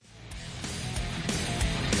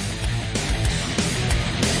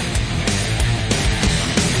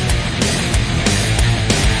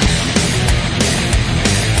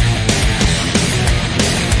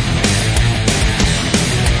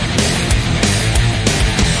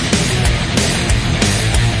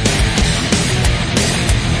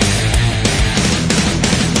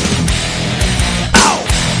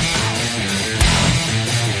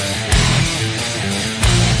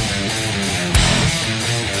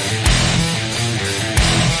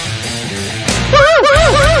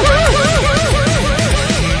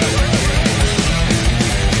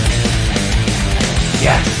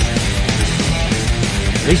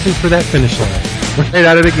racing for that finish line. Right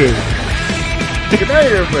out of the gate. Good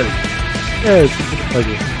night, everybody. Yeah, it's a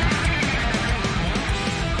pleasure.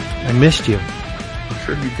 I missed you. I'm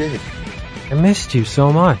sure you did. I missed you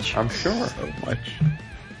so much. I'm sure. So much.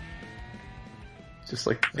 Just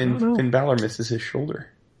like Finn Balor misses his shoulder.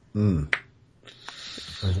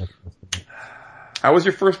 How was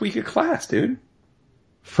your first week of class, dude?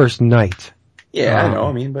 First night. Yeah, I know.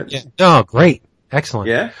 I mean, but... Yeah. Oh, great. Excellent.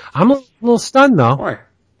 Yeah? I'm a little stunned, though. Why?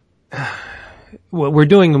 Well, we're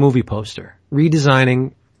doing a movie poster.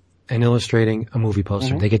 Redesigning and illustrating a movie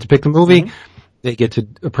poster. Mm-hmm. They get to pick the movie. Mm-hmm. They get to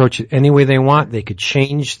approach it any way they want. They could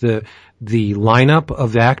change the lineup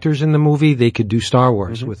of the actors in the movie. They could do Star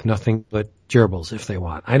Wars with nothing but gerbils if they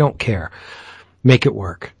want. I don't care. Make it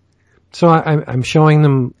work. So I'm showing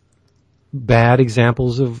them bad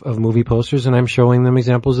examples of movie posters, and I'm showing them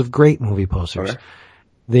examples of great movie posters. Okay.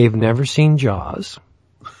 They've never seen Jaws.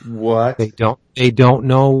 What? They don't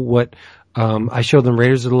know what, I showed them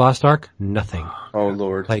Raiders of the Lost Ark. Nothing. Oh,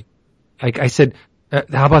 Lord. Like I said,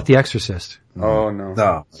 how about The Exorcist? Oh, no.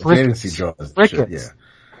 No. I didn't see Jaws. Yeah.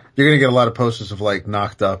 You're gonna get a lot of posters of like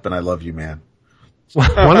Knocked Up and I Love You, Man.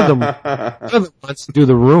 One of them wants to do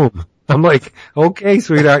The Room. I'm like, okay,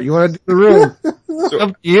 sweetheart, you want to do The Room?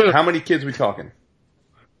 So, how many kids are we talking?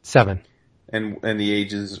 7. And the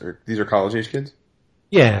ages these are college age kids?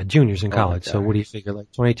 Yeah, juniors in college. So what do you figure,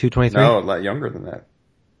 like 22, 23? No, a lot younger than that.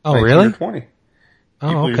 Oh, really? 20. Oh,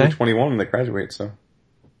 People okay. usually 21 when they graduate, so.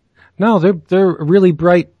 No, they're a really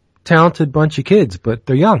bright, talented bunch of kids, but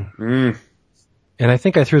they're young. And I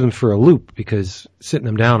think I threw them for a loop because sitting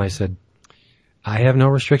them down, I said, I have no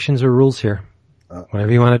restrictions or rules here.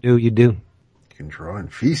 Whatever you want to do, you do. You can draw in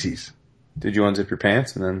feces. Did you unzip your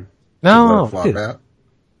pants and then? No. Flop out?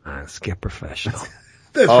 Let's get professional.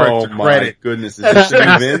 Oh my goodness. Is this the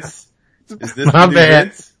new Vince? Is this the new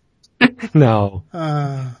Vince? No.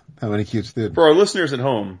 How many cutes did? For our listeners at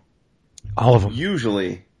home. All of them.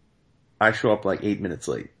 Usually, I show up like 8 minutes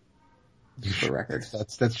late. Just for record.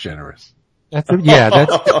 That's generous. That's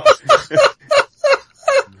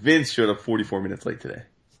Vince showed up 44 minutes late today.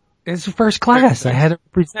 It's first class. I had to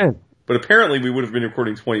present. But apparently we would have been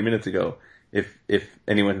recording 20 minutes ago if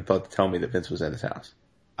anyone had thought to tell me that Vince was at his house.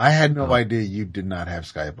 I had no idea you did not have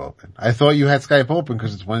Skype open. I thought you had Skype open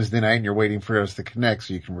because it's Wednesday night and you're waiting for us to connect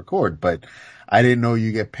so you can record, but I didn't know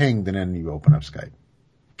you get pinged and then you open up Skype.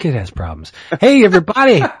 Kid has problems. Hey,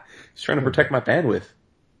 everybody. He's trying to protect my bandwidth.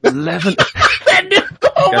 11.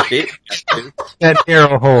 That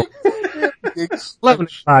arrow hole. 11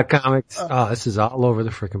 o'clock comics. Oh, this is all over the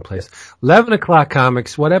frickin' place. 11 o'clock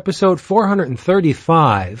comics. What episode?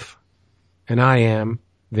 435. And I am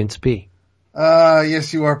Vince P.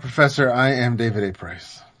 Yes, you are, Professor. I am David A.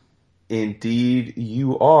 Price. Indeed,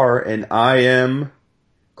 you are, and I am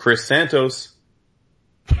Chris Santos.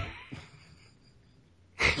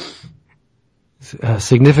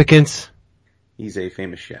 Significance? He's a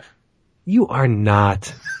famous chef. You are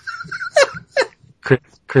not.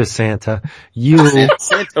 Chris Santa. You.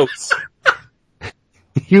 Santos.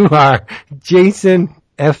 You are Jason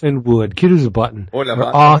effing Wood. Cute as a button. What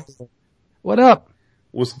up?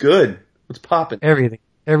 What's good? What's poppin'?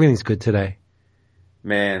 Everything's good today.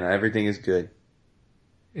 Man, everything is good.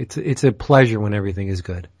 It's a pleasure when everything is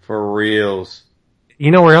good. For reals.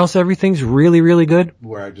 You know where else everything's really, really good?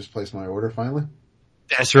 Where I just placed my order finally?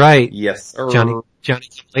 That's right. Yes. Johnny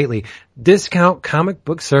lately. Discount Comic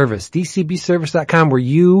Book Service. DCBService.com, where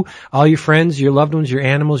you, all your friends, your loved ones, your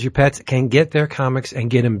animals, your pets can get their comics and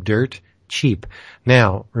get them dirt cheap.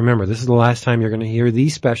 Now, remember, this is the last time you're going to hear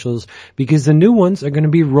these specials because the new ones are going to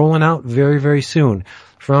be rolling out very, very soon.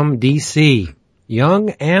 From DC, Young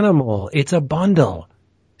Animal. It's a bundle.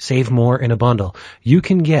 Save more in a bundle. You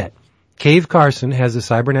can get Cave Carson has a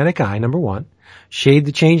cybernetic eye, number 1. Shade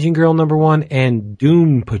the Changing Girl, number 1, and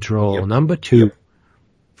Doom Patrol, number 2,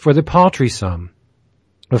 for the paltry sum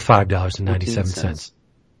of $5.97.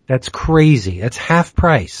 That's crazy. That's half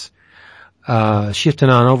price. Shifting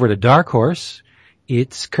on over to Dark Horse,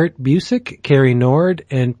 it's Kurt Busiek, Carrie Nord,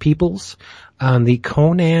 and Peoples on the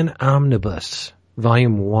Conan Omnibus,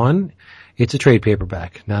 Volume 1. It's a trade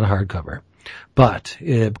paperback, not a hardcover. But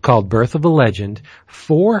called Birth of a Legend,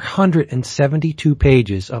 472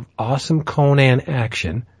 pages of awesome Conan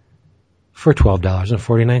action for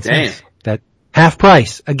 $12.49. Damn. That half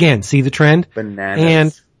price. Again, see the trend? Bananas.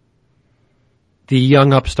 And the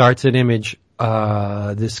young upstarts at Image,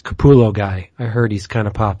 this Capullo guy, I heard he's kind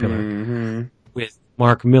of popular. With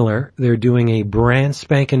Mark Miller, they're doing a brand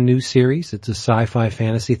spanking new series. It's a sci-fi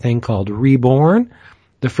fantasy thing called Reborn,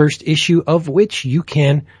 the first issue of which you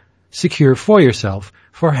can secure for yourself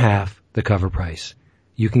for half the cover price.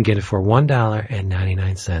 You can get it for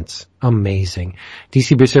 $1.99. Amazing.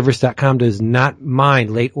 DCBService.com does not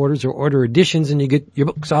mind late orders or order additions, and you get your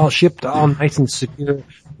books all shipped all nice and secure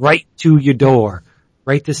right to your door.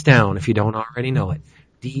 Write this down if you don't already know it.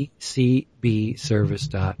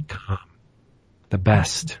 DCBService.com. The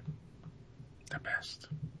best. The best.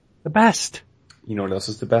 The best. You know what else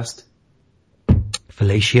is the best?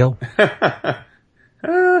 Fellatio.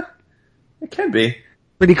 It can be.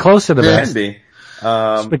 Pretty close to the It best. can be.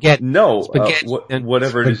 Spaghetti. No, Spaghetti.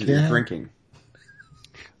 whatever it is that you're Spaghetti. drinking.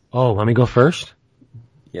 Oh, let me go first,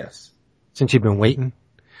 Yes. since you've been waiting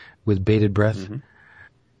with bated breath. Mm-hmm.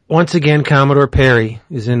 Once again, Commodore Perry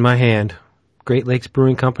is in my hand. Great Lakes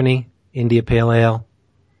Brewing Company, India Pale Ale.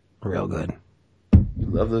 Real good. You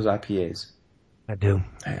love those IPAs. I do.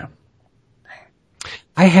 Damn.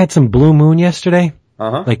 I had some Blue Moon yesterday,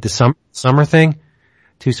 Uh-huh. like the summer thing.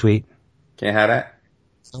 Too sweet. Can't have that?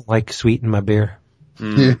 Don't like sweet in my beer.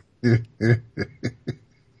 You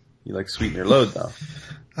like sweetener load, though.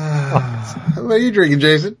 What are you drinking,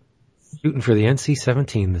 Jason? Shooting for the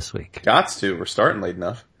NC-17 this week. Gots to. We're starting late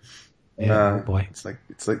enough. Yeah, oh boy. It's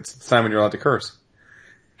the time when you're allowed to curse.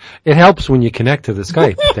 It helps when you connect to the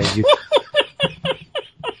Skype. That you,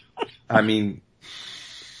 I mean,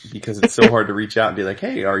 because it's so hard to reach out and be like,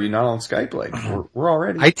 hey, are you not on Skype? Like, we're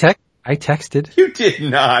already. I texted. You did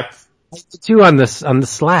not. I did too on the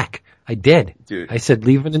Slack. I did. Dude. I said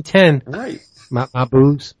leave it in 10. Right. My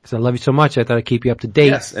booze. Because I love you so much. I thought I'd keep you up to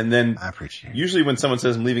date. Yes, and then I appreciate it. usually when someone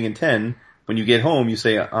says I'm leaving in 10, when you get home, you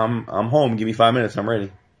say, I'm home, give me 5 minutes, I'm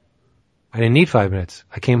ready. I didn't need 5 minutes.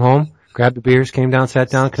 I came home, grabbed the beers, came down, sat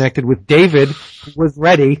down, connected with David, who was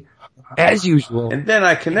ready, as usual. And then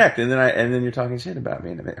I connect, and then you're talking shit about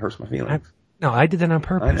me, and it hurts my feelings. No, I did that on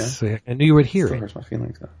purpose. I knew you would hear Still it. hurts my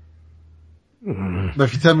feelings, though. But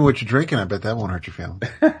if you tell me what you're drinking, I bet that won't hurt your feelings.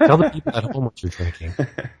 Tell the people at home what you're drinking.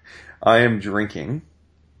 I am drinking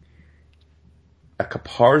a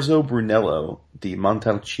Caparzo Brunello di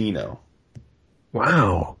Montalcino.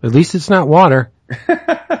 Wow. At least it's not water.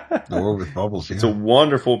 Or with bubbles, yeah. It's a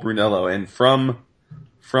wonderful Brunello, and from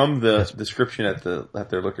the description at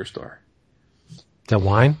their liquor store, Is that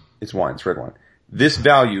wine? it's wine, it's red wine. This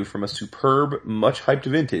value from a superb, much hyped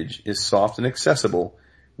vintage is soft and accessible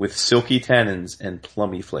with silky tannins and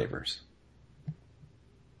plummy flavors.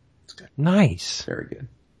 It's good. Nice. Very good.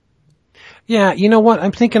 Yeah, you know what?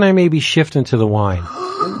 I'm thinking I may be shifting to the wine.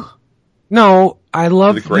 No, I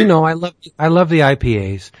love, The grape? I love the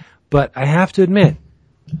IPAs, but I have to admit,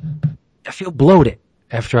 I feel bloated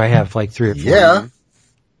after I have like 3 or 4. Yeah.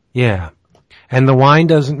 Yeah. And the wine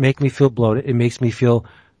doesn't make me feel bloated. It makes me feel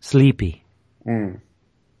sleepy. So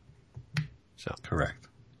Correct.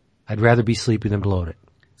 I'd rather be sleepy than bloated.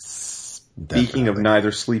 Speaking of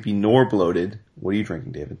neither sleepy nor bloated, what are you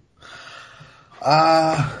drinking, David?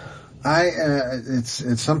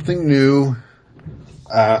 It's something new.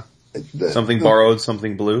 Something borrowed,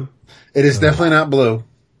 something blue? It is definitely not blue.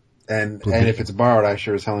 And if it's borrowed, I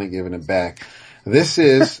sure as hell ain't giving it back. This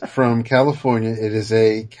is from California. It is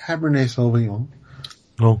a Cabernet Sauvignon.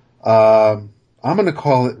 Oh. I'm gonna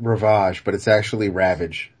call it Ravage, but it's actually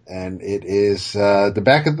Ravage. And it is, the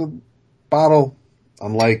back of the bottle,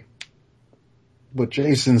 unlike what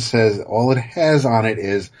Jason says, all it has on it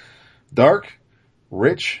is dark,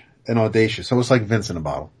 rich, and audacious. So it's like Vince in a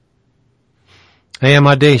bottle. I am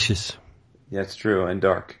audacious. Yeah, it's true, and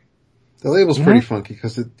dark. The label's pretty funky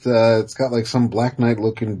because it's got like some Black Knight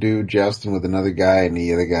looking dude jousting with another guy and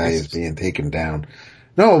the other guy is being taken down.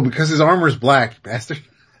 No, because his armor's black, you bastard.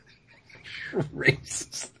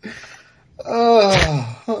 Racist.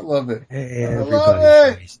 Oh, I love it.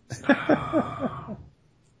 Everybody's racist.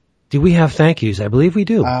 Do we have thank yous? I believe we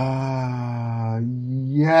do.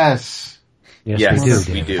 Yes. Yes, we do. we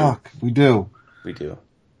David. do. Fuck, we do. We do.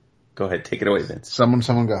 Go ahead, take it away, Vince.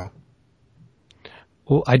 Someone go.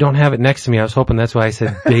 Well, I don't have it next to me. I was hoping that's why I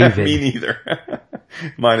said David. Me neither.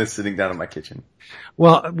 Mine is sitting down in my kitchen.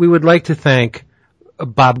 Well, we would like to thank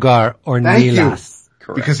Bob Gar or Thank you. Nilas.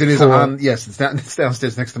 Correct. Because it is For- on, yes, it's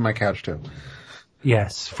downstairs next to my couch too.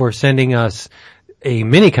 Yes, for sending us a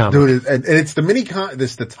mini comic. Dude, and it's the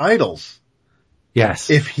it's the titles. Yes.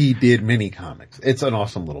 If he did mini comics. It's an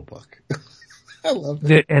awesome little book. I love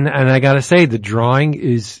it. And I gotta say, the drawing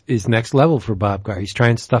is next level for Bob Gar. He's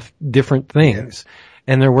trying different things.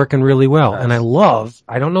 And they're working really well. Nice. And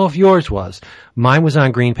I don't know if yours was. Mine was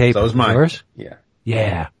on green paper. So was mine. Yours? Yeah.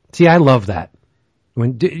 Yeah. See, I love that.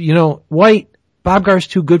 White, Bob Gar's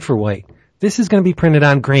too good for white. This is going to be printed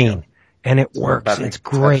on green. And it works. It's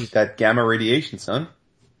great. That gamma radiation, son.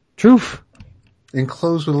 Truth.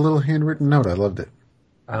 Enclosed with a little handwritten note. I loved it.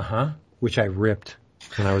 Uh-huh. Which I ripped.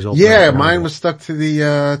 when I was opening. Yeah, mine was stuck to the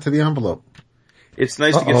envelope. It's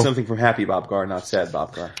nice to get something from Happy Bob Gar, not Sad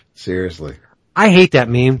Bob Gar. Seriously. I hate that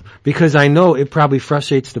meme because I know it probably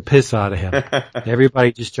frustrates the piss out of him.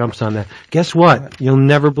 Everybody just jumps on that. Guess what? You'll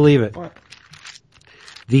never believe it. What?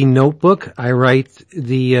 The notebook I write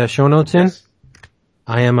the show notes in, Yes.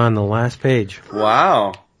 I am on the last page.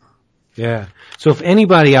 Wow. Yeah. So if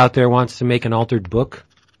anybody out there wants to make an altered book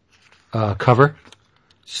cover,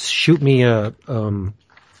 shoot me a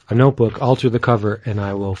notebook, alter the cover, and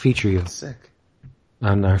I will feature you Sick.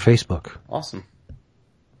 on our Facebook. Awesome.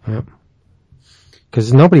 Yep.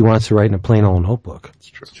 Because nobody wants to write in a plain old notebook.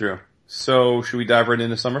 It's true. So, should we dive right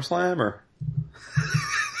into SummerSlam, or?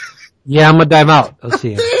 Yeah, I'm gonna dive out. Let's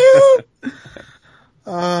see.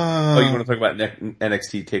 Oh, you want to talk about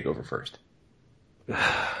NXT TakeOver first?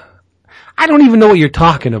 I don't even know what you're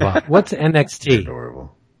talking about. What's NXT?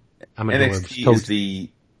 Adorable. I'm adorable. NXT is the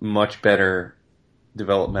much better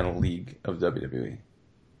developmental league of WWE.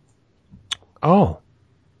 Oh.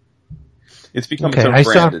 It's become Okay, its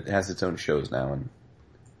own brand. It has its own shows now, and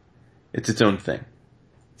it's its own thing.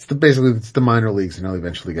 It's the minor leagues, and they'll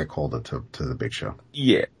eventually get called up to the big show.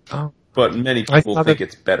 Yeah. Oh. But many people think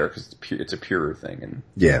it's better because it's a purer thing. And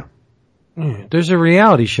Yeah. There's a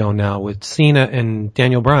reality show now with Cena and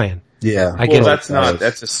Daniel Bryan. Yeah. that's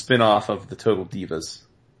a spin-off of the Total Divas.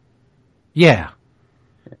 Yeah.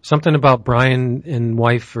 Something about Bryan and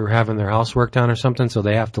wife are having their house worked on or something, so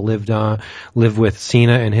they have to live with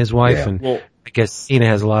Cena and his wife, Yeah. and Well, I guess Cena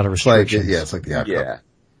has a lot of It's like, restrictions. it's like the outcome. yeah.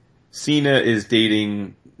 Cena is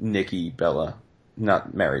dating Nikki Bella.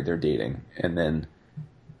 Not married, they're dating. And then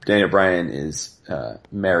Daniel Bryan is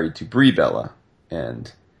married to Brie Bella.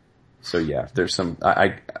 And so yeah, there's some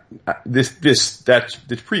this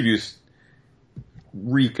previews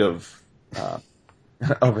reek of a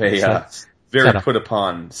very Setup. put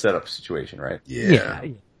upon setup situation, right? Yeah.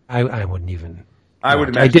 I wouldn't even. I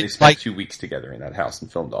would I imagine did they spent like- 2 weeks together in that house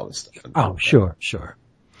and filmed all this stuff. Oh, sure.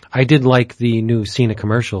 I did like the new Cena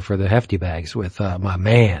commercial for the Hefty Bags with my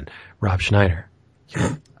man, Rob Schneider.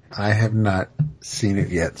 I have not seen it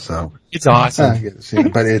yet, so. It's awesome. I get seen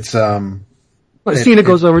it, but it's, But Cena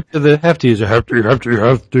goes over to the Hefty, he's a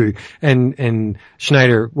Hefty, and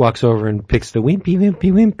Schneider walks over and picks the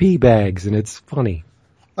wimpy bags, and it's funny.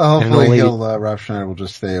 hopefully Rob Schneider will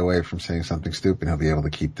just stay away from saying something stupid. He'll be able to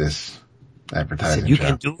keep this advertising. You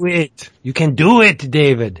can do it. You can do it,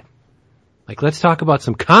 David. Like, let's talk about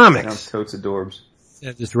some comics. Sounds totes adorbs.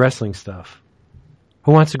 Yeah, just wrestling stuff.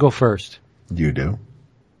 Who wants to go first? You do.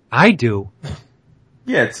 I do.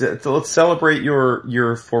 Yeah, let's celebrate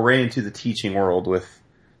your foray into the teaching world with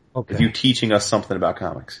you teaching us something about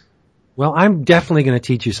comics. Well, I'm definitely going to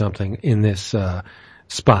teach you something in this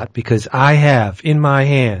spot because I have in my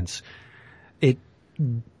hands it.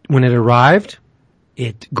 When it arrived,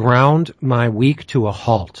 it ground my week to a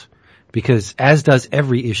halt because, as does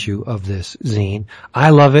every issue of this zine, I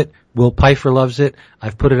love it. Will Pfeiffer loves it.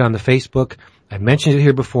 I've put it on the Facebook. I've mentioned it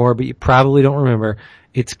here before, but you probably don't remember.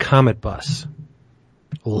 It's Comet Bus.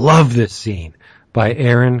 Love this zine by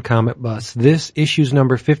Aaron Comet Bus. This issue's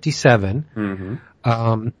number 57.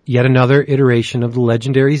 Mm-hmm. Yet another iteration of the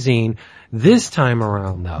legendary zine. This time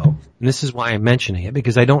around, though, and this is why I'm mentioning it,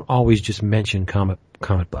 because I don't always just mention Comet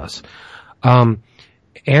Bus.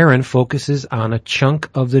 Aaron focuses on a chunk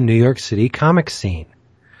of the New York City comic scene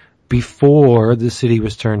before the city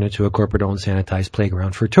was turned into a corporate-owned sanitized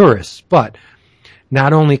playground for tourists. But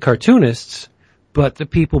not only cartoonists, but the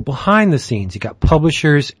people behind the scenes. You got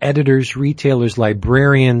publishers, editors, retailers,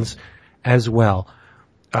 librarians as well.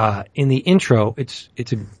 In the intro, it's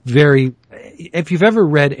a very, if you've ever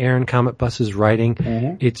read Aaron Comet Bus's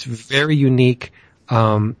writing, it's very unique.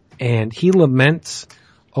 And he laments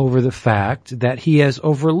over the fact that he has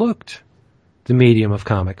overlooked the medium of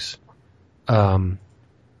comics,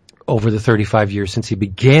 over the 35 years since he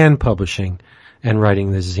began publishing and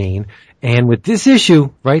writing this zine. And with this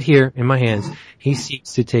issue right here in my hands, he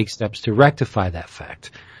seeks to take steps to rectify that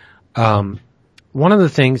fact. One of the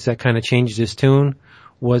things that kind of changed his tune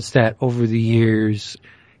was that over the years,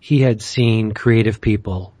 he had seen creative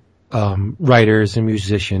people, writers and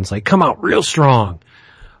musicians, like come out real strong,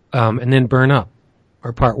 and then burn up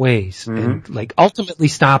or part ways and like ultimately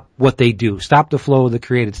stop what they do, stop the flow of the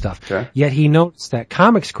created stuff. Okay. Yet he notes that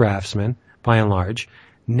comics craftsmen, by and large,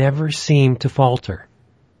 never seem to falter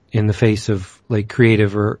in the face of like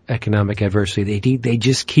creative or economic adversity. They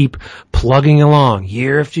just keep plugging along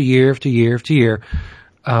year after year after year after year.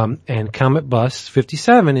 And Comet Bus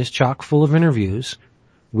 57 is chock full of interviews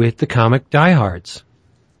with the comic diehards.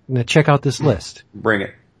 Now check out this list. Bring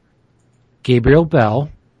it. Gabriel Bell,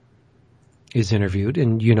 is interviewed,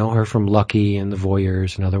 and you know her from Lucky and The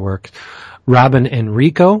Voyeurs and other work. Robin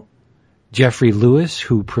Enrico, Jeffrey Lewis,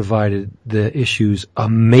 who provided the issue's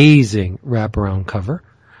amazing wraparound cover,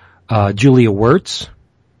 Julia Wirtz,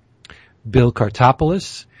 Bill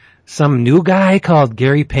Kartopoulos, some new guy called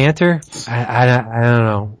Gary Panter. I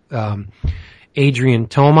don't know. Adrian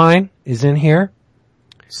Tomine is in here.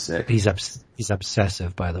 Sick. He's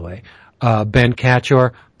obsessive, by the way. Ben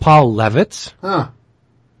Catchor, Paul Levitz,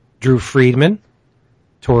 Drew Friedman,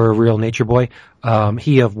 Tor Real Nature Boy,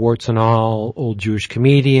 he of Warts and All, Old Jewish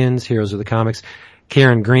Comedians, Heroes of the Comics,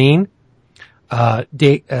 Karen Green,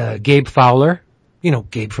 Gabe Fowler, you know,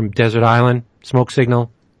 Gabe from Desert Island, Smoke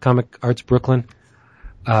Signal, Comic Arts Brooklyn,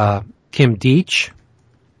 Kim Deitch,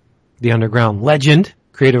 the underground legend,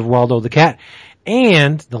 creator of Waldo the Cat,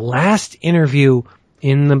 and the last interview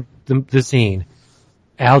in the scene,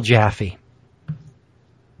 Al Jaffe.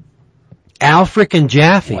 Al frickin'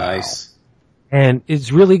 Jaffe. Nice. And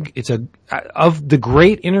of the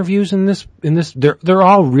great interviews in this, they're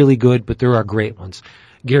all really good, but there are great ones.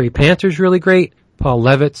 Gary Panter's really great, Paul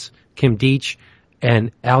Levitz, Kim Deitch,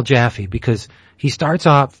 and Al Jaffe, because he starts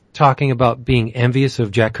off talking about being envious of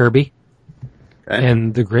Jack Kirby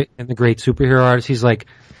and the great superhero artist. He's like,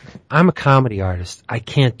 I'm a comedy artist. I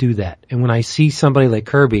can't do that. And when I see somebody like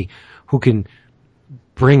Kirby who can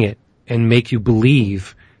bring it and make you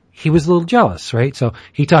believe, he was a little jealous, right? So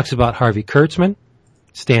he talks about Harvey Kurtzman,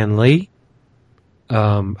 Stan Lee.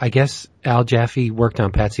 I guess Al Jaffe worked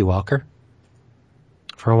on Patsy Walker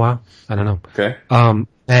for a while. I don't know. Okay.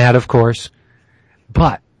 Mad, of course.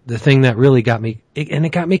 But the thing that really got me, and it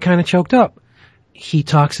got me kind of choked up, he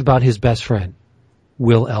talks about his best friend,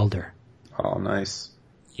 Will Elder. Oh, nice.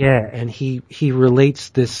 Yeah, and he relates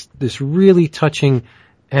this really touching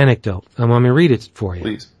anecdote. I'm going to read it for you.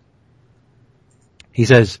 Please. He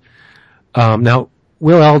says, now,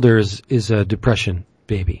 Will Elder is a depression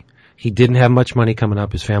baby. He didn't have much money coming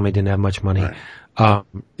up. His family didn't have much money. Right.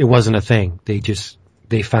 It wasn't a thing.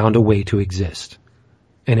 They found a way to exist.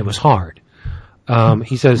 And it was hard.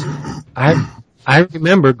 He says, I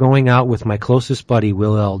remember going out with my closest buddy,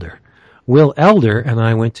 Will Elder. Will Elder and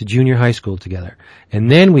I went to junior high school together. And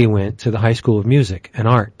then we went to the High School of Music and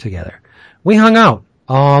Art together. We hung out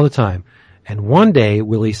all the time. And one day,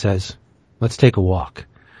 Willie says, let's take a walk.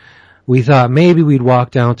 We thought maybe we'd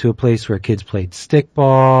walk down to a place where kids played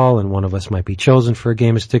stickball and one of us might be chosen for a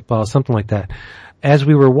game of stickball, something like that. As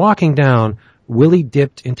we were walking down, Willie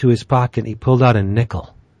dipped into his pocket and he pulled out a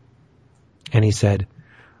nickel. And he said,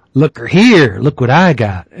 look here, look what I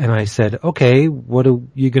got. And I said, okay, what are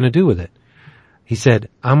you going to do with it? He said,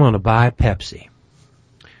 I'm going to buy Pepsi.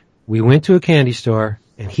 We went to a candy store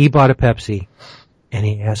and he bought a Pepsi and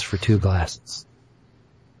he asked for 2 glasses.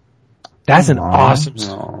 That's an awesome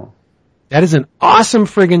story. That is an awesome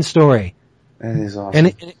friggin' story. That is awesome. And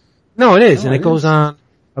it is. And it goes on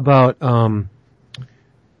about,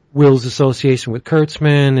 Will's association with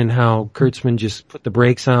Kurtzman and how Kurtzman just put the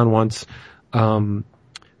brakes on once,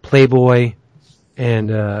 Playboy and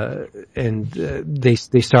they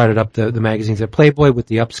started up the magazines at Playboy with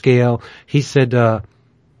the upscale. He said,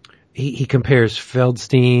 he compares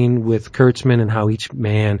Feldstein with Kurtzman and how each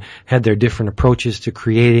man had their different approaches to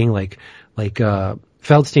creating, like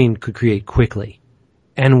Feldstein could create quickly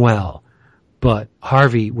and well, but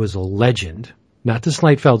Harvey was a legend. Not to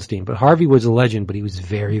slight Feldstein, but Harvey was a legend, but he was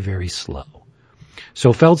very, very slow.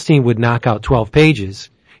 So Feldstein would knock out 12 pages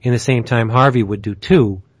in the same time Harvey would do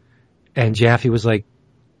 2, and Jaffe was like,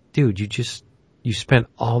 dude, you spent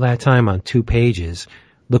all that time on 2 pages.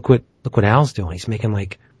 Look what Al's doing. He's making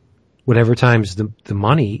like whatever times the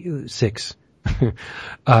money, 6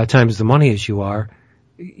 times the money as you are,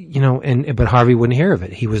 you know, but Harvey wouldn't hear of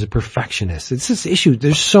it. He was a perfectionist. It's this issue.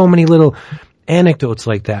 There's so many little anecdotes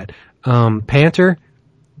like that. Panter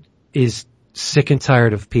is sick and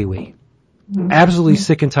tired of Pee-wee. Absolutely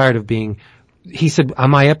sick and tired of being, he said, on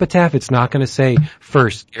my epitaph, it's not going to say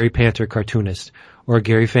first Gary Panter cartoonist or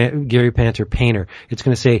Gary Panter painter. It's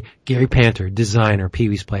going to say Gary Panter designer,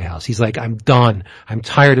 Pee-wee's Playhouse. He's like, I'm done. I'm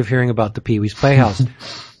tired of hearing about the Pee-wee's Playhouse.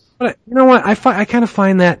 But you know what? I kind of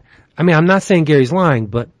find that, I mean, I'm not saying Gary's lying,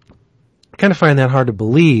 but I kind of find that hard to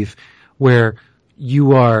believe where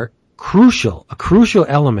you are a crucial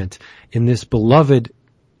element in this beloved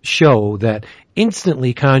show that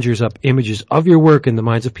instantly conjures up images of your work in the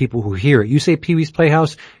minds of people who hear it. You say Pee-wee's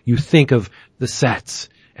Playhouse, you think of the sets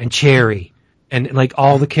and Cherry and like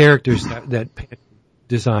all the characters that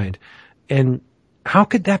designed. And how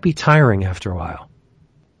could that be tiring after a while?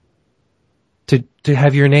 To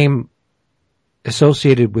have your name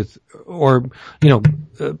associated with, or, you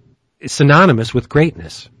know, synonymous with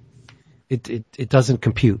greatness. It doesn't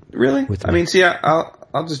compute. Really? With I me. mean, see,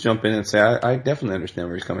 I'll just jump in and say I definitely understand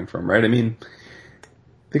where he's coming from, right? I mean,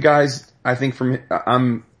 the guys, I think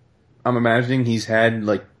I'm imagining he's had,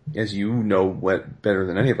 like, as you know what better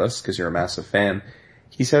than any of us, because you're a massive fan,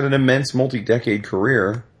 he's had an immense multi-decade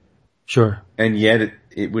career. Sure. And yet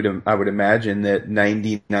I would imagine that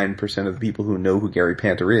 99% of the people who know who Gary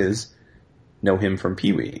Panter is know him from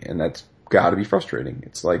Pee-wee, and that's gotta be frustrating.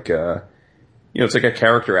 It's like, it's like a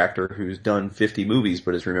character actor who's done 50 movies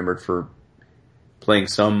but is remembered for playing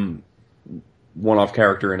some one-off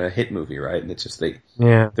character in a hit movie, right? And it's just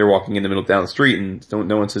they're walking in the middle down the street and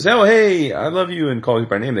no one says, "Oh, hey, I love you," and call you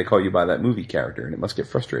by name. They call you by that movie character, and it must get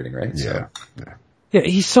frustrating, right? Yeah. Yeah,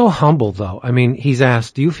 he's so humble though. I mean, he's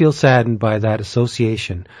asked, do you feel saddened by that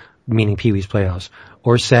association, meaning Pee-wee's Playhouse,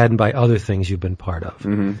 or saddened by other things you've been part of?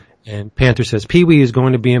 Mm-hmm. And Panter says, Pee-wee is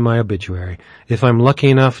going to be in my obituary. If I'm lucky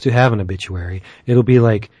enough to have an obituary, it'll be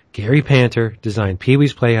like Gary Panter designed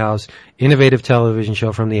Pee-wee's Playhouse, innovative television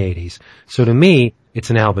show from the 80s. So to me, it's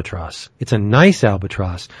an albatross. It's a nice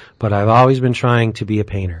albatross, but I've always been trying to be a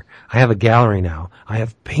painter. I have a gallery now. I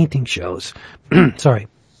have painting shows. Sorry.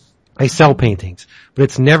 I sell paintings, but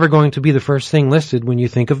it's never going to be the first thing listed when you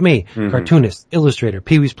think of me. Mm-hmm. Cartoonist, illustrator,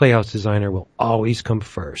 Pee-wee's Playhouse designer will always come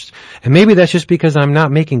first. And maybe that's just because I'm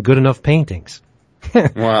not making good enough paintings.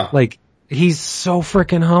 Wow. Like, he's so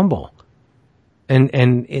freaking humble.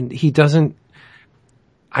 And he doesn't,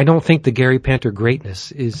 I don't think the Gary Panter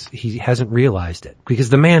greatness is, he hasn't realized it. Because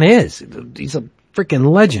the man is. He's a freaking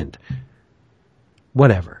legend.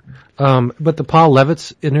 Whatever. But the Paul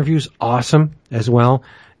Levitz interview's awesome as well.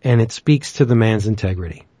 And it speaks to the man's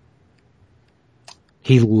integrity.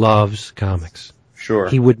 He loves comics. Sure.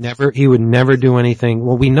 He would never do anything.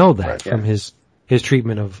 Well, we know that from his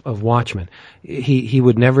treatment of Watchmen. He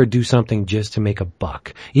would never do something just to make a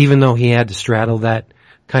buck. Even though he had to straddle that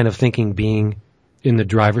kind of thinking being in the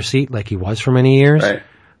driver's seat like he was for many years. Right.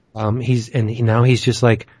 Now he's just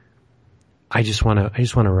like, I just want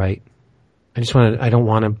to write. I don't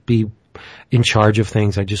want to be in charge of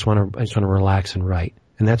things. I just want to relax and write.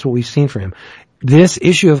 And that's what we've seen from him. This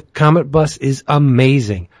issue of Comic Bus is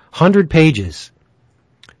amazing. 100 pages.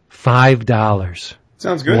 $5.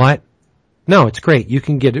 Sounds good. What? No, it's great. You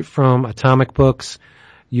can get it from Atomic Books.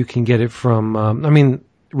 You can get it from,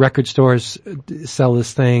 record stores sell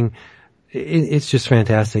this thing. It's just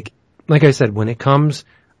fantastic. Like I said, when it comes,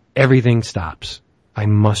 everything stops. I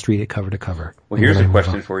must read it cover to cover. Well, here's a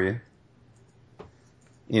question for you.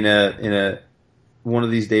 In one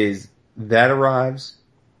of these days, that arrives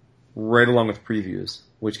right along with previews.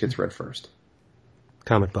 Which gets read first?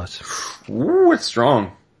 Comic Bus. Ooh, it's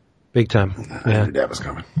strong. Big time. I knew that was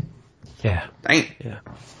coming. Yeah. Dang. Yeah.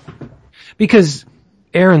 Because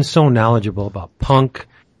Aaron's so knowledgeable about punk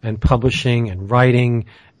and publishing and writing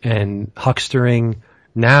and huckstering.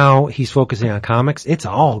 Now he's focusing on comics. It's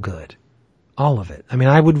all good. All of it. I mean,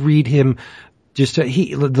 I would read him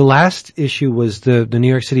the last issue was the New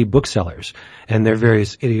York City booksellers and their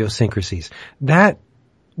various idiosyncrasies. That,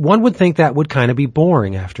 one would think that would kind of be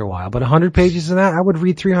boring after a while, but 100 pages of that, I would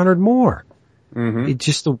read 300 more. Mm-hmm. It's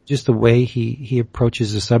just the way he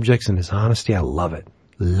approaches the subjects and his honesty. I love it.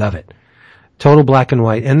 Love it. Total black and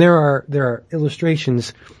white. And there are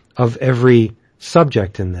illustrations of every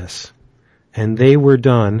subject in this. And they were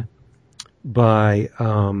done by,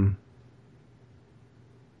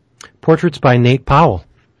 portraits by Nate Powell.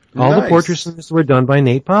 All Nice. the portraits in this were done by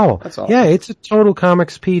Nate Powell. That's awesome. Yeah, it's a total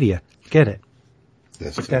Comicspedia. Get it.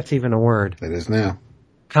 That's If that's even a word. It is now.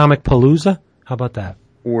 Comic Palooza? How about that?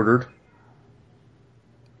 Ordered.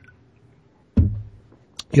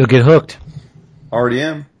 You'll get hooked. Already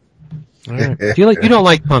am. All right. You don't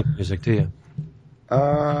like punk music, do you?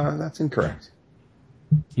 That's incorrect.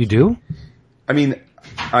 You do? I mean,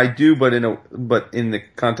 I do, but in the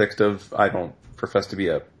context of, I don't profess to be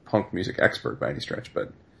a punk music expert by any stretch,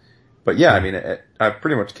 but yeah, I mean, I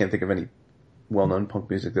pretty much can't think of any well-known punk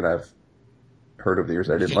music that I've heard over the years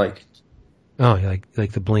I didn't like. Oh, you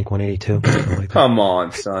like the Blink 182? Like Come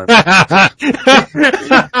on, son.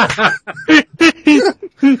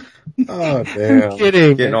 Oh, damn.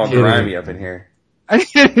 Kidding. Getting all grimy up in here.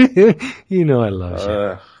 You know I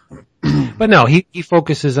love you. But no, he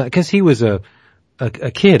focuses on, cause he was a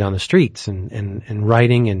kid on the streets and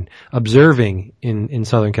writing and observing in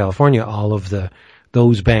Southern California all of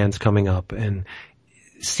those bands coming up, and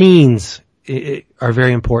scenes are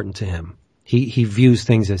very important to him. He views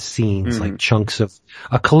things as scenes, like chunks of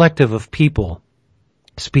a collective of people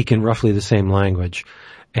speaking roughly the same language,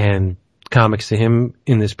 and comics to him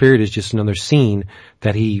in this period is just another scene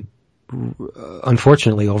that he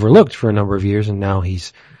unfortunately overlooked for a number of years, and now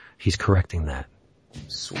he's correcting that.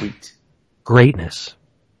 Sweet. greatness.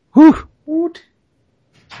 Whew. Woot.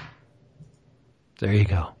 There you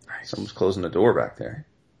go. Someone's closing the door back there.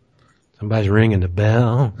 Somebody's ringing the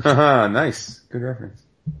bell. Haha, nice. Good reference.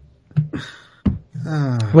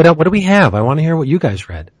 What do we have? I want to hear what you guys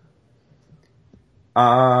read.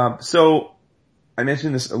 So I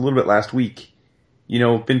mentioned this a little bit last week. You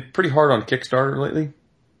know, been pretty hard on Kickstarter lately.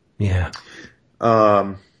 Yeah.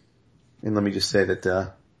 And let me just say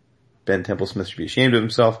that, Ben Templesmith should be ashamed of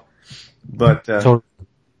himself. But,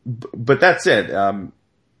 but that said,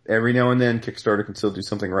 every now and then Kickstarter can still do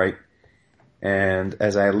something right. And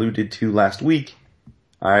as I alluded to last week,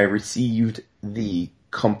 I received the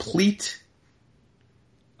complete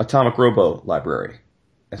Atomic Robo library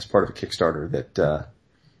as part of a Kickstarter that,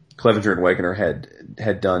 Clevenger and Wegener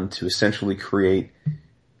had done to essentially create,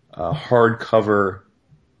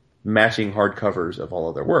 matching hardcovers of all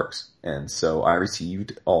of their works. And so I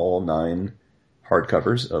received all 9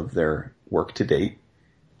 hardcovers of their work to date.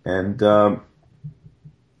 And,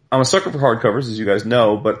 I'm a sucker for hardcovers, as you guys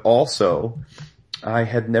know, but also I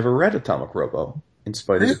had never read Atomic Robo, in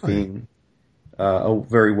spite of it being a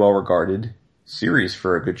very well-regarded series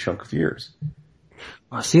for a good chunk of years.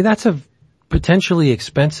 Well, see, that's a potentially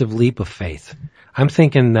expensive leap of faith. I'm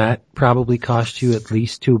thinking that probably cost you at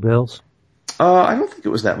least $2. I don't think it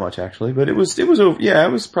was that much actually, but it was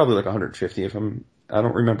probably like 150 I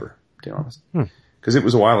don't remember, to be honest. Cause it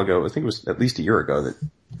was a while ago. I think it was at least a year ago that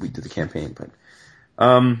we did the campaign, but,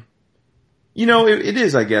 you know, it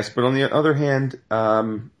is, I guess, but on the other hand,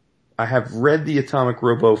 I have read the Atomic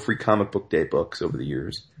Robo Free Comic Book Day books over the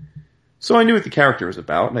years. So I knew what the character was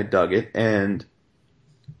about and I dug it, and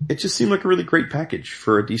it just seemed like a really great package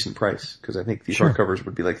for a decent price, cause I think these hardcovers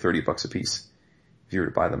would be like $30 a piece if you were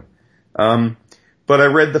to buy them. But I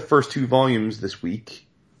read the first 2 volumes this week,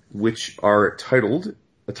 which are titled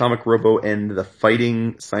Atomic Robo and the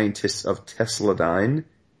Fighting Scientists of Tesladyne.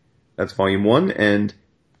 That's volume 1, and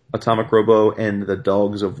Atomic Robo and the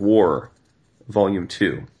Dogs of War, volume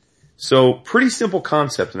 2. So pretty simple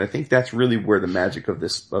concept, and I think that's really where the magic of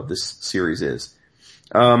this series is.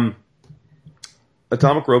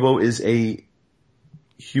 Atomic Robo is a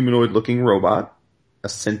humanoid looking robot, a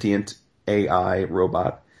sentient AI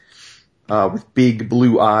robot, with big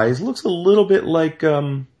blue eyes. Looks a little bit like,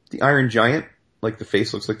 the Iron Giant. Like the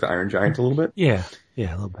face looks like the Iron Giant a little bit. Yeah,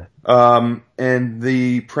 a little bit. And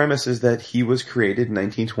the premise is that he was created in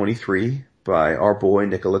 1923 by our boy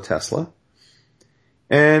Nikola Tesla.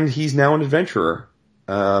 And he's now an adventurer.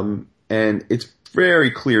 And it's very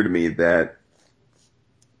clear to me that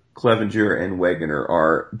Clevenger and Wegener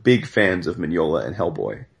are big fans of Mignola and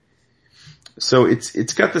Hellboy. So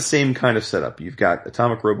it's got the same kind of setup. You've got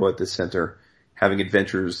Atomic Robo at the center, having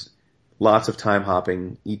adventures, lots of time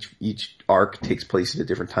hopping. Each arc takes place at a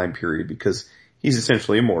different time period because he's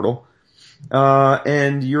essentially immortal.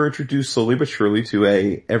 And you're introduced slowly but surely to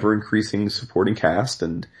a ever increasing supporting cast,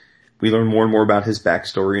 and we learn more and more about his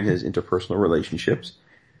backstory and his interpersonal relationships.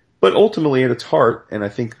 But ultimately at its heart, and I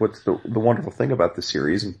think what's the wonderful thing about this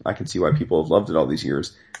series, and I can see why people have loved it all these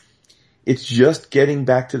years, it's just getting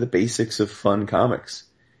back to the basics of fun comics.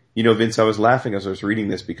 You know, Vince, I was laughing as I was reading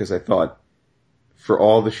this because I thought, for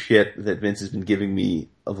all the shit that Vince has been giving me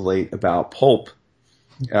of late about pulp,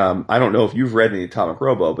 I don't know if you've read any Atomic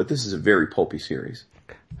Robo, but this is a very pulpy series.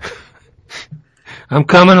 I'm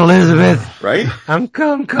coming, Elizabeth. Right? I'm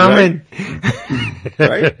coming.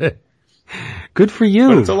 Right? Good for you.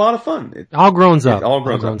 But it's a lot of fun. It all grown up. All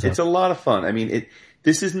grown up. It's a lot of fun. I mean,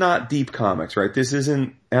 this is not deep comics, right? This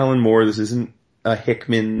isn't Alan Moore. This isn't a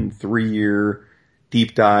Hickman 3-year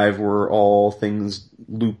deep dive where all things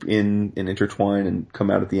loop in and intertwine and come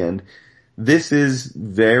out at the end. This is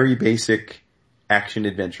very basic action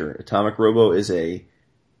adventure. Atomic Robo is a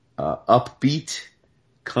upbeat,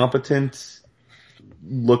 competent,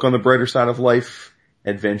 look on the brighter side of life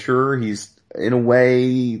adventurer. He's, in a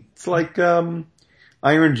way, it's like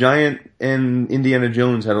Iron Giant and Indiana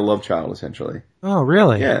Jones had a love child, essentially. Oh,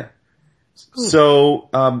 really? Yeah. Ooh.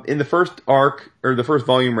 So, in the first arc, or the first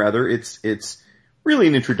volume rather, it's really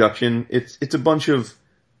an introduction. It's a bunch of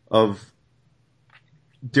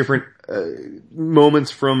different,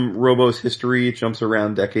 moments from Robo's history. It jumps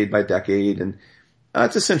around decade by decade, and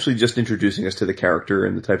it's essentially just introducing us to the character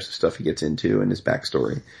and the types of stuff he gets into and his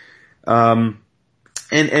backstory. And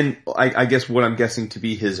I guess what I'm guessing to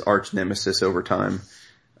be his arch nemesis over time,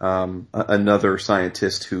 another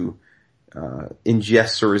scientist who,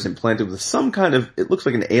 ingests or is implanted with some kind of, it looks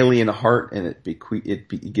like an alien heart, and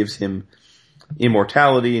it gives him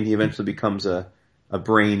immortality, and he eventually becomes a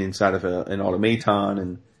brain inside of an automaton,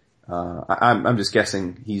 and, I'm just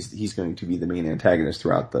guessing he's going to be the main antagonist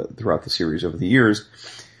throughout the series over the years.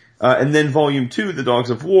 And then Volume 2, The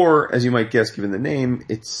Dogs of War, as you might guess given the name,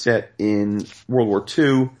 it's set in World War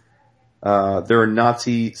II. There are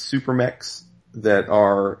Nazi super mechs that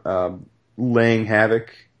are laying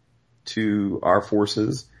havoc to our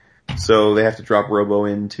forces. So they have to drop Robo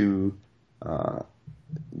into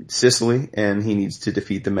Sicily, and he needs to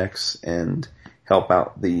defeat the mechs and help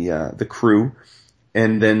out the crew.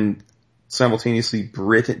 And then simultaneously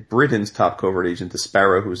Britain's top covert agent, the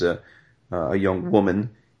Sparrow, who's a young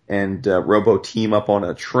woman, and Robo team up on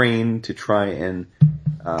a train to try and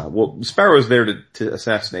Sparrow's there to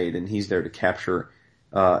assassinate, and he's there to capture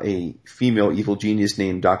a female evil genius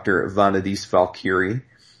named Dr. Vanadis Valkyrie,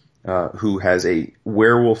 who has a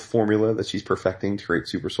werewolf formula that she's perfecting to create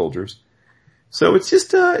super soldiers. So it's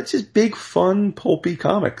just big, fun, pulpy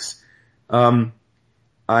comics.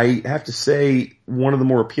 I have to say, one of the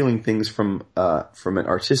more appealing things from an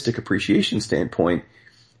artistic appreciation standpoint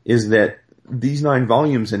is that these 9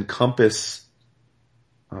 volumes encompass,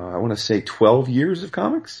 I want to say 12 years of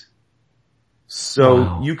comics. So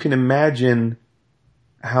wow. You can imagine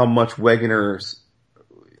how much Wegener's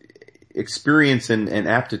experience and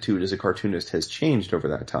aptitude as a cartoonist has changed over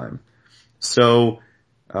that time. So,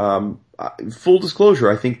 full disclosure,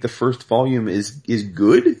 I think the first volume is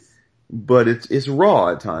good, but it's raw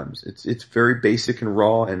at times. It's very basic and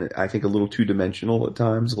raw, and I think a little two-dimensional at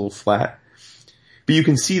times, a little flat. But you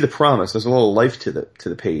can see the promise. There's a little life to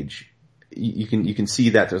the page. You can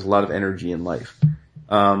see that there's a lot of energy and life.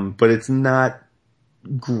 But it's not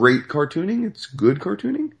great cartooning. It's good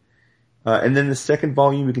cartooning. And then the second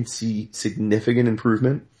volume, you can see significant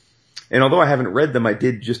improvement. And although I haven't read them, I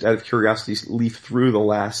did just out of curiosity leaf through the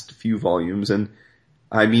last few volumes. And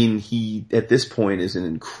I mean, he at this point is an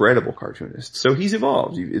incredible cartoonist. So he's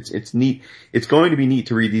evolved. It's neat. It's going to be neat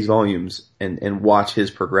to read these volumes and watch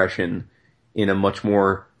his progression in a much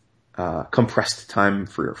more compressed time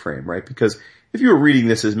frame, right? Because if you were reading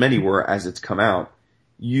this as many were as it's come out,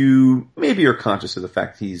 you maybe are conscious of the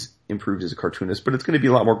fact he's improved as a cartoonist, but it's going to be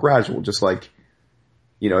a lot more gradual. Just like,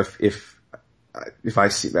 you know, if I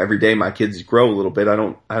see every day my kids grow a little bit, I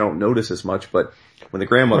don't notice as much, but when the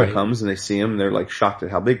grandmother comes and they see them, they're like shocked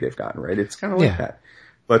at how big they've gotten, right? It's kind of like that.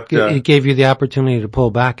 But it gave you the opportunity to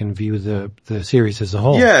pull back and view the series as a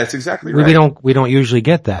whole. Yeah, it's exactly right. We don't usually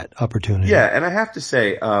get that opportunity. Yeah, and I have to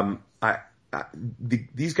say,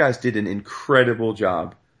 these guys did an incredible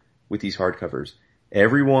job with these hardcovers.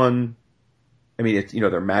 Everyone, I mean, it's, you know,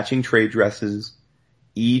 they're matching trade dresses.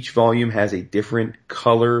 Each volume has a different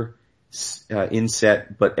color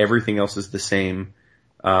inset, but everything else is the same.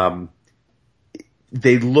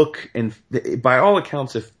 They look, and by all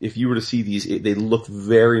accounts, if you were to see these, they look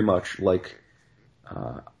very much like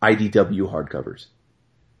IDW hardcovers.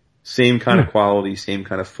 Same kind of quality, same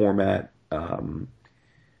kind of format.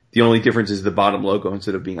 The only difference is the bottom logo,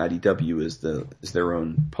 instead of being IDW, is their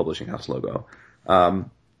own publishing house logo. I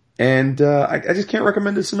just can't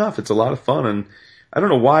recommend this enough. It's a lot of fun, and I don't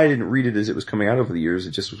know why I didn't read it as it was coming out over the years.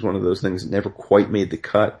 It just was one of those things that never quite made the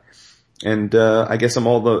cut. And I guess I'm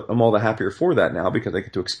all the happier for that now, because I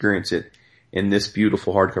get to experience it in this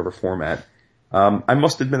beautiful hardcover format. I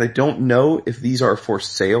must admit, I don't know if these are for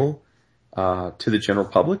sale to the general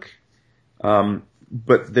public.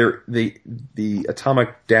 But the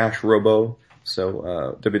Atomic-Robo,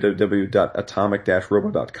 so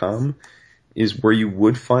www.atomic-robo.com is where you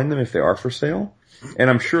would find them if they are for sale.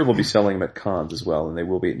 And I'm sure they'll be selling them at cons as well, and they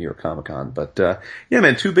will be at New York Comic Con. But yeah,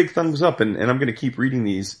 man, 2 big thumbs up, and I'm going to keep reading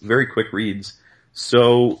these very quick reads.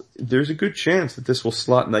 So there's a good chance that this will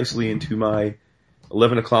slot nicely into my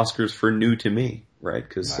 11 o'clockers for new to me, right?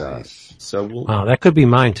 Because nice. Wow, that could be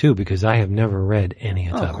mine too, because I have never read any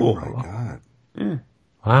of that. Oh, my God. Yeah.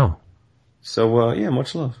 Wow. So yeah,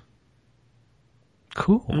 much love.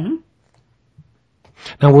 Cool. Mm-hmm.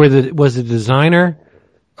 Now, was the designer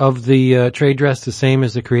of the trade dress the same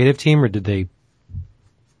as the creative team, or do you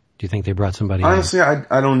think they brought somebody Honestly, else?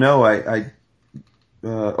 I don't know. I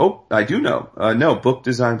do know. No, book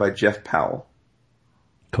designed by Jeff Powell.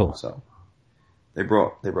 Cool. So they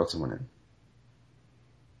brought someone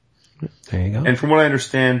in. There you go. And from what I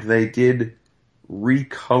understand, they did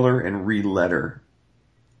recolor and re-letter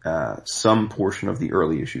some portion of the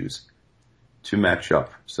early issues to match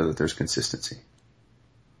up so that there's consistency.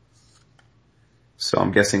 So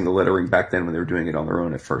I'm guessing the lettering back then when they were doing it on their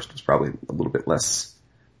own at first was probably a little bit less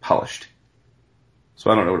polished.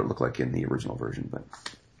 So I don't know what it looked like in the original version, but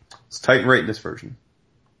it's tight and right in this version.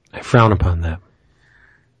 I frown upon that.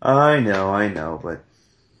 I know, but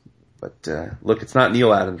look, it's not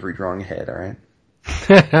Neil Adams redrawing a head, alright?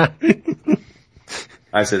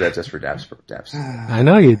 I said that just for Daps. I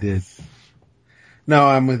know you did. No,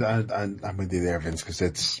 I'm with you there, Vince, because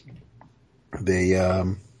it's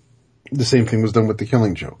the same thing was done with The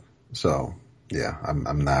Killing Joke. So yeah,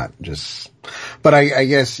 I'm not just, but I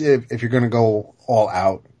guess if you're going to go all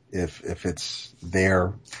out, if it's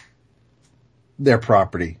their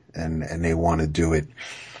property and they want to do it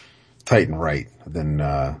tight and right, then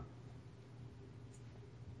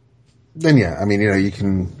yeah, I mean, you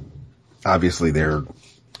can, obviously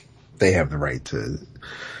they have the right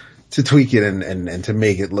to tweak it and to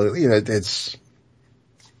make it look,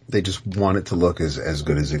 they just want it to look as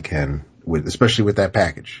good as it can, especially with that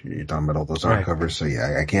package. You're talking about all those art covers. So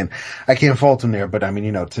yeah, I can't fault them there, but I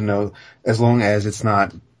mean, to know, as long as it's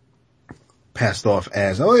not passed off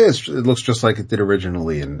as, oh yes, it looks just like it did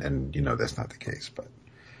originally, and that's not the case, but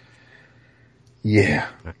yeah.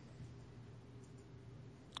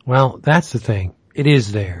 Well, that's the thing. It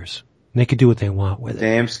is theirs. They could do what they want with it.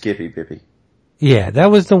 Damn Skippy Bippy. Yeah, that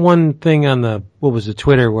was the one thing on the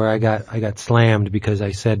Twitter where I got slammed because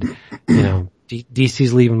I said,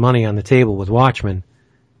 DC's leaving money on the table with Watchmen.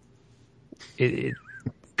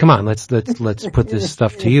 Come on, let's put this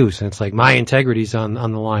stuff to use. And it's like my integrity's on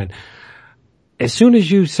the line. As soon as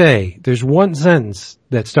you say there's one sentence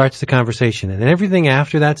that starts the conversation and then everything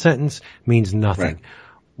after that sentence means nothing. Right.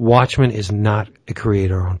 Watchmen is not a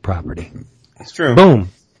creator-owned property. It's true. Boom.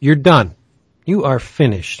 You're done. You are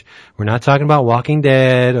finished. We're not talking about Walking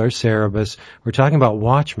Dead or Cerebus. We're talking about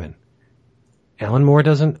Watchmen. Alan Moore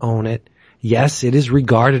doesn't own it. Yes, it is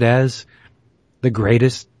regarded as the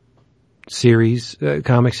greatest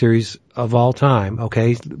comic series of all time,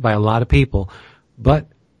 okay, by a lot of people. But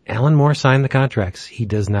Alan Moore signed the contracts. He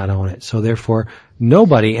does not own it. So therefore,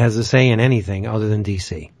 nobody has a say in anything other than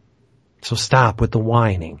DC. So stop with the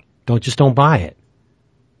whining. Don't buy it.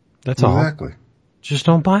 That's all. Exactly. Just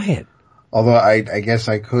don't buy it. Although I guess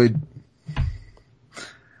I could.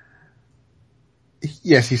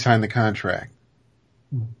 Yes, he signed the contract,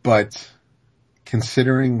 but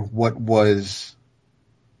considering what was,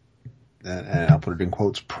 and I'll put it in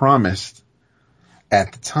quotes, promised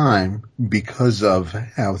at the time because of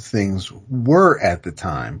how things were at the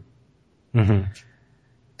time,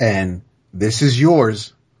 and this is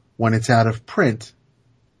yours when it's out of print.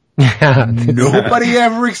 Nobody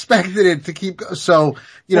ever expected it to keep going. So,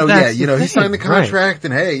 he signed the contract, right.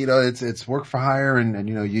 And hey, it's work for hire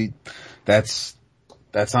and that's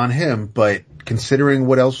on him. But considering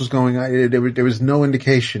what else was going on, there was no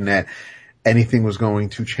indication that anything was going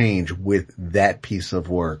to change with that piece of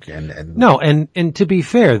work. And to be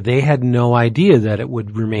fair, they had no idea that it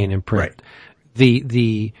would remain in print. Right.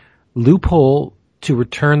 The loophole to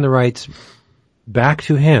return the rights back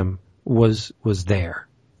to him was there.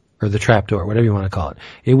 Or the trapdoor, whatever you want to call it.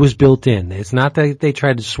 It was built in. It's not that they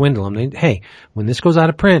tried to swindle him. Hey, when this goes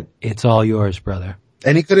out of print, it's all yours, brother.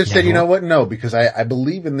 And he could have said, you know what? No, because I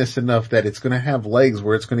believe in this enough that it's going to have legs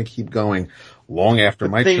where it's going to keep going long after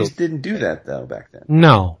my children. Things didn't do that though back then.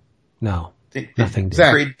 No. Nothing did.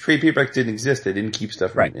 Exactly. Trade paperbacks didn't exist. They didn't keep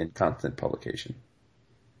stuff in constant publication.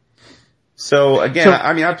 So again,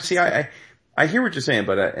 I hear what you're saying,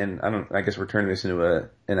 but I guess we're turning this into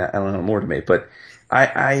an Alan Moore debate, but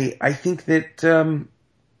I think that,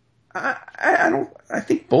 I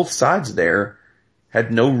think both sides there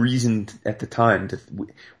had no reason at the time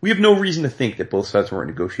we have no reason to think that both sides weren't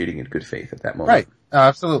negotiating in good faith at that moment. Right.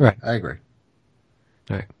 Absolutely. Right. I agree.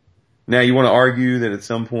 Right. Now you want to argue that at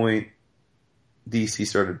some point DC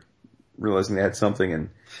started realizing they had something and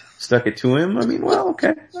stuck it to him. I mean, well,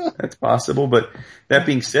 okay. That's possible. But that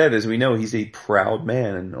being said, as we know, he's a proud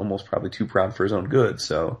man and almost probably too proud for his own good.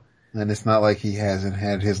 So. And it's not like he hasn't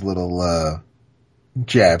had his little,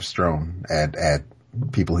 jabs thrown at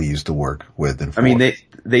people he used to work with and for. I mean,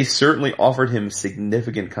 they certainly offered him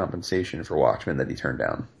significant compensation for Watchmen that he turned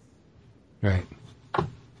down. Right.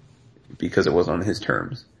 Because it wasn't on his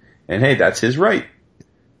terms. And hey, that's his right.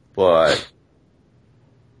 But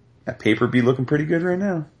that paper be looking pretty good right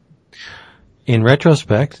now. In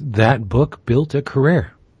retrospect, that book built a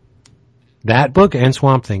career. That book and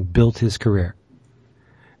Swamp Thing built his career.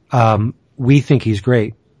 We think he's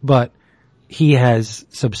great, but he has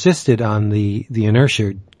subsisted on the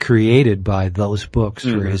inertia created by those books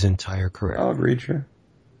for his entire career. I'll agree, sure.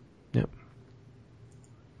 Yep.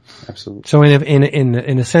 Absolutely. So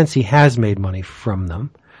in a sense, he has made money from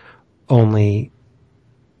them, only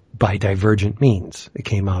by divergent means. It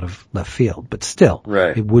came out of left field, but still,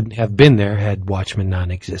 it wouldn't have been there had Watchmen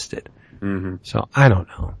not existed. Mm-hmm. So I don't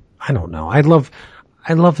know. I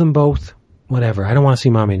love them both. Whatever. I don't want to see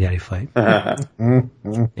mommy and daddy fight.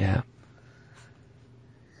 Yeah.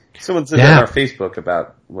 Someone said that on our Facebook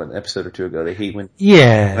about an episode or two ago. They hate when.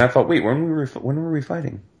 Yeah. And I thought, wait, when were we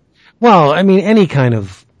fighting? Well, I mean, any kind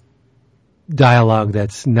of dialogue that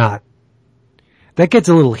gets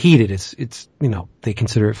a little heated. It's, they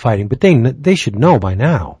consider it fighting, but they should know by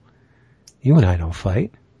now. You and I don't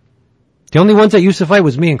fight. The only ones that used to fight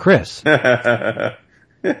was me and Chris.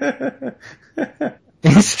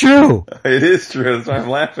 It's true. It is true. That's why I'm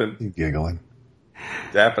laughing. You giggling.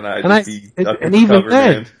 Dap and I And just and even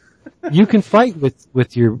then, you can fight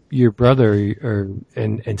with your brother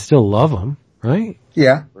and still love him, right?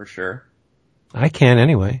 Yeah. For sure. Uh, I can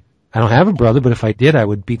anyway. I don't have a brother, but if I did, I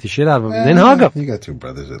would beat the shit out of him and then hug him. You got two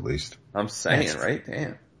brothers at least. I'm saying, right?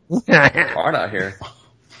 Damn. My Hard out here.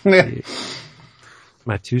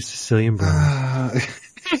 two Sicilian brothers.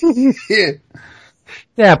 Yeah.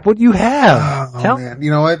 Dap, what do you have? Oh man,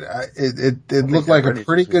 you know what? It looked like a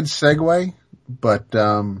pretty good segue, but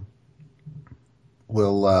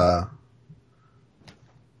we'll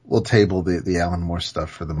table the Alan Moore stuff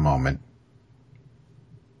for the moment.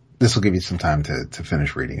 This will give you some time to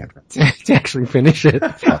finish reading it. To actually finish it.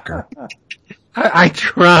 Fucker. I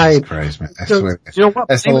tried. Christ, man. I So, swear. you know what?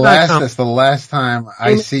 That's the last time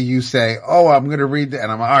I see you say, "Oh, I'm going to read it," and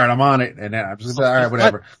I'm all right. I'm on it, and then I'm just all right,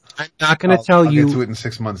 whatever. I'm not going to tell I'll you. get to it in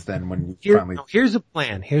 6 months. Then when you finally. Here's a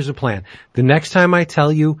plan. The next time I tell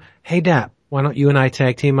you, "Hey, Dap, why don't you and I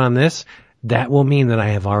tag team on this?" That will mean that I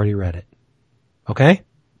have already read it. Okay?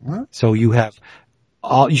 What? So you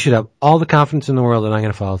should have all the confidence in the world that I'm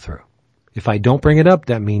going to follow through. If I don't bring it up,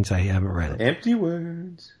 that means I haven't read it. Empty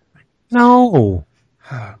words. No.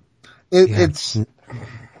 It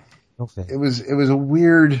was a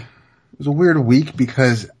weird week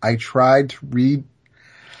because I tried to read.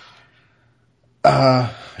 I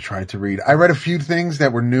read a few things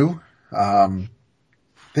that were new.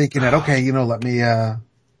 Thinking that, okay, let me,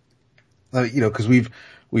 cause we've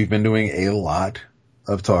been doing a lot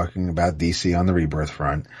of talking about DC on the Rebirth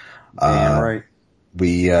front. Damn right.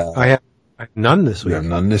 I have none this week. We have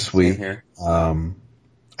none this week. Here.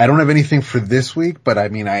 I don't have anything for this week, but I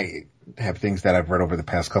mean, I have things that I've read over the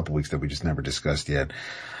past couple weeks that we just never discussed yet.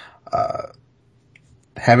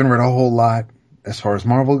 Haven't read a whole lot as far as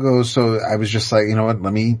Marvel goes, so I was just like, you know what,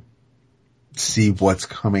 let me see what's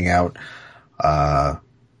coming out,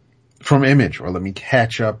 from Image, or let me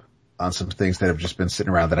catch up on some things that have just been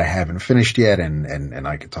sitting around that I haven't finished yet, and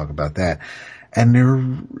I could talk about that. And there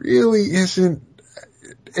really isn't,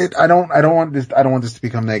 I don't want this to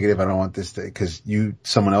become negative. I don't want this to, cause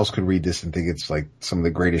someone else could read this and think it's like some of the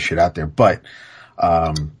greatest shit out there. But,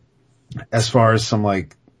 as far as some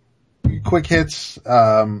like quick hits,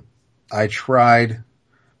 I tried.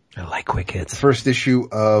 I like quick hits. The first issue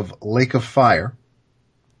of Lake of Fire.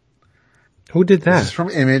 Who did that? This is from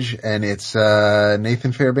Image, and it's,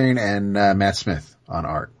 Nathan Fairbairn and, Matt Smith on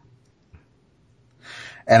art.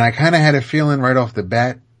 And I kind of had a feeling right off the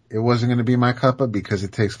bat it wasn't going to be my cuppa because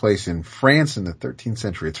it takes place in France in the 13th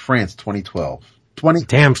century. It's France, 2012.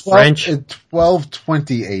 Damn French.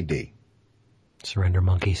 1220 AD. Surrender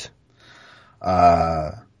monkeys.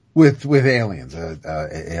 With aliens,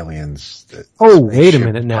 aliens. Wait a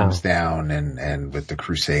minute now. Comes down and with the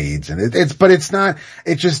Crusades, and it's not,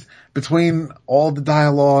 it's just between all the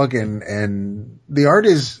dialogue and the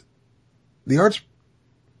art's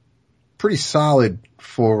pretty solid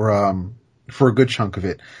for a good chunk of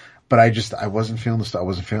it. But I wasn't feeling the stuff. I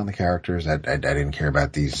wasn't feeling the characters. I didn't care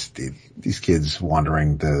about these kids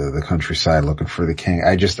wandering the countryside looking for the king.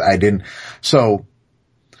 I didn't. So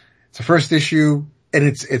it's the first issue, and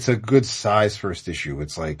it's a good size first issue.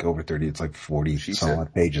 It's like over 30. It's like 40 some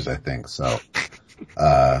pages, I think. So,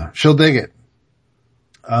 she'll dig it.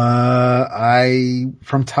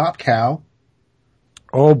 From Top Cow.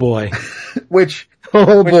 Oh boy. Which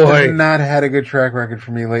have not had a good track record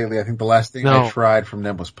for me lately. I think the last thing I tried from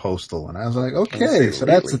them was Postal, and I was like, okay, so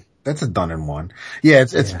that's a done in one. Yeah,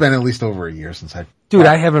 it's been at least over a year since I. Dude,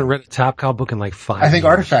 I haven't read a Top Cow book in like 5 years. I think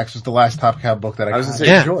Artifacts was the last Top Cow book that I was gonna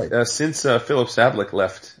say, enjoyed. Since Philip Sablik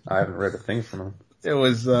left, I haven't read a thing from him. It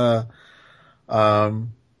was,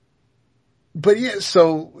 but yeah,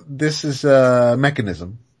 so this is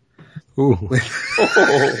Mechanism. Ooh.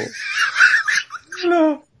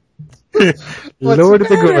 No. Lord of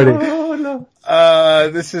the Gordy. Oh, no.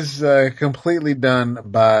 This is, completely done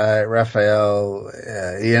by Raphael,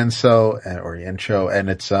 Ienzo, or Iencho, and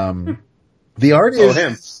it's, the art is,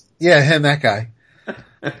 him. Yeah, him, that guy.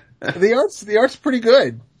 The art's pretty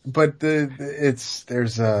good, but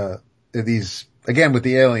there's these, again, with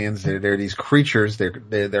the aliens, they're these creatures,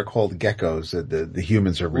 they're called geckos, the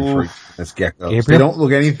humans are referred to as geckos. Gabriel? They don't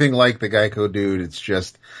look anything like the Geico dude, it's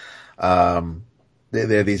just,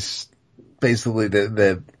 they're these, basically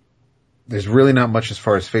the there's really not much as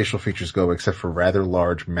far as facial features go, except for rather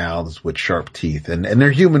large mouths with sharp teeth, and they're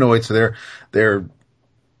humanoid, so they're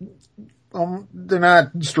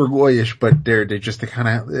not Strigoi-ish, but they're just they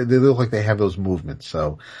look like they have those movements.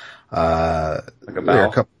 So, there are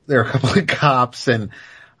a couple of cops, and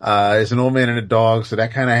there's an old man and a dog, so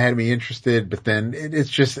that kind of had me interested. But then it's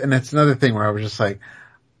just, and that's another thing where I was just like,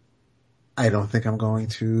 I don't think I'm going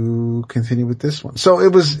to continue with this one. So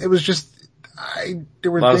it was just, there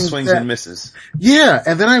were a lot of things swings and misses. Yeah,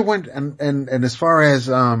 and then I went and as far as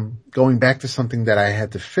going back to something that I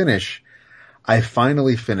had to finish, I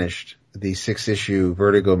finally finished the 6-issue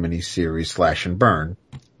Vertigo miniseries Slash and Burn,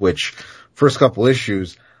 which first couple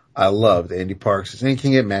issues I loved. Andy Parks is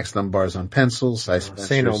inking it, Max Dunbar's on pencils.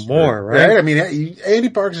 Say no more, right? I mean, Andy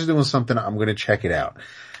Parks is doing something. I'm going to check it out,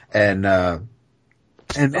 and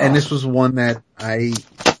this was one that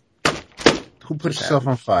who put yourself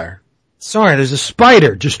on fire? Sorry, there's a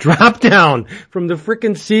spider just dropped down from the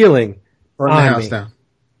frickin' ceiling. Burn the house down.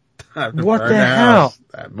 What the hell?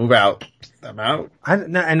 Move out. I'm out.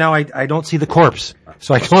 And now I don't see the corpse,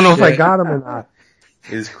 so I don't know if I got him or not.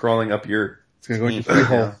 It is crawling up your. It's gonna go in your pee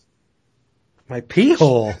hole. My pee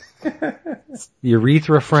hole.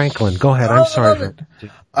 Urethra Franklin. Go ahead. I'm sorry.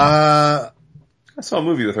 I saw a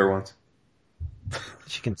movie with her once.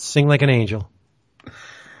 She can sing like an angel.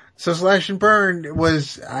 So Slash and Burn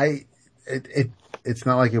was it's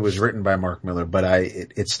not like it was written by Mark Miller, but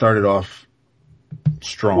it started off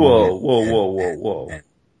strong. Whoa.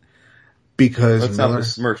 Because let's not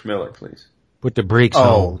besmirch Miller, please. Put the brakes on.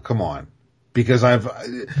 Oh, come on. Because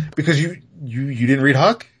you didn't read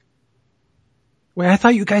Huck? Wait, I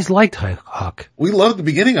thought you guys liked Huck. We loved the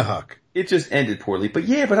beginning of Huck. It just ended poorly. But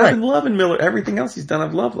yeah, I've been loving Miller. Everything else he's done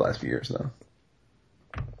I've loved the last few years though.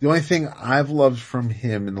 The only thing I've loved from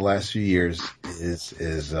him in the last few years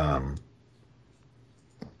is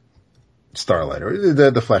Starlight, or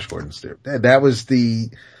the Flash Gordon story.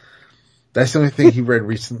 That's the only thing he wrote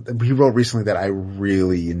recently that I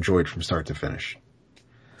really enjoyed from start to finish.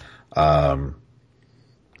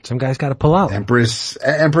 Some guys got to pull out. Empress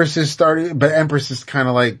is starting, but Empress is kind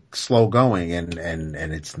of like slow going, and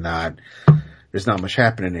it's not. There's not much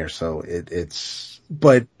happening there, so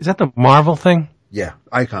but is that the Marvel thing? Yeah,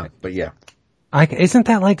 Iconic, but yeah. Isn't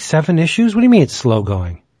that like 7 issues? What do you mean it's slow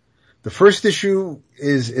going? The first issue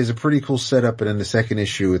is a pretty cool setup, and in the second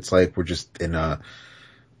issue, it's like we're just in a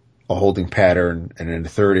holding pattern, and in the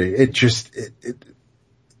third,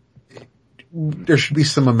 there should be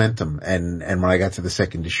some momentum, and when I got to the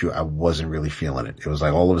second issue, I wasn't really feeling it. It was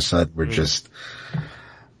like all of a sudden we're just,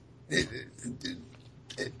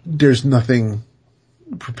 there's nothing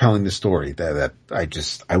propelling the story that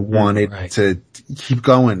I wanted to keep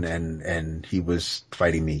going, and he was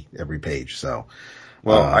fighting me every page, so.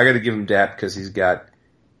 Well, I gotta give him that because he's got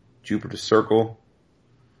Jupiter Circle.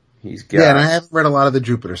 He's got. Yeah, and I haven't read a lot of the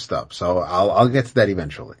Jupiter stuff, so I'll get to that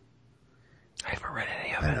eventually. I haven't read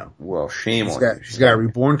any of I it. know. Well, shame on you. He's got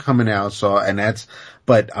Reborn coming out,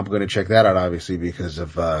 but I'm gonna check that out obviously because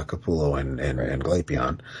of, Capullo and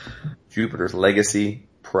Glapion. Jupiter's Legacy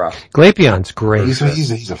prop. Glapion's great.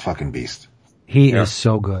 He's a fucking beast. He is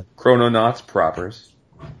so good. Chrononauts propers.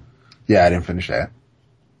 Yeah, I didn't finish that.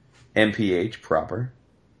 MPH proper.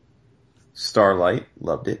 Starlight,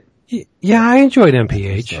 loved it. Yeah, I enjoyed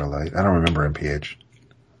MPH. Starlight. I don't remember MPH.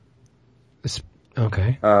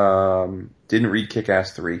 Okay. Didn't read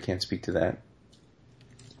Kick-Ass 3, can't speak to that.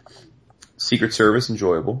 Secret Service,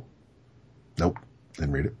 enjoyable. Nope,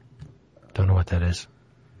 didn't read it. Don't know what that is.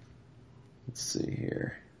 Let's see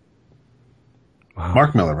here. Wow.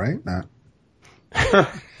 Mark Miller, right? No.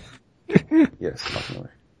 Yes, Mark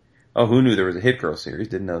Miller. Oh, who knew there was a Hit Girl series?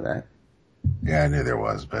 Didn't know that. Yeah, I knew there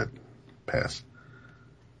was, but pass.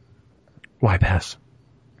 Why pass?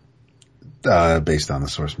 Based on the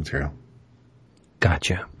source material.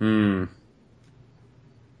 Gotcha. Well,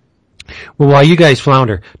 while you guys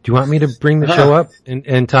flounder, do you want me to bring the show up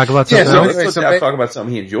and talk about something else? Let's talk about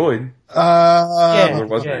something he enjoyed. I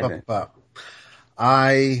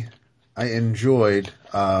enjoyed,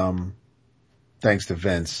 thanks to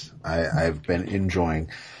Vince, I've been enjoying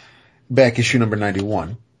back issue number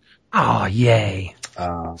 91. Oh, yay.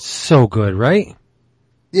 So good, right?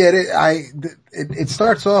 Yeah, it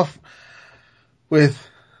starts off with,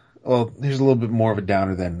 well, here's a little bit more of a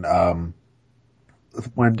downer than,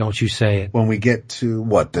 when. Don't you say it. When we get to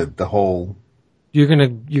what, the whole. You're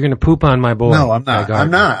gonna poop on my boy. No, I'm not.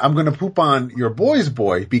 I'm gonna poop on your boy's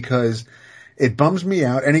boy because it bums me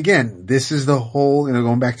out. And again, this is the whole,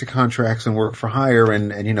 going back to contracts and work for hire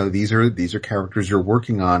and these are characters you're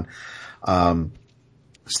working on.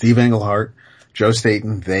 Steve Englehart, Joe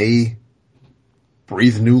Staton, they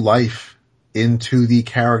breathe new life into the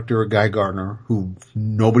character of Guy Gardner, who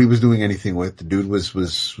nobody was doing anything with. The dude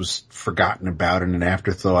was forgotten about and an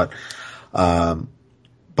afterthought.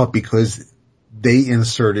 But because they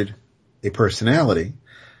inserted a personality,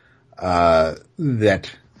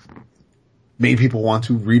 that made people want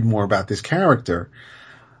to read more about this character,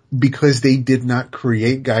 because they did not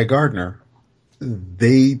create Guy Gardner,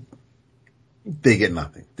 they get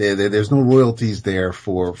nothing. There's no royalties there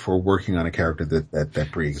for working on a character that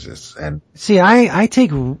pre-exists. And see, I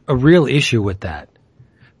take a real issue with that,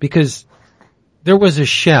 because there was a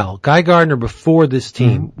shell. Guy Gardner before this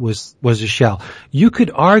team was a shell. You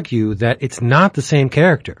could argue that it's not the same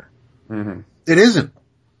character. Mm-hmm. It isn't.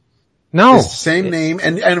 No. It's the same name.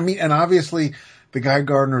 And I mean, and obviously the Guy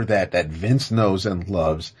Gardner that Vince knows and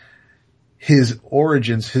loves, his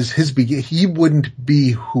origins, he wouldn't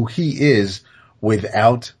be who he is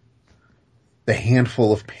without the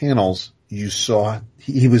handful of panels you saw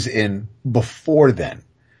he was in before then.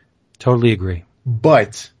 Totally agree.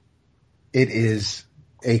 But it is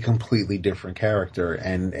a completely different character,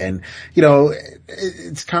 and you know,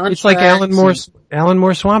 it's like Alan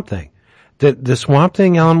Moore Swamp Thing. The Swamp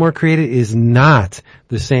Thing Alan Moore created is not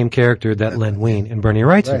the same character that Len Wein and Bernie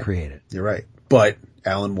Wrightson created. You're right. But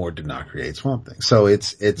Alan Moore did not create Swamp Thing. So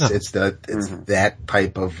it's that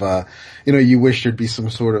type of, you know, you wish there'd be some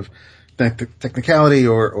sort of technicality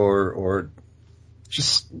or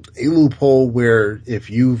just a loophole where if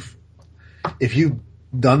you've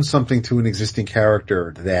done something to an existing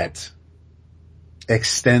character that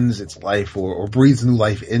extends its life or breathes new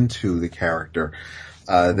life into the character,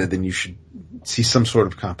 then you should see some sort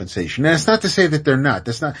of compensation. And it's not to say that they're not.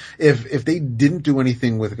 That's not, if they didn't do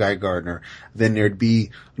anything with Guy Gardner, then there'd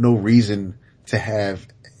be no reason to have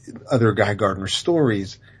other Guy Gardner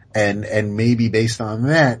stories, and maybe based on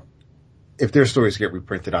that, if their stories get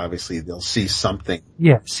reprinted, obviously they'll see something.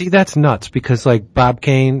 Yeah, see, that's nuts, because like Bob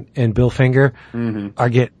Kane and Bill Finger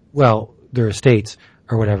their estates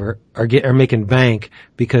or whatever are making bank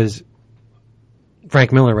because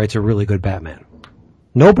Frank Miller writes a really good Batman.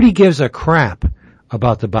 Nobody gives a crap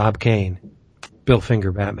about the Bob Kane, Bill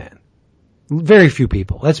Finger Batman. Very few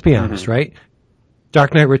people. Let's be honest, right?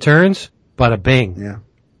 Dark Knight Returns, bada bing. Yeah.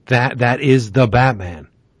 That is the Batman.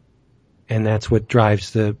 And that's what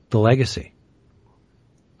drives the legacy,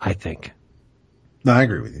 I think. No, I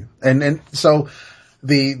agree with you. And so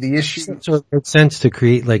the issue. So it makes sense to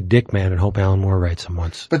create like Dick Man and hope Alan Moore writes him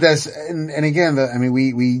once. But that's, and again, I mean,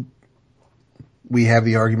 we have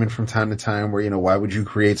the argument from time to time where, you know, why would you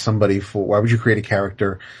create a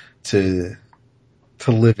character to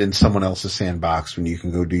live in someone else's sandbox when you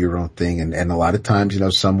can go do your own thing? And a lot of times, you know,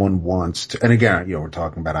 someone wants to, and again, you know, we're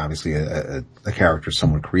talking about obviously a character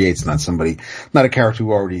someone creates, not a character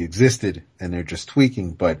who already existed and they're just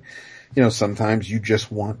tweaking. But, you know, sometimes you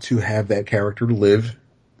just want to have that character live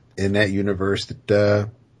in that universe that,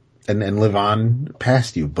 and live on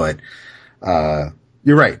past you. But,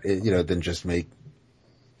 you're right. You know, then just make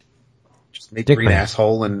Dick Green Man.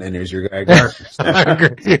 asshole and there's your Guy Gardner.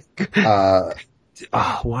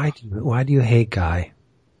 Why do you hate Guy?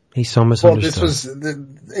 He's so misunderstood. Well, this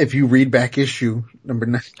was if you read back issue number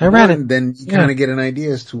 9, I read it. Then you kind of get an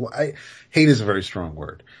idea as to why. Hate is a very strong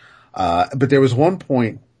word. But there was one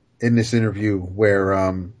point in this interview where,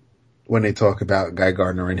 when they talk about Guy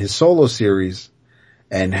Gardner and his solo series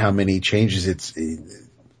and how many changes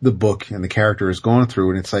the book and the character is going through.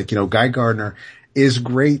 And it's like, you know, Guy Gardner is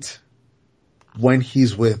great when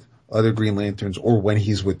he's with other Green Lanterns or when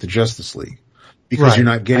he's with the Justice League, because you're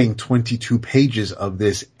not getting 22 pages of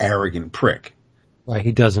this arrogant prick. Right.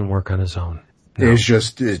 He doesn't work on his own. No. There's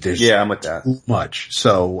I'm with that. Too much.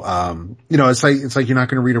 So, you know, it's like you're not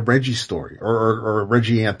going to read a Reggie story or a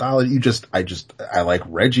Reggie anthology. I like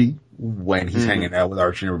Reggie when he's hanging out with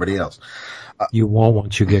Archie and everybody else. You won't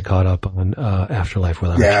once you get caught up on, Afterlife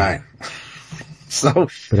with Archie. Yeah. So,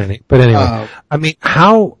 but anyway, I mean,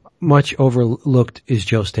 how much overlooked is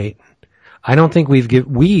Joe Staton? I don't think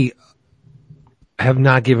we have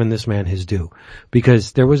not given this man his due,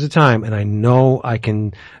 because there was a time, and I know I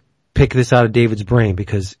can pick this out of David's brain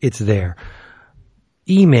because it's there.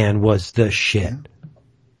 E-Man was the shit.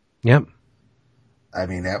 Yep. I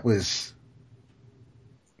mean, that was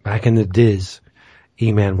back in the Diz.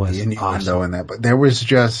 E-Man was awesome. In that, but there was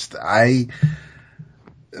just, I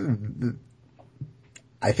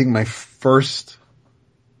think my first,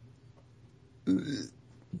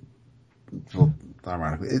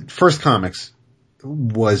 first comics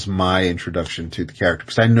was my introduction to the character,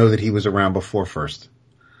 because I know that he was around before First.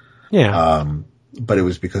 Yeah. But it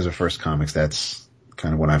was because of First Comics. That's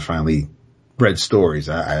kind of when I finally read stories.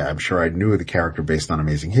 I'm sure I knew the character based on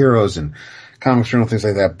Amazing Heroes and Comics Journal, things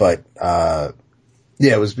like that. But,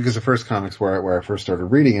 yeah, it was because of First Comics where I first started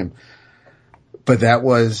reading him. But that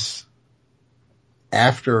was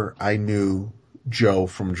after I knew Joe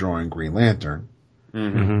from drawing Green Lantern.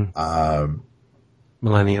 Mm-hmm.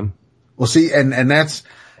 Millennium. Well, see, and that's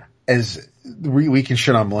as we can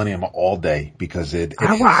shit on Millennium all day because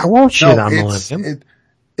I won't shit on Millennium.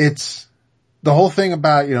 It's the whole thing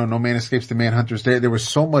about, No Man Escapes the Manhunters. There was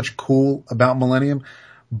so much cool about Millennium,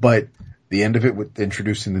 but the end of it with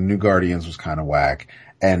introducing the new Guardians was kind of whack.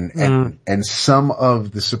 And some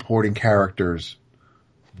of the supporting characters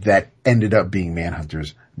that ended up being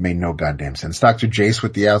Manhunters made no goddamn sense. Dr. Jace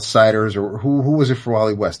with the Outsiders, or who was it for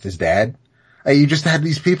Wally West? His dad? You just had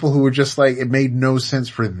these people who were just like, it made no sense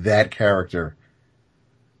for that character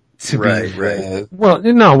to be. Right. Well,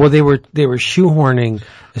 they were shoehorning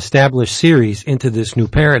established series into this new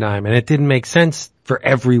paradigm, and it didn't make sense for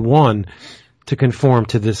everyone to conform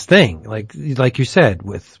to this thing. Like you said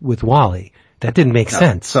with Wally, that didn't make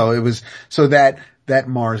sense. So it was, that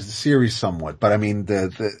mars the series somewhat, but I mean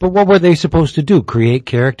But what were they supposed to do? Create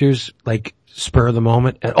characters like spur of the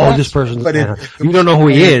moment? And, this person's you don't know who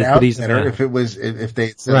he is, but he's better. If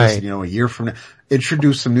they said, right. A year from now,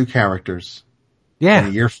 introduce some new characters. Yeah. And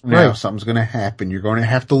a year from now, something's going to happen. You're going to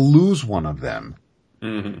have to lose one of them.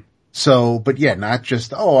 Mm-hmm. So, but yeah, not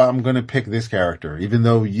just, I'm going to pick this character, even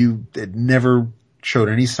though you never showed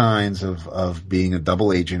any signs of being a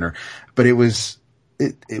double agent but it was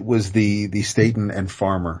the Staten and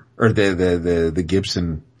Farmer, or the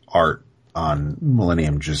Gibson art on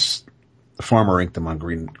Millennium, just Farmer inked them on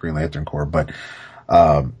Green Lantern Corps, but,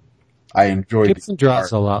 I enjoyed Gibson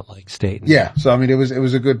draws a lot like Staten. Yeah. So, I mean, it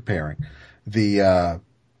was a good pairing. But.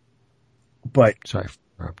 Sorry for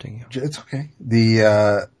interrupting you. It's okay.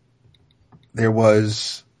 There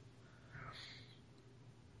was,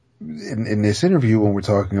 in this interview when we're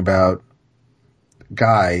talking about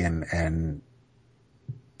Guy and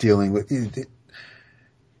dealing with,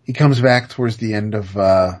 he comes back towards the end of,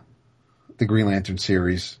 the Green Lantern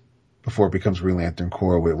series before it becomes Green Lantern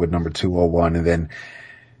Corps with number 201, and then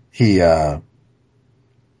he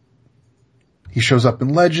shows up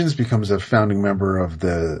in Legends, becomes a founding member of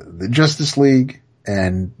the Justice League,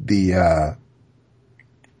 and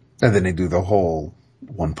and then they do the whole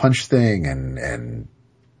One Punch thing and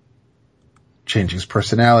changing his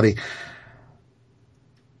personality.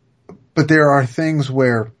 But there are things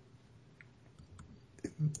where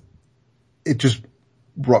it just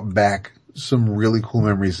brought back some really cool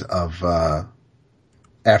memories of,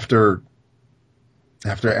 after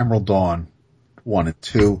Emerald Dawn 1 and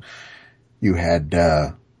 2, you had,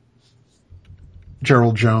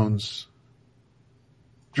 Gerard Jones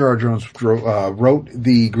wrote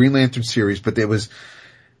the Green Lantern series, but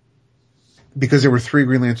because there were 3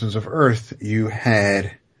 Green Lanterns of Earth, you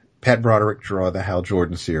had Pat Broderick draw the Hal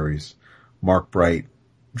Jordan series, Mark Bright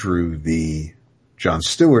drew the John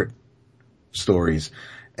Stewart stories,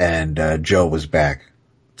 and Joe was back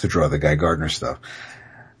to draw the Guy Gardner stuff.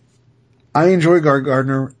 I enjoy Guy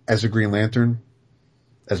Gardner as a Green Lantern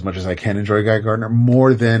as much as I can enjoy Guy Gardner,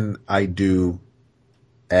 more than I do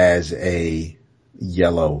as a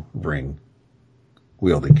yellow ring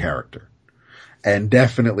wielding character. And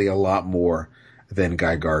definitely a lot more than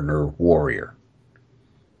Guy Gardner Warrior.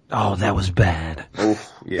 Oh, that was bad. Oh,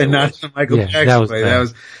 yeah, and not the Michael Jackson way. That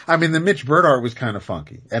was, I mean, the Mitch Bird art was kind of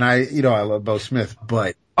funky. And I love Bo Smith,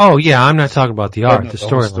 but. Oh yeah, I'm not talking about the art, the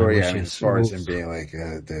story. Yeah, as far as him being like,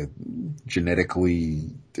 the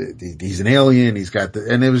genetically, he's an alien, he's got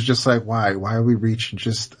and it was just like, why are we reaching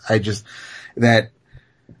that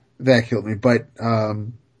killed me. But I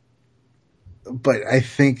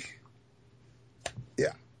think,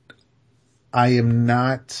 yeah, I am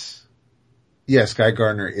not, yes, Guy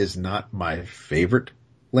Gardner is not my favorite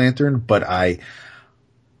Lantern, but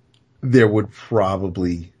there would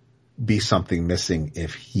probably be something missing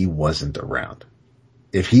if he wasn't around.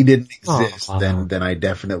 If he didn't exist, then I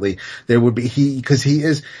definitely, there would be,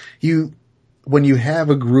 when you have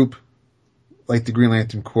a group like the Green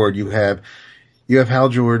Lantern Corps, you have Hal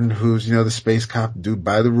Jordan, who's, the space cop dude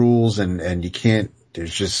by the rules, and you can't,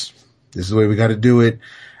 this is the way we gotta do it.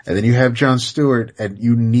 And then you have John Stewart, and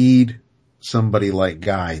you need somebody like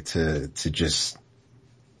Guy to just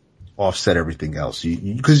offset everything else.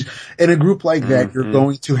 Because in a group like that, you're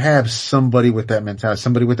going to have somebody with that mentality,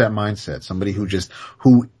 somebody with that mindset, somebody who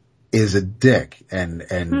is a dick,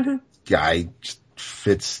 and Guy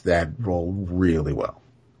fits that role really well.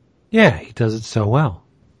 Yeah, he does it so well.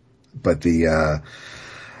 But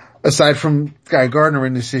aside from Guy Gardner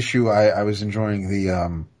in this issue, I was enjoying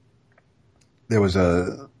there was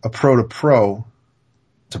a pro to pro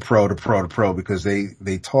to pro to pro to pro because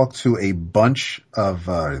they talked to a bunch of,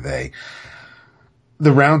 the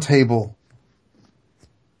round table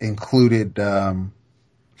included,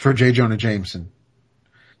 for J. Jonah Jameson,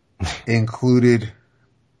 included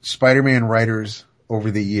Spider-Man writers over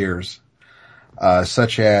the years,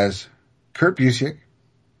 such as Kurt Busiek,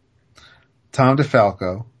 Tom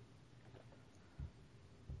DeFalco,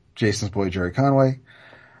 Jason's boy Jerry Conway,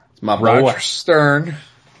 My boy. Roger Stern.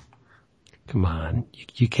 Come on.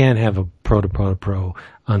 You can't have a pro to pro to pro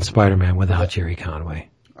on Spider-Man without Jerry Conway.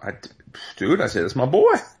 Dude, I said it's my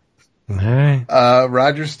boy. All right.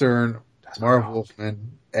 Roger Stern, Marv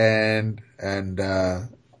Wolfman, and the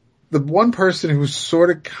one person who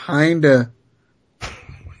sort of kinda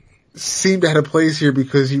seemed to have a place here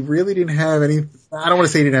because he really didn't have any, I don't want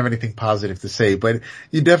to say he didn't have anything positive to say, but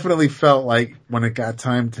you definitely felt like when it got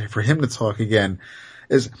time for him to talk again,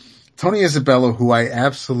 is Tony Isabella, who I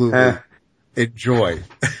absolutely enjoy.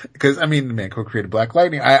 Because, I mean, the man co-created Black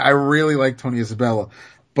Lightning. I really like Tony Isabella,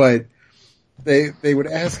 but they would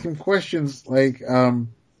ask him questions like, how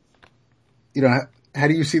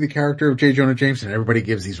do you see the character of J. Jonah Jameson? And everybody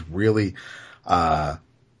gives these really,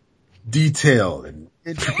 detailed and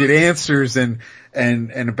intricate answers and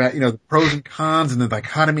about, the pros and cons and the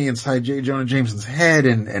dichotomy inside J. Jonah Jameson's head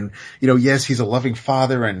and, yes, he's a loving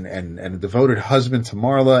father and a devoted husband to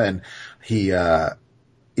Marla and he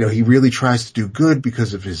he really tries to do good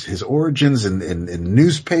because of his origins in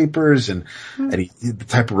newspapers and the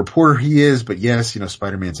type of reporter he is. But yes,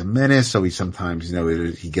 Spider-Man's a menace. So he sometimes,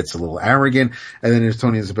 he gets a little arrogant. And then there's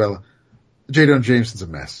Tony Isabella. J. Jonah Jameson's a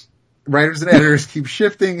mess. Writers and editors keep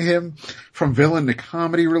shifting him from villain to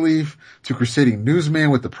comedy relief to crusading newsman,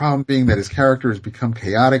 with the problem being that his character has become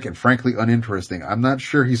chaotic and frankly uninteresting. I'm not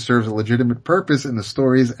sure he serves a legitimate purpose in the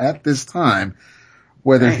stories at this time.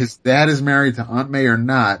 Whether his dad is married to Aunt May or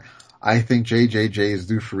not, I think JJJ is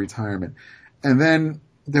due for retirement. And then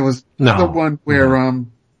there was the one where,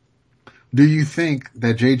 do you think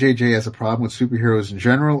that JJJ has a problem with superheroes in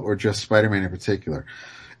general or just Spider-Man in particular?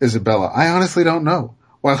 Isabella, I honestly don't know.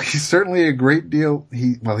 While he certainly has a great deal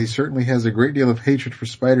of hatred for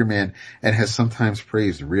Spider-Man and has sometimes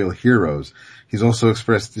praised real heroes, he's also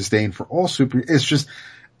expressed disdain for all it's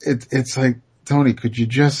like, Tony, could you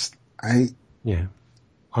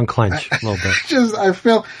unclench a little bit. I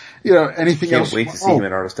felt, anything else. Can't wait to see him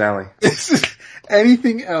at Artist Alley.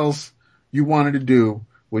 Anything else you wanted to do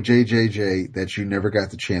with JJJ that you never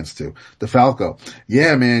got the chance to? DeFalco,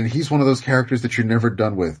 yeah, man, he's one of those characters that you're never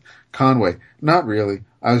done with. Conway, not really.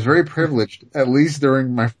 I was very privileged, at least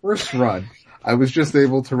during my first run. I was just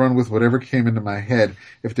able to run with whatever came into my head.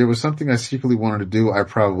 If there was something I secretly wanted to do, I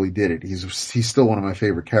probably did it. He's still one of my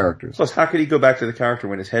favorite characters. Plus, how could he go back to the character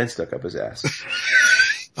when his head stuck up his ass?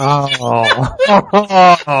 Oh,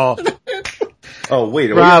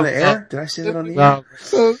 wait, are we on the air? Did I say that on the air?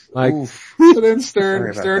 So then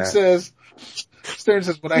Stern says,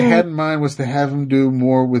 what I had in mind was to have him do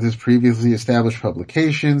more with his previously established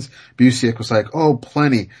publications. Busiek was like, oh,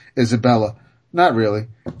 plenty. Isabella, not really.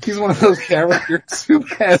 He's one of those characters who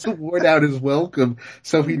has worn out his welcome,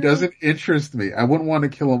 so he doesn't interest me. I wouldn't want to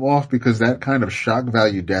kill him off because that kind of shock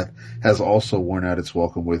value death has also worn out its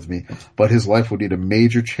welcome with me, but his life would need a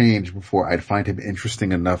major change before I'd find him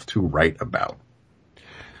interesting enough to write about.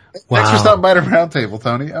 Wow. Thanks for stopping by the round table,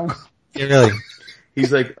 Tony. Really?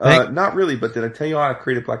 He's like, not really, but did I tell you how I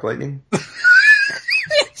created Black Lightning? Did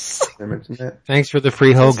I mention that? Thanks for the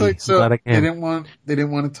free hoagie. Like, so they didn't want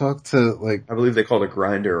to talk to, like, I believe they called a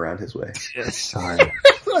grinder around his way. Yes, sorry.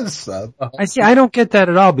 I don't get that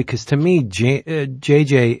at all because to me,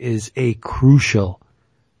 JJ is a crucial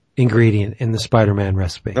ingredient in the Spider-Man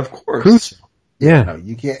recipe. Of course. Crucial. Yeah. No,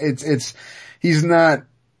 you can't, he's not.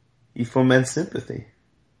 He foments sympathy.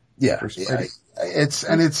 Yeah.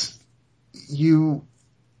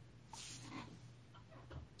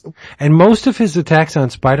 And most of his attacks on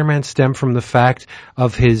Spider-Man stem from the fact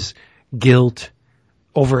of his guilt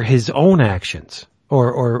over his own actions,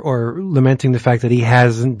 or lamenting the fact that he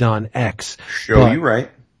hasn't done X. You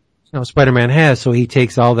right. Spider-Man has, so he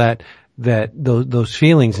takes all those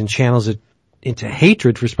feelings and channels it into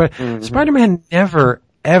hatred for Spider-Man. Mm-hmm. Spider-Man never,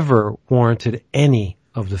 ever warranted any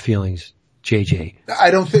of the feelings JJ. I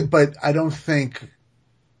don't think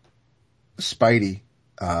Spidey,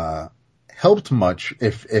 helped much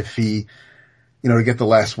if he, to get the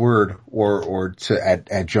last word or to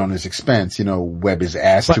at Jonah's expense, web his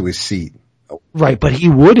ass to his seat. Right, but he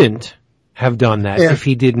wouldn't have done that if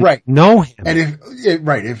he didn't know him. And if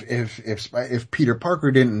Peter Parker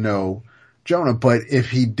didn't know Jonah, but if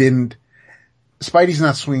he didn't, Spidey's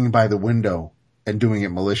not swinging by the window and doing it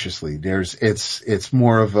maliciously. It's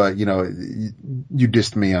more of a, you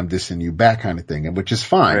dissed me, I'm dissing you back kind of thing, and which is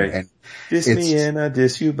fine. Right. And diss me and I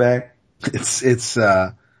diss you back.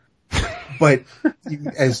 But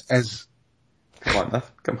as Come on,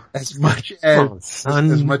 nothing. Come on. as much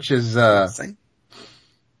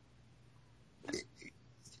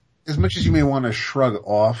as you may want to shrug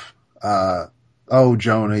off,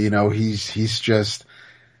 Jonah, he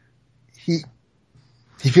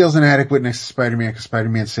feels inadequate next to Spider-Man because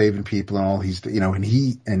Spider-Man's saving people and all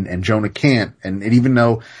and Jonah can't. And even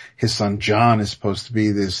though his son John is supposed to be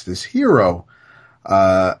this hero,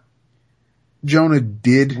 Jonah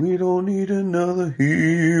did. We don't need another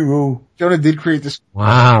hero. Jonah did create this.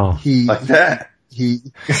 Wow. Like that. He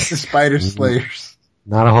got the Spider Slayers.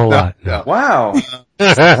 Not a whole lot. No. Wow.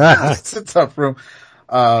 It's a tough room.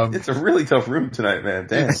 It's a really tough room tonight, man.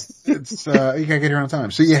 Damn. It's you gotta get here on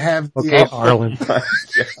time. So you have, Okay, Arlen.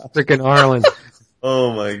 Freaking Arlen.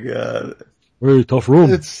 Oh my god. Really tough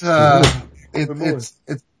room. it's oh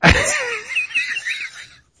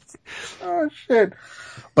shit.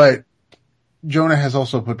 But Jonah has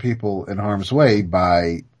also put people in harm's way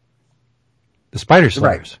by The Spider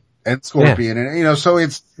Slayers. and Scorpion, and so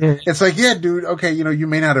it's like, yeah, dude, okay, you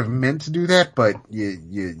may not have meant to do that, but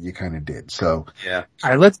you kind of did. So Yeah.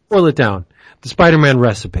 Alright, let's boil it down. The Spider-Man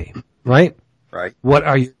recipe, right? Right. What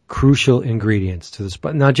are your crucial ingredients to this?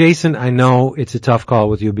 But now, Jason, I know it's a tough call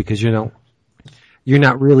with you because you're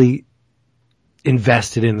not really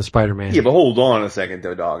invested in the Spider-Man. Yeah, but hold on a second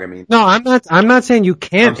though, dog. I mean, No, I'm not saying you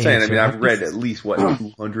can't. I'm saying, answer. I've read at least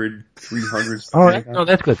 200, 300. All right, no,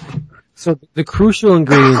 that's good. So the crucial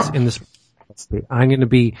ingredients in this recipe, I'm going to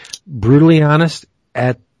be brutally honest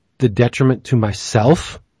at the detriment to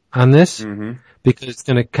myself on this, because it's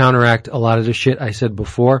going to counteract a lot of the shit I said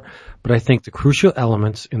before. But I think the crucial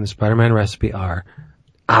elements in the Spider-Man recipe are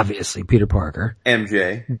obviously Peter Parker.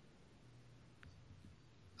 MJ.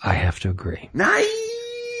 I have to agree.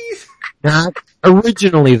 Nice! Not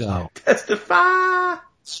originally though. Testify!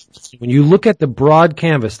 When you look at the broad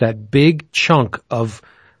canvas, that big chunk of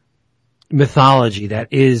mythology that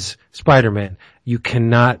is Spider-Man, you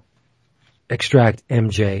cannot extract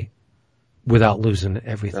MJ without losing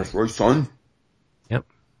everything. That's right, son. Yep.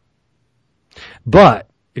 But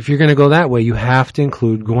if you're going to go that way, you have to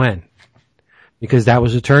include Gwen, because that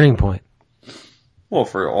was a turning point. Well,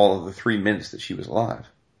 for all of the 3 minutes that she was alive.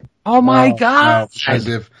 Oh my God!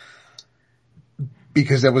 No,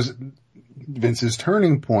 because that was Vince's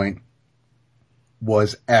turning point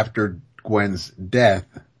was after Gwen's death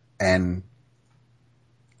and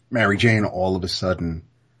Mary Jane all of a sudden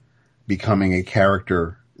becoming a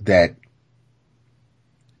character that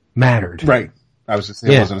Mattered. right. I was going to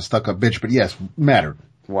say it wasn't a stuck up bitch, but yes, mattered.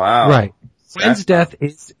 Wow. Right. Gwen's death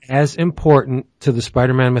is as important to the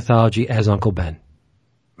Spider-Man mythology as Uncle Ben.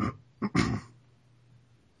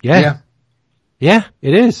 Yeah,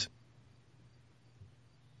 it is.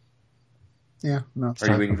 Yeah, no. Are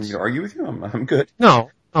you waiting for me to argue with you? I'm good. No,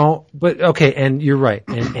 but okay, and you're right,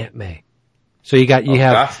 and Aunt May. So you have got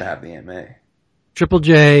to have the Aunt May. Triple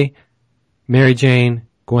J, Mary Jane,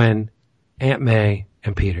 Gwen, Aunt May,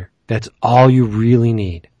 and Peter. That's all you really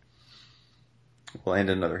need. Well, and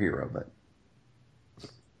another hero, but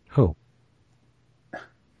Who?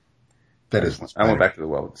 That is. I went back to the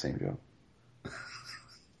well with the same joke.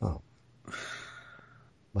 Oh,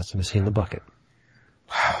 must have seen the bucket.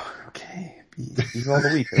 Wow. Okay. Be all the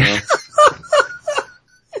week, you know?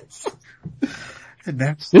 And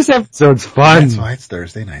This episode's fun. That's why it's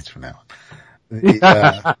Thursday nights from now.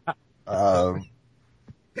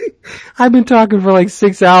 I've been talking for like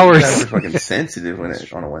 6 hours. You guys are fucking sensitive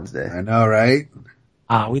on a Wednesday. I know, right?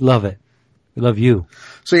 We love it. We love you.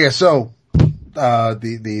 So yeah, so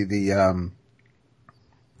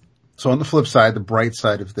so on the flip side, the bright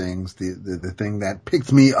side of things, the thing that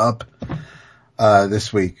picked me up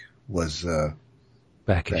this week was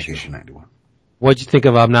Back issue issue. 91. What'd you think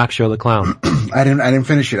of Obnoxio the Clown? I didn't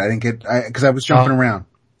finish it. I didn't get because I was jumping around.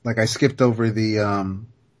 Like I skipped over the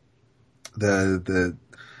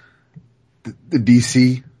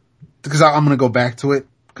DC because I'm going to go back to it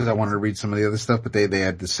because I wanted to read some of the other stuff, but they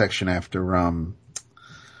had this section after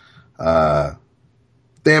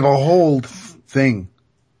they have a whole thing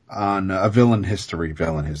on a villain history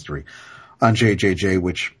on JJJ,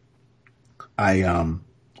 which I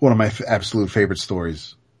one of my absolute favorite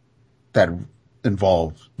stories that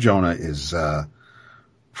involve Jonah is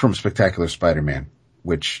from Spectacular Spider-Man,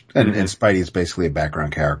 which and Spidey is basically a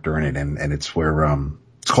background character in it, and it's where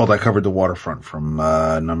it's called I Covered the Waterfront from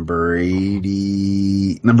number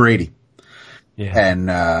 80. Yeah. And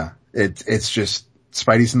it's just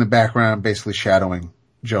Spidey's in the background basically shadowing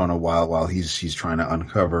Jonah while he's trying to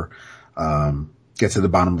uncover, get to the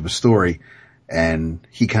bottom of a story. And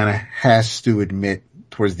he kind of has to admit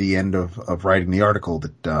towards the end of writing the article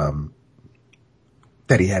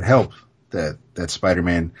that he had help, that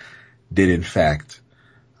Spider-Man did in fact,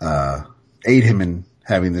 aid him in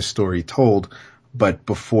having this story told. But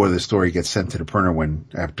before the story gets sent to the printer,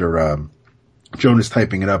 after Jonah's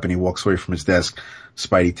typing it up and he walks away from his desk,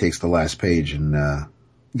 Spidey takes the last page and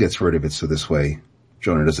gets rid of it. So this way,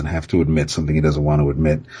 Jonah doesn't have to admit something he doesn't want to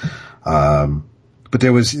admit. But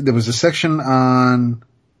there was a section on,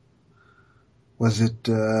 was it,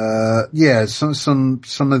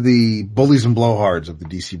 some of the bullies and blowhards of the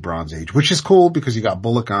DC Bronze Age, which is cool because you got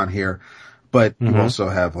Bullock on here, but you also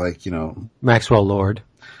have Maxwell Lord.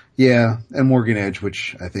 Yeah, and Morgan Edge,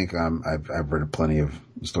 which I think I've read plenty of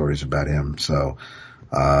stories about him. So,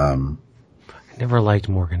 I never liked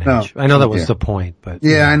Morgan Edge. I know that was the point, but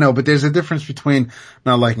yeah, I know. But there's a difference between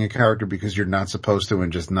not liking a character because you're not supposed to,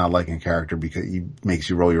 and just not liking a character because he makes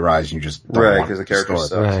you roll your eyes and you just don't want because the character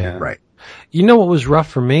sucks. Right. Yeah. Right. You know what was rough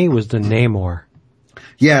for me was the Namor.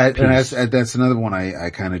 Yeah, and that's another one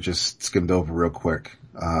I kind of just skimmed over real quick.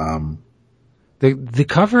 The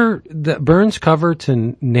cover, the Burns cover to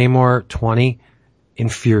Namor 20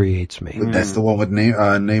 infuriates me. But that's the one with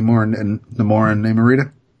Namor and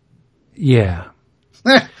Namorita? Yeah.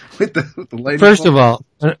 with the lady. First of all,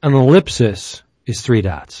 an ellipsis is 3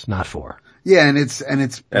 dots, not 4. Yeah, and it's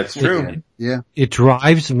That's true. Yeah. It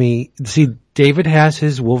drives me. See, David has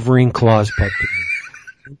his Wolverine claws pet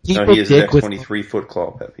peeve. No, he has a 23-foot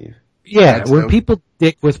claw pet peeve. Yeah, That's when dope. people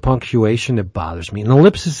dick with punctuation, it bothers me. An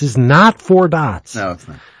ellipsis is not 4 dots. No, it's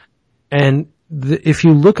not. And if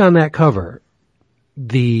you look on that cover,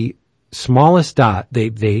 the smallest dot, they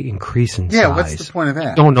increase in size. Yeah, what's the point of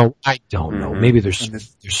that? I don't know. Maybe they're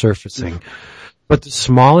surfacing. But the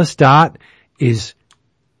smallest dot is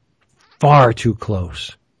far too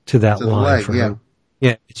close to that To the line leg, for yeah. him.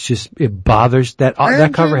 Yeah, it bothers that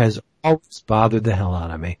cover has always bothered the hell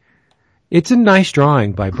out of me. It's a nice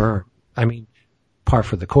drawing by Byrne. I mean, par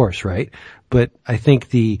for the course, right? But I think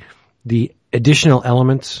the additional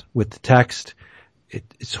elements with the text,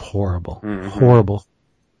 it's horrible. Horrible.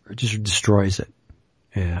 It just destroys it.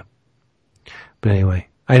 Yeah. But anyway,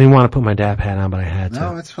 I didn't want to put my dap hat on, but I had to.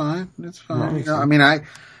 No, it's fine. It's fine. Nice. No, I mean,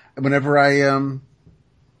 whenever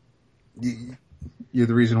you're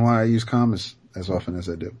the reason why I use commas as often as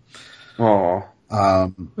I do. Aw.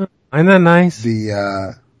 Isn't that nice?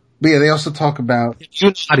 But yeah, they also talk about, You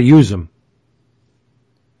know how to use them.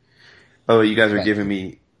 Oh, you guys are giving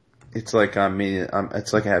me, it's like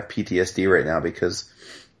it's like I have PTSD right now because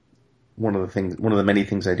one of the many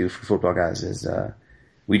things I do for Football Guys is,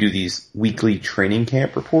 we do these weekly training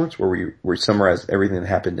camp reports where we summarize everything that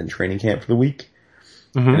happened in training camp for the week.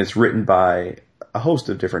 And it's written by a host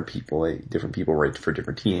of different people. Different people write for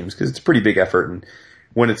different teams because it's a pretty big effort. And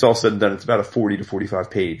when it's all said and done, it's about a 40 to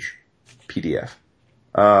 45 page PDF.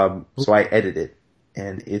 So I edit it,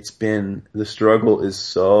 and the struggle is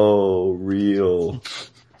so real.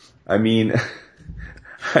 I mean,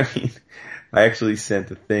 I actually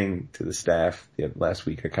sent a thing to the staff last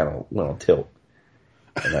week. I kind of went on tilt,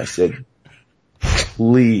 and I said,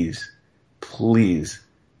 please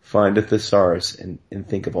find a thesaurus and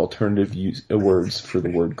think of alternative words for the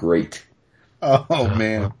word great. oh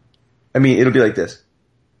man. I mean, it'll be like this.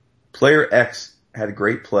 Player X had a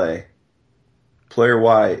great play. Player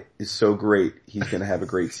Y is so great, he's gonna have a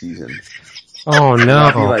great season. Oh And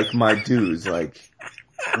I'd be no. like, my dudes,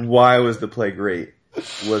 why was the play great?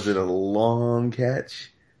 Was it a long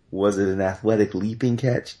catch? Was it an athletic leaping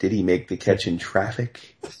catch? Did he make the catch in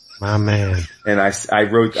traffic? My man. And I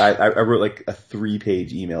wrote like a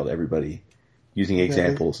 3-page email to everybody using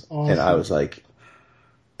examples. awesome. And I was like,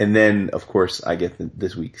 and then of course I get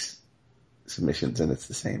this week's submissions and it's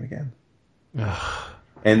the same again.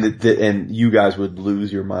 And you guys would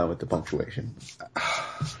lose your mind with the punctuation.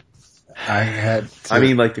 I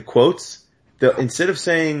mean, like the quotes, instead of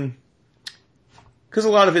saying, cause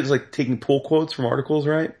a lot of it is like taking pull quotes from articles,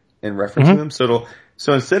 right? And referencing them. So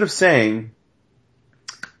instead of saying,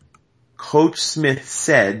 Coach Smith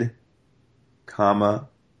said, comma,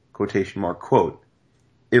 quotation mark, quote,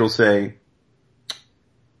 it'll say,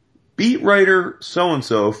 beat writer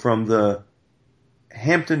so-and-so from the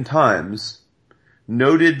Hampton Times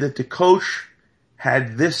noted that the coach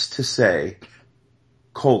had this to say,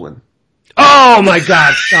 colon. Oh my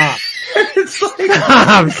God, stop. It's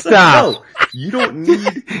like, Stop. no, you don't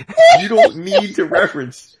need to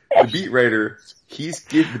reference the beat writer.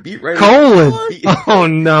 The beat writer. Colon. Oh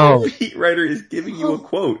no. The beat writer is giving you a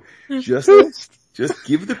quote. Just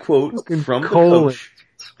give the quote from the colon. coach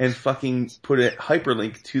and fucking put a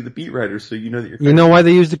hyperlink to the beat writer so you know that you're. You know why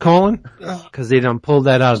they used the colon? Because they done pulled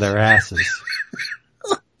that out of their asses.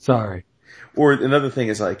 Sorry. Or another thing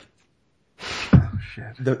is like,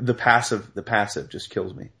 the passive just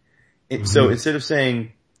kills me. So instead of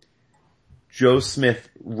saying Joe Smith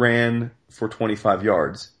ran for 25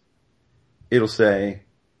 yards, it'll say,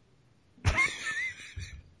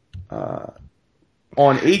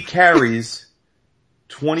 on 8 carries,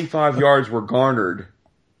 25 yards were garnered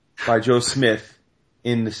by Joe Smith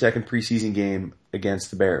in the second preseason game against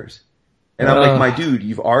the Bears. And I'm like, my dude,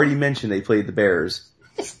 you've already mentioned they played the Bears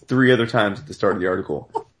 3 other times at the start of the article.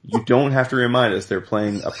 You don't have to remind us they're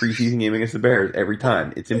playing a preseason game against the Bears every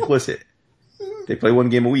time. It's implicit. They play 1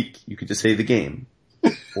 game a week. You could just say the game.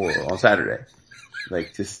 Or on Saturday.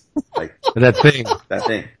 That thing. That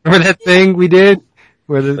thing. Remember that thing we did?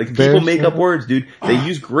 Where the like people make up words, dude. They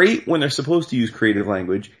use great when they're supposed to use creative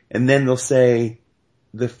language, and then they'll say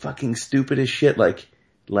the fucking stupidest shit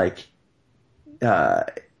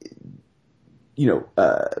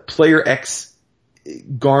player X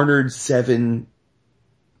garnered 7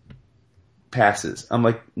 passes. I'm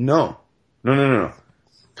like, no.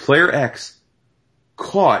 Player X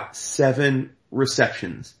caught 7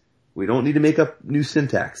 receptions. We don't need to make up new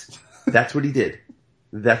syntax. That's what he did.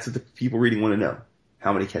 That's what the people reading want to know.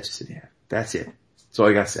 How many catches did he have? That's it. That's all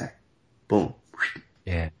I gotta say. Boom.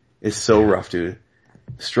 Yeah. It's so rough, dude.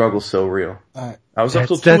 The struggle's so real. I was up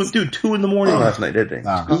till 2 in the morning last night, didn't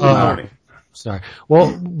I? 2 in the morning. Sorry.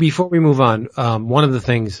 Well, before we move on, one of the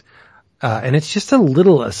things, and it's just a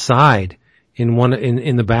little aside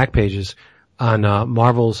in the back pages on,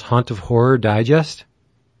 Marvel's Hunt of Horror Digest.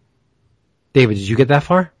 David, did you get that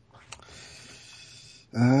far?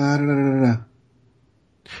 No.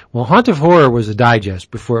 Well, Hunt of Horror was a digest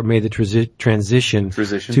before it made the transition to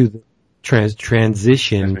the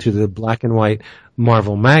transition to the black and white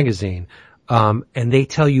Marvel magazine. And they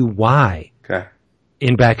tell you why. Okay.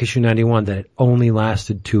 In back issue 91 that it only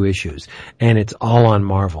lasted 2 issues, and it's all on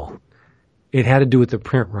Marvel. It had to do with the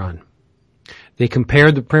print run. They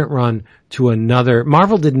compared the print run to another.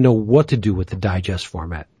 Marvel didn't know what to do with the digest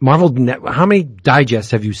format. How many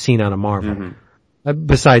digests have you seen out of Marvel? Mm-hmm.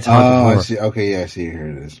 Besides Hunt of Horror. I see. Okay, yeah, I see. Here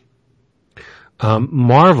it is.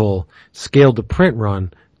 Marvel scaled the print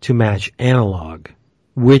run to match Analog,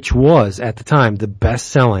 which was, at the time, the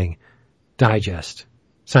best-selling digest,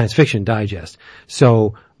 science fiction digest.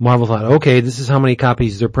 So Marvel thought, okay, this is how many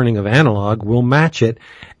copies they're printing of Analog, we'll match it.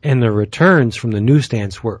 And the returns from the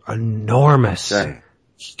newsstands were enormous. Dang.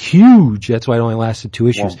 Huge. That's why it only lasted 2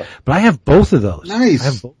 issues. Wow. But I have both of those.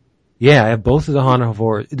 Nice. I have both of the Hunt of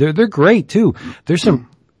Horror. They're great too. There's some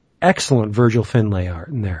excellent Virgil Finlay art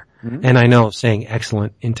in there. Mm-hmm. And I know saying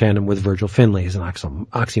excellent in tandem with Virgil Finlay is an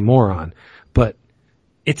oxymoron, but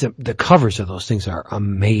the covers of those things are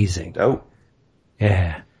amazing. Oh.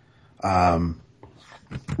 Yeah.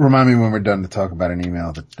 Remind me when we're done to talk about an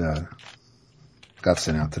email that, got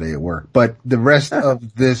sent out today at work. But the rest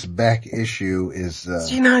of this back issue is,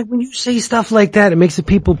 See, now, when you say stuff like that, it makes the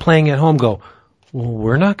people playing at home go, well,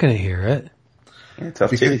 we're not going to hear it. Yeah,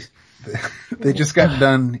 tough titties. They just got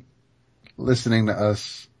done listening to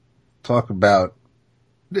us talk about.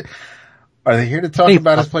 Are they here to talk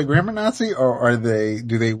about us play Grammar Nazi, or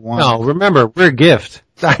do they want? No, remember, we're a gift.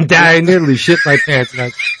 I nearly shit my pants.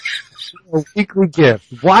 A weekly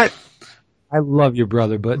gift. What? I love your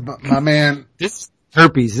brother, but my man, this is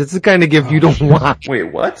herpes. It's the kind of gift you don't want.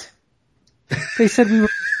 Wait, what? They said we were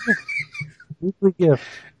a weekly gift.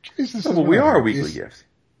 Jesus, well, we are a weekly gift.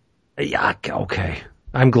 Yeah, okay.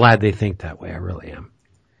 I'm glad they think that way. I really am.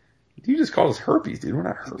 You just called us herpes, dude. We're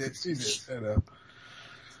not herpes.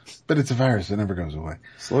 But it's a virus. It never goes away.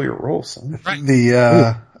 Slow your roll, son.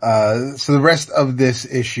 So the rest of this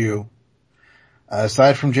issue,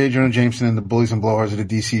 aside from J. Jonah Jameson and the bullies and blowhards of the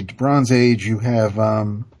DC Bronze Age, you have,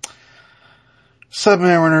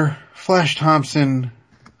 Submariner, Flash Thompson,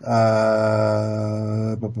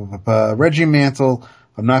 Reggie Mantle,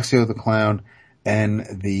 Obnoxio the Clown, and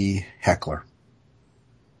the Heckler.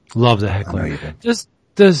 Love the Heckler.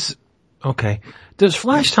 Does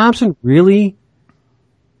Flash Thompson really?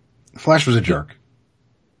 Flash was a jerk.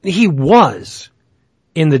 He was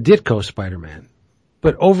in the Ditko Spider-Man.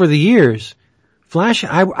 But over the years, Flash,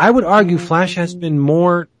 I would argue Flash has been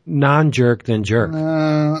more non-jerk than jerk.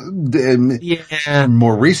 Yeah.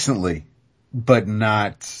 More recently, but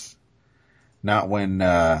not when,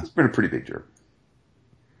 he's been a pretty big jerk.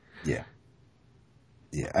 Yeah.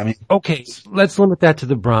 Yeah, I mean. Okay, let's limit that to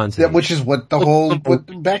the Bronze Age. Which is what the whole,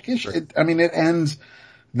 back issue, it ends,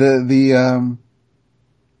 they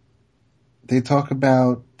talk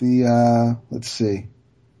about let's see.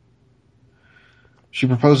 She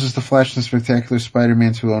proposes to Flash in Spectacular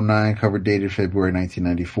Spider-Man 209, cover dated February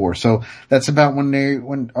 1994. So that's about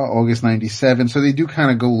August 97. So they do kind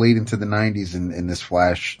of go late into the 90s in this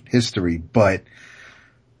Flash history, but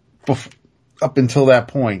up until that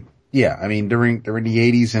point, yeah, I mean, during the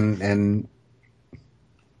 80s and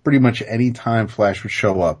pretty much any time Flash would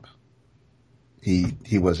show up,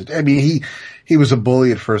 he was, I mean, he was a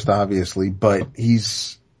bully at first, obviously, but he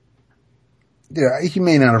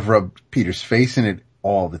may not have rubbed Peter's face in it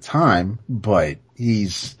all the time, but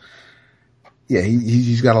he's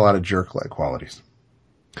got a lot of jerk-like qualities.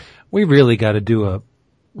 We really got to do a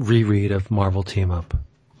reread of Marvel Team Up.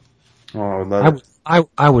 Oh, I would love it.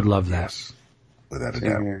 I would love that. Yes, without a Same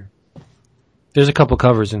doubt. here. There's a couple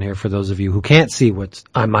covers in here for those of you who can't see what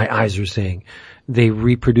my eyes are seeing. They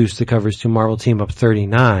reproduced the covers to Marvel Team Up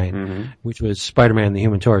 39, which was Spider-Man the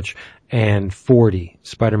Human Torch, and 40,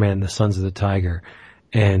 Spider-Man the Sons of the Tiger.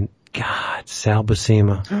 And God, Sal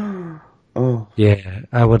Buscema. Oh. Yeah,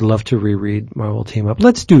 I would love to reread Marvel Team Up.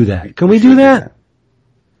 Let's do that. Can we do that?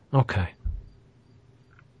 Okay.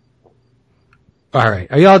 All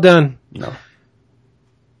right. Are y'all done? No.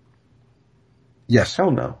 Yes.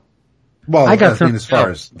 Hell no. Well, I got as far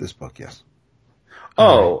as this book, yes.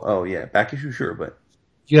 Oh, yeah. Back issue, sure, but.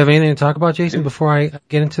 Do you have anything to talk about, Jason, before I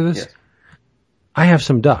get into this? Yes. I have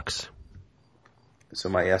some ducks. So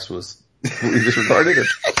my yes was completely disregarded?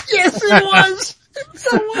 Yes, it was.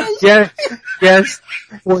 So was. Yes.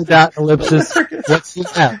 Without ellipsis. What's the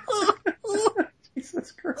app?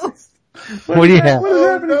 Jesus Christ. What do you have? What is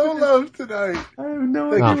happening? No love tonight. I have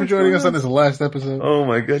no Thank idea. you for joining us on this last episode. Oh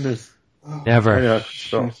my goodness. Never. I know.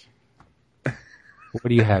 So, What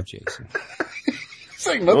do you have, Jason?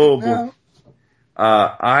 Saying nothing oh boy. now.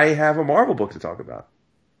 I have a Marvel book to talk about.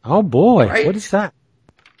 Oh boy. Right. What is that?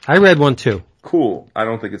 I read one too. Cool. I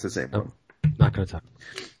don't think it's the same one. Not gonna talk.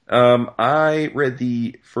 I read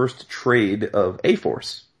the first trade of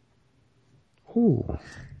A-Force. Ooh.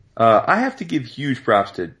 I have to give huge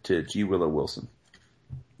props to G. Willow Wilson.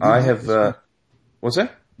 I have, what's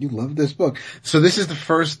that? You love this book. So this is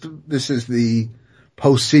the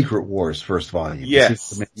post-Secret Wars first volume.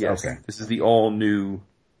 Yes. Yes. Okay. This is the all new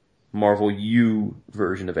Marvel U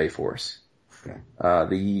version of A-Force. Okay.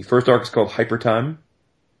 The first arc is called Hyper Time.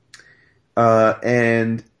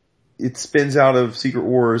 And it spins out of Secret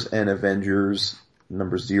Wars and Avengers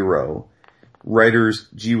 #0. Writers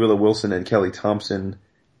G. Willow Wilson and Kelly Thompson.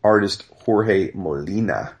 Artist Jorge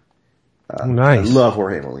Molina. Nice. I love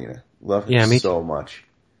Jorge Molina. Love him me so much.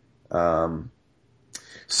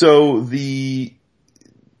 So in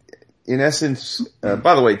essence,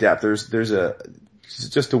 by the way, Dap, there's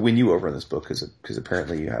just to win you over in this book, cause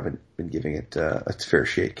apparently you haven't been giving it, a fair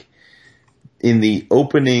shake. In the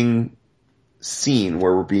opening scene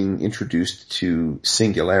where we're being introduced to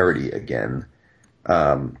Singularity again,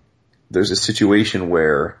 there's a situation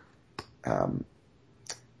where,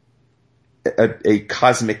 a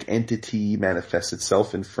cosmic entity manifests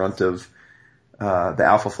itself in front of the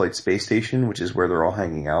Alpha Flight space station, which is where they're all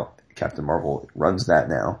hanging out. Captain Marvel runs that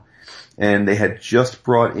now. And they had just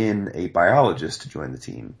brought in a biologist to join the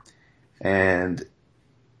team. And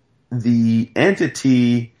the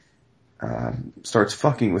entity starts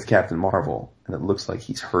fucking with Captain Marvel, and it looks like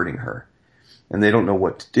he's hurting her. And they don't know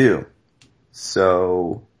what to do.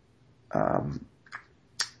 So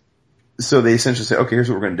they essentially say, okay, here's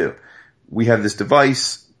what we're going to do. We have this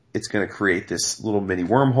device. It's going to create this little mini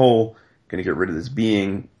wormhole. Going to get rid of this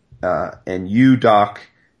being. And you, Doc,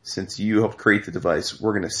 since you helped create the device,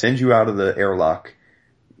 we're going to send you out of the airlock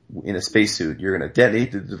in a spacesuit. You're going to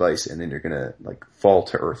detonate the device, and then you're going to fall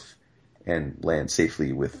to Earth and land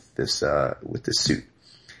safely with this suit.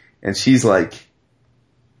 And she's like,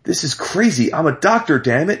 "This is crazy. I'm a doctor,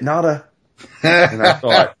 damn it, not a." And I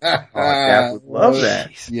thought, oh, Dap would love that.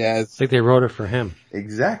 Yes. It's like they wrote it for him.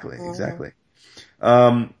 Exactly.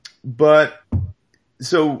 But,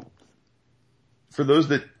 so, for those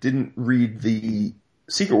that didn't read the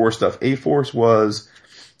Secret War stuff, A-Force was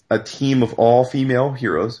a team of all female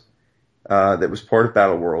heroes, that was part of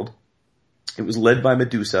Battleworld. It was led by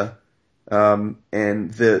Medusa, and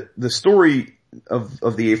the story of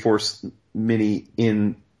the A-Force mini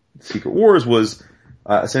in Secret Wars was,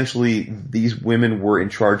 essentially these women were in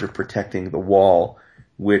charge of protecting the wall,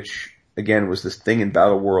 which again was this thing in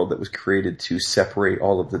Battleworld that was created to separate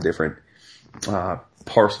all of the different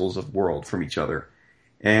parcels of world from each other.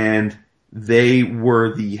 And they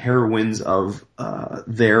were the heroines of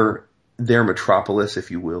their metropolis,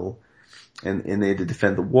 if you will. And they had to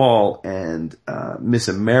defend the wall, and Miss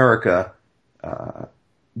America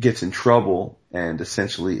gets in trouble and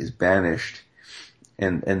essentially is banished,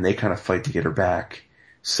 and they kind of fight to get her back.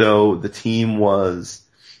 So the team was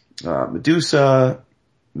Medusa,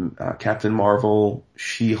 Captain Marvel,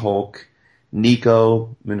 She-Hulk,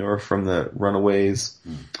 Nico, Manure from the Runaways,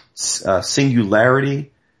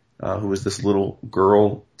 Singularity, who was this little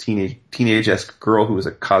girl, teenage-esque girl who was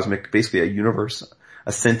a cosmic, basically a universe,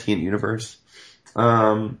 a sentient universe,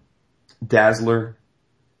 Dazzler,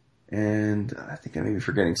 and I think I may be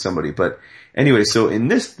forgetting somebody, but anyway, so in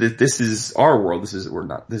this is our world, this is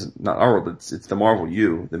not our world, it's the Marvel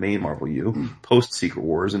U, the main Marvel U, post Secret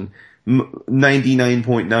Wars, and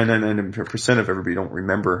 99.999% of everybody don't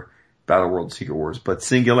remember Battle World Secret Wars, but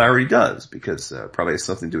Singularity does, because probably has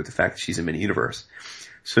something to do with the fact that she's a mini-universe.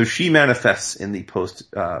 So she manifests in the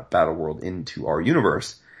post-Battle World into our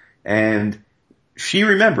universe, and she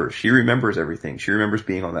remembers everything. She remembers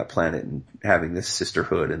being on that planet and having this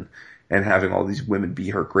sisterhood and having all these women be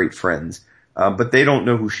her great friends. But they don't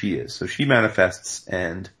know who she is. So she manifests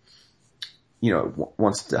and,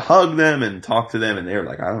 wants to hug them and talk to them, and they're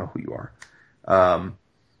like, I don't know who you are.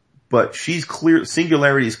 But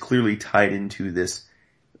Singularity is clearly tied into this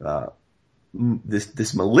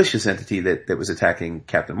malicious entity that was attacking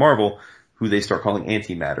Captain Marvel, who they start calling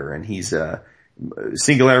Antimatter, and he's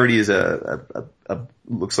Singularity is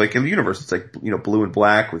looks like in the universe, it's like, blue and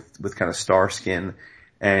black with kind of star skin,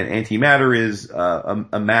 and Antimatter is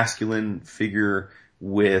a masculine figure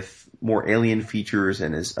with more alien features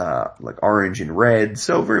and is like orange and red,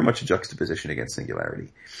 so very much a juxtaposition against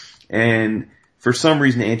Singularity. And for some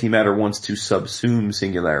reason, Antimatter wants to subsume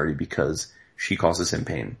Singularity because she causes him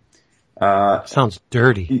pain. Sounds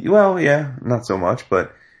dirty. Well, yeah, not so much,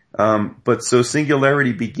 but so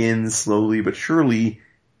Singularity begins slowly but surely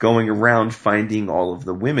going around finding all of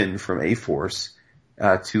the women from A-Force,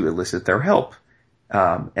 to elicit their help.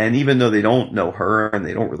 And even though they don't know her and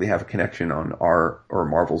they don't really have a connection on our or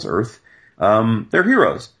Marvel's Earth, they're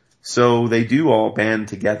heroes. So they do all band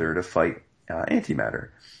together to fight, Antimatter.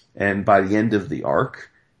 And by the end of the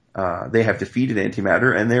arc, they have defeated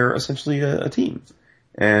Antimatter and they're essentially a team.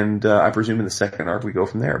 And, I presume in the second arc we go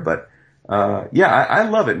from there. But, I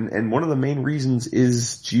love it. And one of the main reasons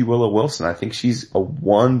is G. Willow Wilson. I think she's a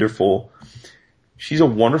wonderful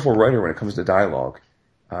writer when it comes to dialogue.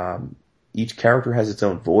 Each character has its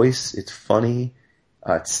own voice. It's funny.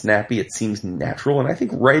 It's snappy. It seems natural. And I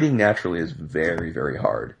think writing naturally is very, very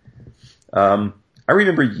hard. I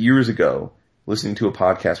remember years ago listening to a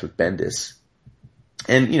podcast with Bendis.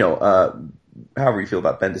 And, however you feel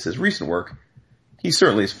about Bendis' recent work, he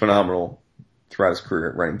certainly is phenomenal throughout his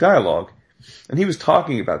career at writing dialogue. And he was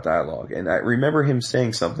talking about dialogue. And I remember him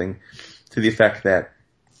saying something to the effect that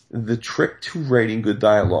the trick to writing good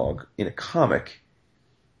dialogue in a comic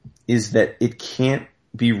is that it can't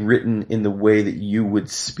be written in the way that you would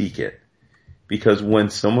speak it. Because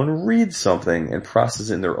when someone reads something and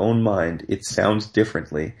processes it in their own mind, it sounds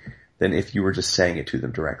differently than if you were just saying it to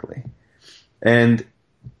them directly. And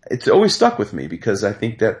it's always stuck with me because I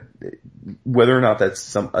think that whether or not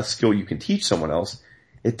that's a skill you can teach someone else,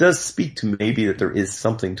 it does speak to maybe that there is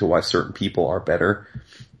something to why certain people are better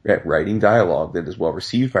at writing dialogue that is well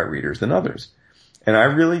received by readers than others. And I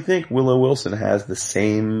really think Willow Wilson has the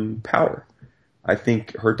same power. I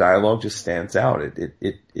think her dialogue just stands out.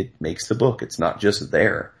 It makes the book. It's not just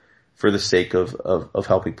there for the sake of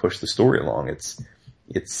helping push the story along.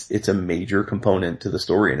 It's a major component to the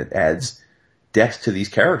story, and it adds depth to these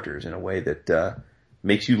characters in a way that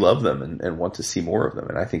makes you love them and want to see more of them.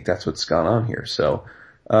 And I think that's what's gone on here. So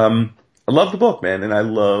I love the book, man, and I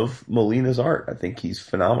love Molina's art. I think he's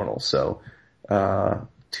phenomenal. So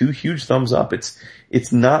 2 huge thumbs up.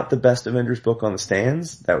 It's not the best Avengers book on the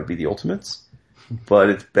stands. That would be the Ultimates. But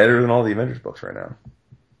it's better than all the Avengers books right now.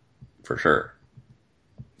 For sure.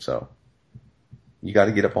 So you got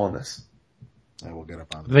to get up on this. I will get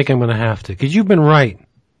up on I think I'm going to have to, because you've been right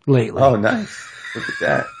lately. Oh, nice. Look at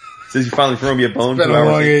that. Says you finally throw me a bone. It's been a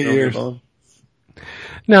long 8 years.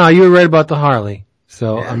 No, you were right about the Harley.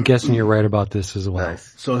 So yeah. I'm guessing you're right about this as well.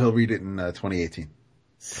 Nice. So he'll read it in 2018.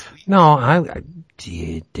 No,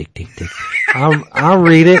 dick. I'll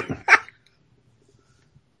read it.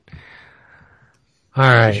 All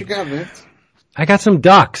right. What you got, man? I got some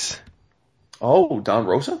ducks. Oh, Don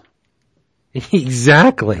Rosa?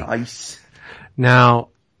 Exactly. Nice. Now,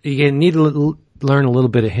 you need to learn a little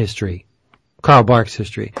bit of history, Carl Barks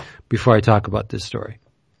history, before I talk about this story.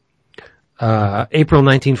 April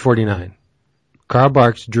 1949. Carl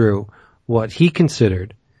Barks drew what he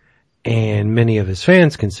considered, and many of his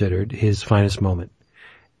fans considered, his finest moment.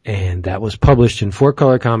 And that was published in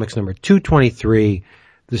 4-Color Comics number 223.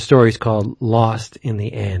 The story's called Lost in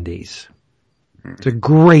the Andes. It's a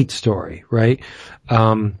great story, right?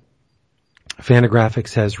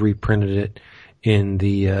 Fantagraphics has reprinted it in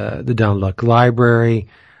the Donald Duck Library.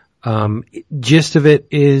 Gist of it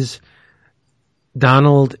is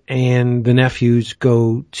Donald and the nephews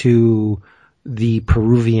go to the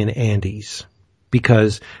Peruvian Andes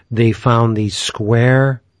because they found these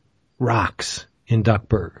square rocks in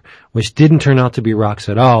Duckburg, which didn't turn out to be rocks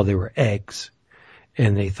at all. They were eggs.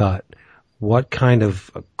 And they thought, what kind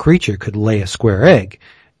of creature could lay a square egg?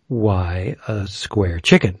 Why, a square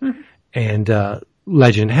chicken. Mm-hmm. And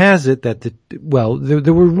legend has it that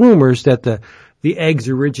there were rumors that the eggs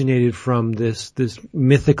originated from this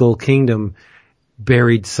mythical kingdom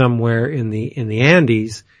buried somewhere in the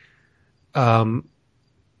Andes, called,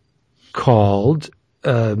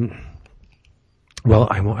 I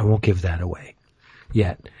won't give that away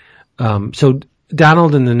yet. So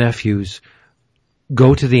Donald and the nephews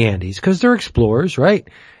go to the Andes because they're explorers, right?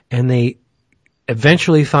 And they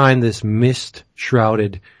eventually find this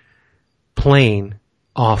mist-shrouded plain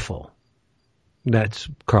awful. That's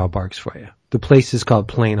Carl Barks for you. The place is called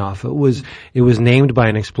Plain Awful. It was named by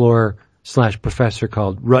an explorer / professor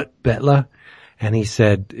called Rut Betla, and he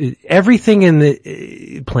said everything in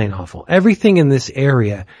the Plain Awful, everything in this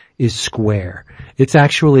area is square. It's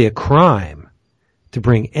actually a crime to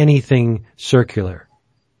bring anything circular.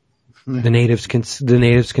 The natives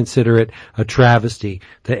consider it a travesty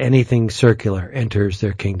that anything circular enters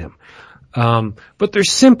their kingdom. But they're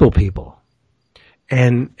simple people.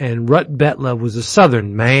 And Rut Betla was a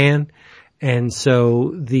southern man, and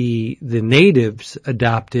so the natives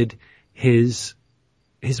adopted his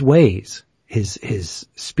ways, his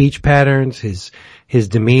speech patterns, his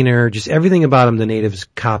demeanor, just everything about him, the natives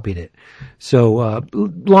copied it. So,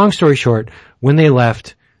 long story short, when they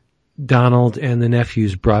left, Donald and the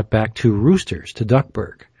nephews brought back 2 roosters to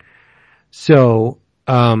Duckburg. So,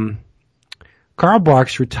 Carl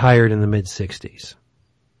Barks retired in the mid-60s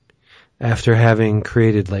after having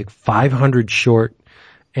created like 500 short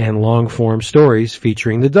and long-form stories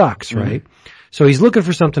featuring the ducks, right? Mm-hmm. So he's looking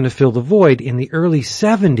for something to fill the void. In the early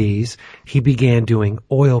 70s, he began doing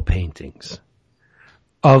oil paintings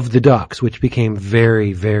of the ducks, which became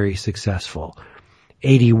very, very successful.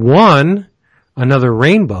 81, Another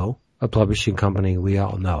Rainbow, a publishing company we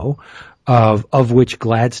all know, of which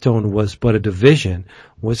Gladstone was but a division,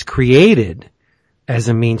 was created as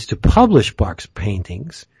a means to publish Barks'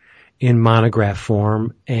 paintings in monograph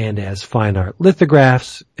form and as fine art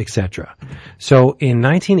lithographs, etc. So in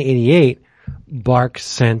 1988, Barks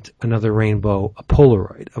sent Another Rainbow a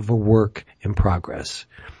Polaroid of a work in progress.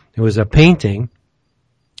 It was a painting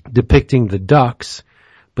depicting the ducks,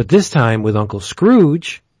 but this time with Uncle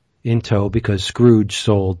Scrooge in tow because Scrooge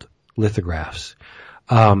sold lithographs,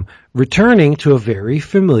 returning to a very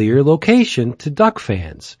familiar location to duck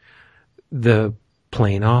fans, the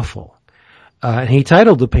Plain Awful. And he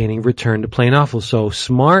titled the painting Return to Plain Awful. So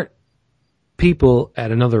smart people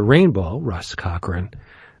at Another Rainbow, Russ Cochran,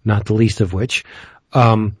 not the least of which,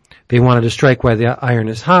 they wanted to strike while the iron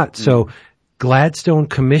is hot. Mm-hmm. So Gladstone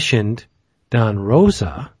commissioned Don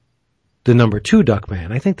Rosa, the number 2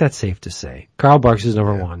 Duckman. I think that's safe to say. Carl Barks is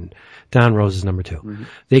number 1. Don Rosa is number 2. Mm-hmm.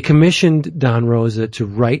 They commissioned Don Rosa to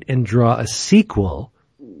write and draw a sequel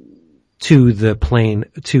to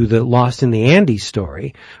the Lost in the Andes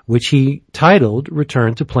story, which he titled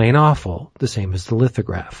Return to Plain Awful, the same as the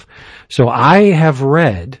lithograph. So I have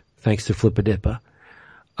read, thanks to Flippadippa,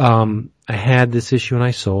 I had this issue and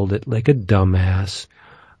I sold it like a dumbass.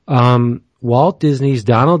 Walt Disney's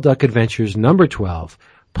Donald Duck Adventures number 12,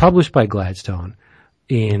 published by Gladstone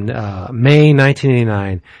in May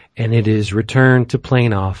 1989, and it is Return to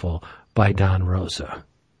Plain Awful by Don Rosa.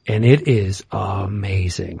 And it is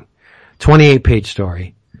amazing. 28-page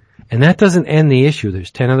story. And that doesn't end the issue.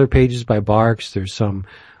 There's 10 other pages by Barks. There's some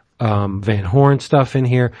Van Horn stuff in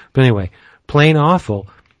here. But anyway, Plain Awful.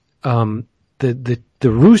 The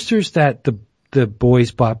roosters that the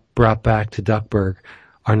boys brought back to Duckburg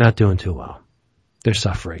are not doing too well. They're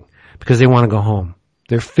suffering because they want to go home.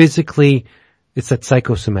 They're physically, it's that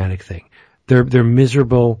psychosomatic thing. They're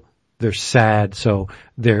miserable. They're sad. So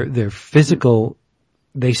they're physical.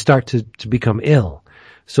 They start to become ill.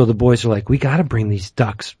 So the boys are like, we got to bring these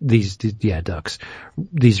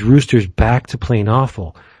roosters back to Plain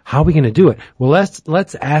Awful. How are we going to do it? Well,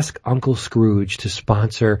 let's ask Uncle Scrooge to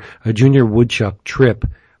sponsor a Junior Woodchuck trip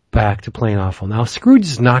back to Plain Awful. Now, Scrooge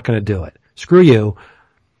is not going to do it. Screw you.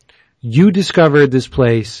 You discovered this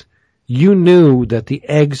place. You knew that the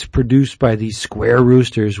eggs produced by these square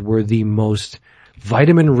roosters were the most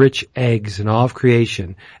vitamin-rich eggs in all of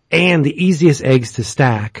creation and the easiest eggs to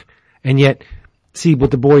stack. And yet, see,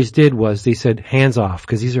 what the boys did was they said, hands off,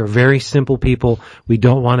 because these are very simple people. We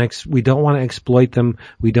don't want to exploit them.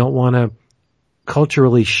 We don't want to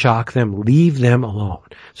culturally shock them, leave them alone.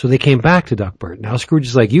 So they came back to Duckburg. Now Scrooge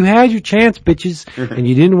is like, you had your chance, bitches, and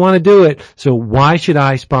you didn't want to do it, so why should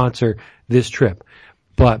I sponsor this trip?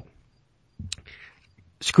 But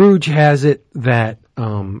Scrooge has it that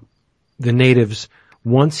the natives,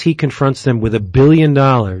 once he confronts them with $1 billion,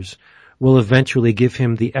 will eventually give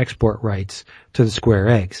him the export rights to the square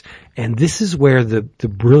eggs. And this is where the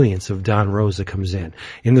brilliance of Don Rosa comes in.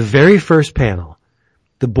 In the very first panel,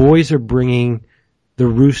 the boys are bringing the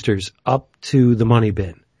roosters up to the money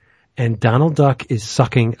bin, and Donald Duck is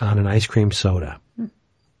sucking on an ice cream soda.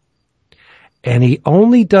 And he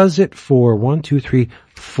only does it for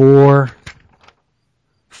 4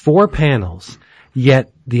 panels,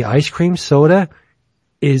 yet the ice cream soda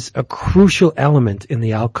is a crucial element in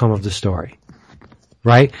the outcome of the story.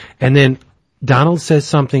 Right? And then Donald says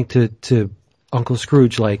something to Uncle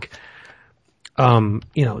Scrooge like,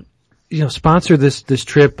 sponsor this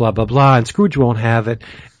trip, blah, blah, blah, and Scrooge won't have it.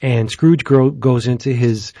 And Scrooge goes into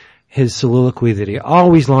his soliloquy that he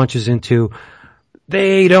always launches into.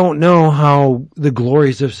 They don't know how the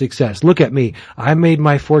glories of success. Look at me. I made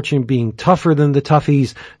my fortune being tougher than the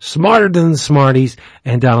toughies, smarter than the smarties.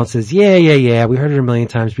 And Donald says, yeah. We heard it a million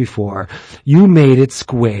times before. You made it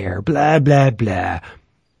square, blah, blah, blah.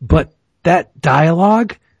 But that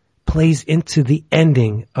dialogue plays into the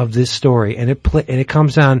ending of this story, and it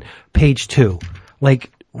comes on page 2.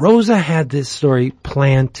 Like, Rosa had this story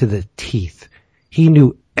planned to the teeth. He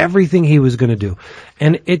knew everything he was going to do,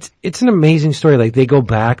 and it's an amazing story. Like, they go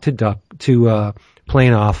back to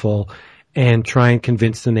Plain Awful and try and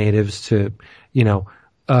convince the natives to,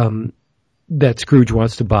 that Scrooge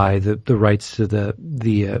wants to buy the rights to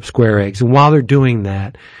the square eggs. And while they're doing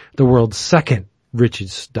that, the world's second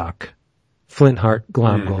richest duck, Flintheart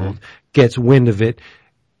Glomgold, gets wind of it,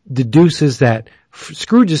 deduces that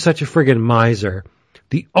Scrooge is such a friggin' miser,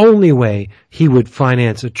 the only way he would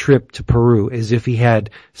finance a trip to Peru is if he had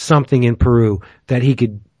something in Peru that he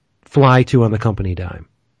could fly to on the company dime.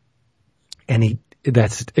 And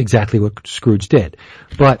that's exactly what Scrooge did.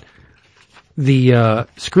 But the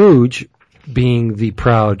Scrooge, being the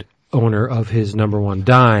proud owner of his number one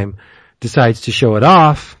dime, decides to show it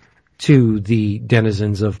off to the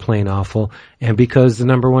denizens of Plain Awful, and because the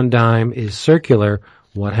number one dime is circular,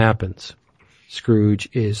 what happens? Scrooge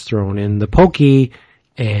is thrown in the pokey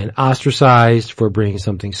and ostracized for bringing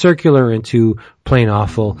something circular into Plain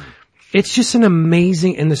Awful. It's just an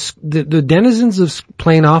amazing, and the denizens of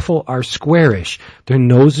Plain Awful are squarish. Their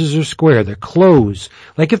noses are square, their clothes.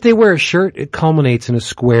 Like if they wear a shirt, it culminates in a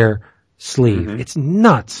square sleeve. Mm-hmm. It's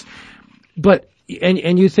nuts. But,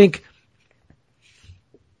 and you think,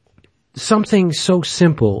 something so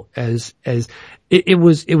simple as it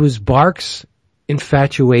was Bark's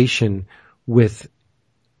infatuation with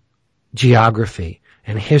geography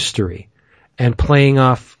and history and playing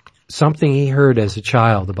off something he heard as a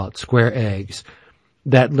child about square eggs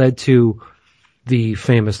that led to the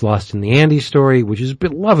famous Lost in the Andes story, which is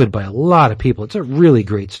beloved by a lot of people. It's a really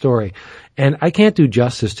great story. And I can't do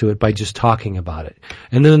justice to it by just talking about it.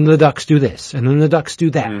 And then the ducks do this, and then the ducks do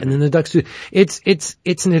that, and then the ducks do...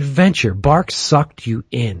 It's an adventure. Bark sucked you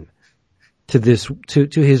in to this, to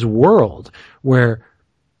his world, where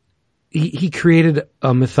he created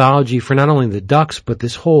a mythology for not only the ducks, but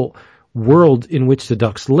this whole world in which the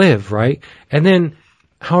ducks live, right? And then,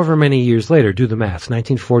 however many years later, do the math,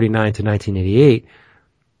 1949 to 1988,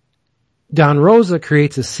 Don Rosa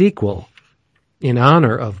creates a sequel in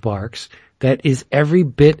honor of Barks that is every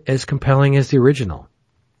bit as compelling as the original.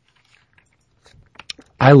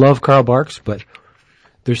 I love Carl Barks, but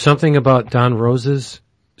there's something about Don Rosa's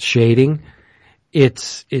shading.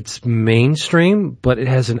 It's mainstream, but it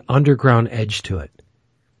has an underground edge to it.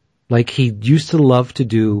 Like, he used to love to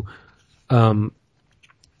do a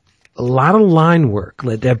lot of line work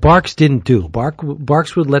that Barks didn't do.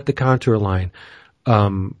 Barks would let the contour line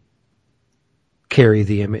carry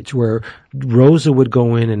the image, where Rosa would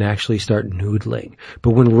go in and actually start noodling. But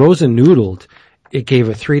when Rosa noodled, it gave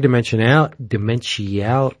a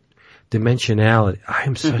dimensionality. I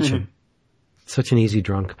am such an easy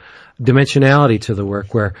drunk. Dimensionality to the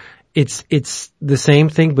work where it's the same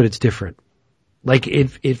thing, but it's different. Like it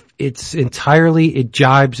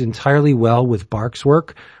jibes entirely well with Barks'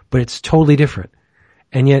 work, but it's totally different.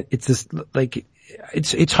 And yet it's this, like,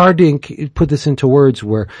 it's hard to put this into words,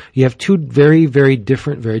 where you have two very, very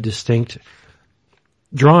different, very distinct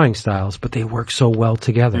drawing styles, but they work so well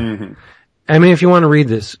together. Mm-hmm. I mean, if you want to read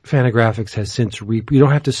this, Fantagraphics has since you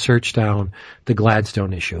don't have to search down the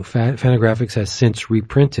Gladstone issue. Fantagraphics has since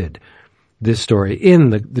reprinted this story in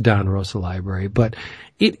the Don Rosa library, but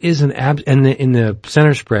it is in the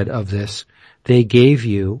center spread of this, they gave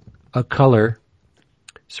you a color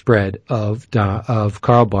spread of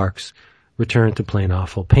Carl Barks' Return to Plain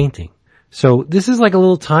Awful Painting. So this is like a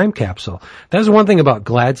little time capsule. That's one thing about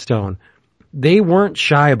Gladstone. They weren't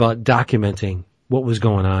shy about documenting what was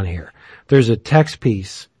going on here. There's a text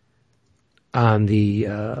piece on the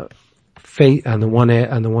on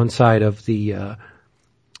the one side of the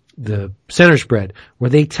center spread where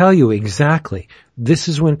they tell you exactly, this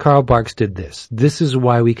is when Carl Barks did this. This is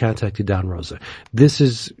why we contacted Don Rosa. This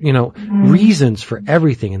is, reasons for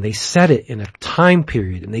everything. And they set it in a time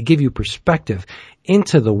period and they give you perspective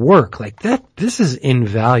into the work like that. This is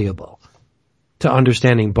invaluable to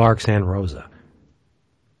understanding Barks and Rosa.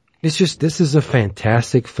 This is a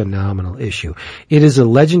fantastic, phenomenal issue. It is a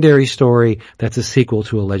legendary story that's a sequel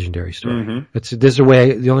to a legendary story. Mm-hmm. This is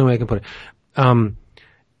the only way I can put it.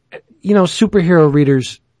 Superhero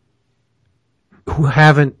readers who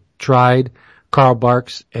haven't tried Carl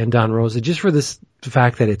Barks and Don Rosa, just for the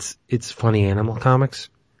fact that it's funny animal comics,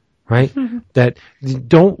 right? Mm-hmm. That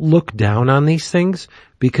don't look down on these things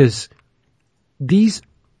because these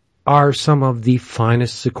are some of the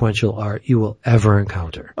finest sequential art you will ever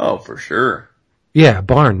encounter. Oh, for sure. Yeah,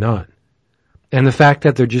 bar none. And the fact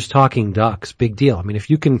that they're just talking ducks, big deal. I mean, if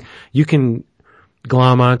you can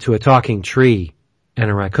glom onto a talking tree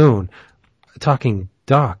and a raccoon, a talking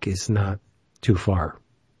duck is not too far.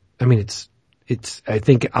 I mean, it's, I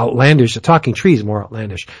think outlandish. A talking tree is more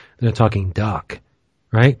outlandish than a talking duck,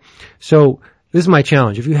 right? So this is my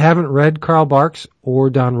challenge. If you haven't read Carl Barks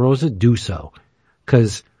or Don Rosa, do so.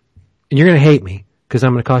 And you're going to hate me because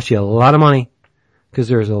I'm going to cost you a lot of money because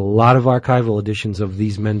there's a lot of archival editions of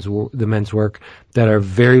the men's work that are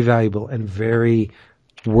very valuable and very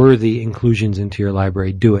worthy inclusions into your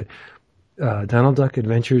library. Do it. Donald Duck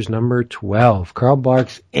Adventures number 12, Carl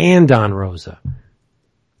Barks and Don Rosa.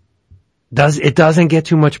 It doesn't get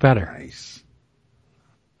too much better. Nice.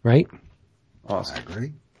 Right? Awesome. I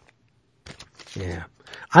agree. Yeah.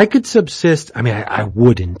 I could subsist, I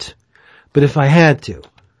wouldn't, but if I had to,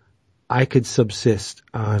 I could subsist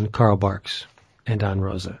on Carl Barks and Don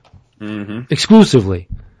Rosa. Mm-hmm. Exclusively,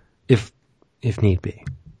 if need be.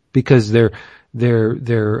 Because their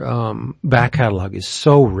back catalog is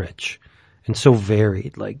so rich and so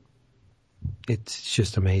varied, like, it's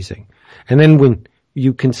just amazing. And then when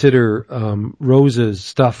you consider, Rosa's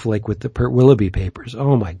stuff, like with the Pert Willoughby papers,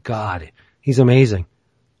 oh my God, he's amazing.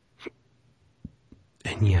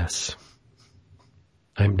 And yes,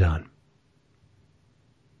 I'm done.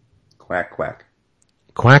 Quack, quack.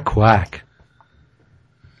 Quack, quack.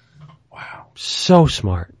 Wow. So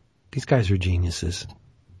smart. These guys are geniuses.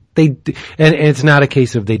 And it's not a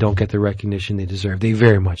case of they don't get the recognition they deserve. They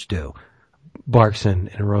very much do. Barks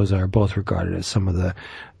and Rosa are both regarded as some of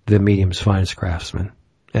the medium's finest craftsmen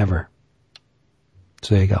ever.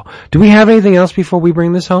 So there you go. Do we have anything else before we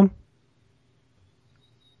bring this home?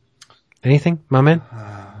 Anything, my man?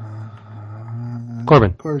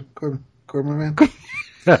 Corbin, man.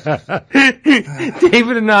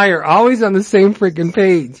 David and I are always on the same freaking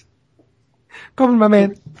page. Corbin, my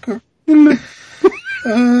man. Ruby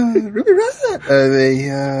Rosette.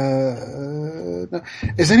 No.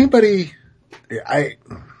 Is anybody?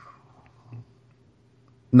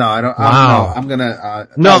 No, I don't. Wow. I'm gonna.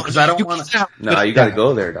 No, because I don't want to. No, you gotta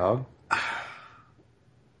go there, dog.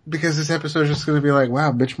 Because this episode is just going to be like,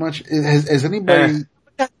 wow, bitch much. Has anybody?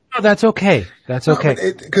 No, that's okay. That's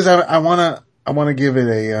okay. Because I want to give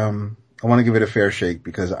it a fair shake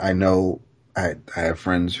because I know I have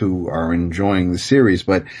friends who are enjoying the series,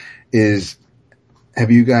 but have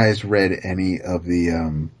you guys read any of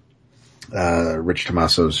the, Rich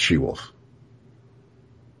Tomaso's She-Wolf?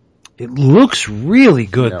 It looks really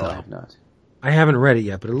good, No, though. I have not. I haven't read it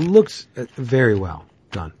yet, but it looks very well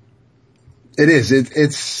done. It is.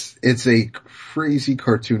 It's a crazy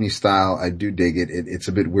cartoony style. I do dig it. It's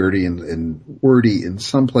a bit weirdy and wordy in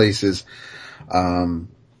some places. I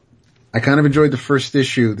kind of enjoyed the first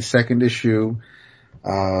issue. The second issue,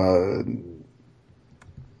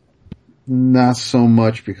 not so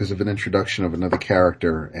much because of an introduction of another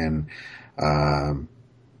character and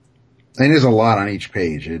there's a lot on each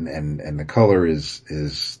page and the color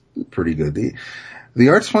is pretty good. The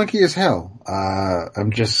art's funky as hell.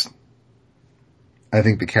 I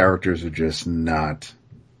think the characters are just not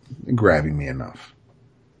grabbing me enough.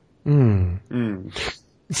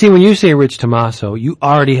 See, when you say Rich Tomaso, you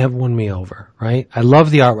already have won me over, right? I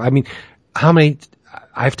love the art. I mean,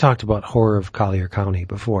 I've talked about Horror of Collier County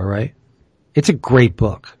before, right? It's a great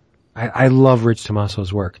book. I love Rich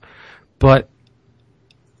Tomaso's work. But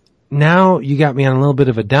now you got me on a little bit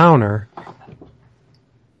of a downer.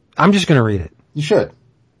 I'm just gonna read it. You should.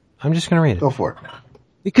 I'm just gonna read it. Go for it.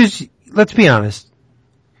 Because, let's be honest,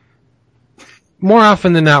 more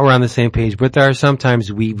often than not, we're on the same page, but there are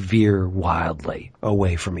sometimes we veer wildly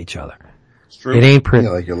away from each other. It's true. It ain't pretty.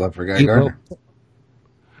 Yeah, like your love for Guy Gardner.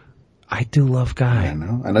 I do love Guy. I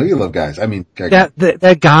know you love guys. I mean, Guy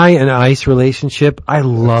That Guy and Ice relationship, I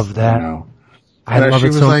love that. I know. I love she it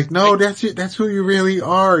was so like, no, that's who you really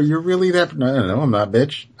are. You're really that. No, I'm not,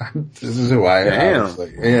 bitch. This is who I am. Damn. I was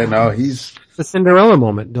like, yeah, no, he's the Cinderella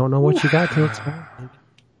moment. Don't know what you got till it's gone.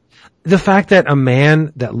 The fact that a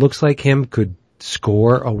man that looks like him could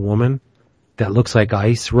score a woman that looks like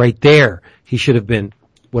Ice right there. He should have been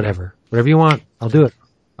whatever you want. I'll do it.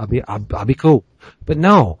 I'll be cool. But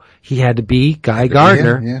no, he had to be Guy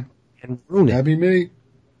Gardner yeah. and ruin it. That'd be me.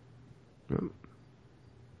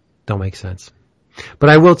 Don't make sense. But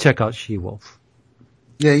I will check out She-Wolf.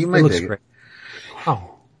 Yeah, you It might looks dig great.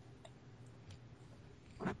 Oh.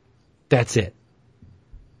 That's it.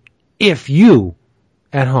 If you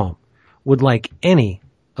at home would like any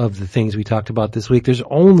of the things we talked about this week, there's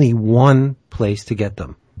only one place to get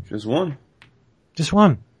them. Just one. Just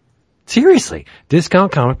one. Seriously.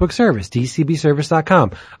 Discount Comic Book Service,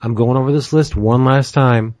 DCBService.com. I'm going over this list one last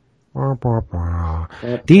time.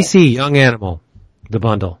 DC Young Animal, the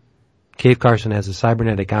bundle. Cave Carson has a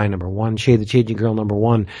Cybernetic Eye #1, Shade the Changing Girl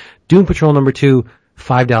 #1, Doom Patrol #2,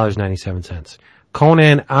 $5.97.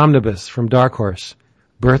 Conan Omnibus from Dark Horse,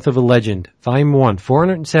 Birth of a Legend, Volume 1,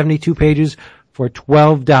 472 pages for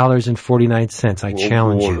 $12.49. I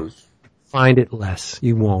challenge you. Find it less.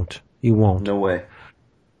 You won't. No way.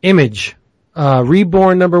 Image,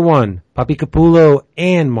 Reborn #1, Papi Capullo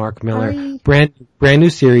and Mark Miller. Hi. Brand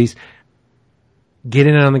new series. Get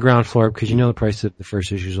in on the ground floor because you know the price of the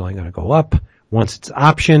first issue is only going to go up. Once it's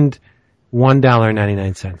optioned,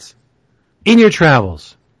 $1.99. In your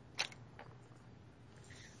travels,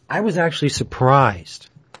 I was actually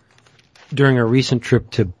surprised during a recent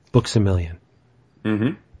trip to Books A Million. Mm-hmm.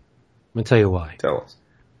 I'm going to tell you why. Tell us.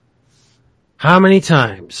 How many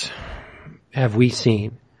times have we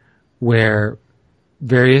seen where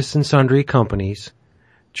various and sundry companies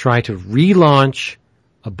try to relaunch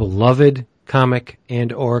a beloved comic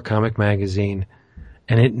and or comic magazine,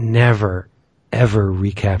 and it never, ever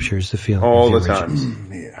recaptures the feeling All of the the original.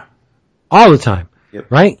 time. Yeah. All the time. Yep.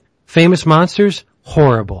 Right? Famous Monsters,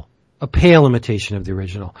 horrible. A pale imitation of the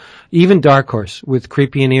original. Even Dark Horse with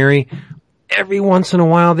Creepy and Eerie, every once in a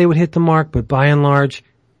while they would hit the mark, but by and large,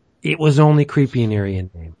 it was only Creepy and Eerie in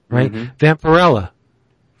name, right? Mm-hmm. Vampirella,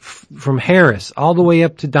 from Harris all the way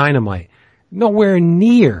up to Dynamite, nowhere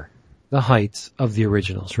near the heights of the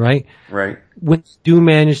originals, right? Right. When you do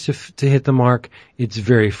manage to hit the mark, it's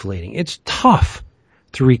very fleeting. It's tough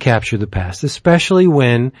to recapture the past, especially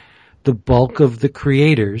when the bulk of the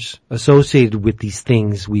creators associated with these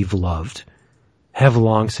things we've loved have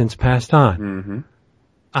long since passed on. Mm-hmm.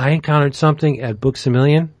 I encountered something at Books A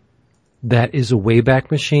Million that is a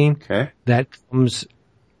Wayback Machine. Okay. That comes,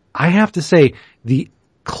 I have to say, the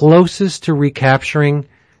closest to recapturing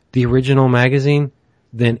the original magazine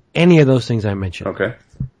than any of those things I mentioned. Okay.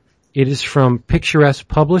 It is from Picturesque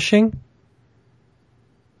Publishing.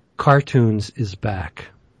 Cartoons is back.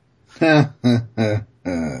 Isn't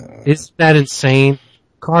that insane?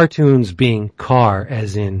 Cartoons being car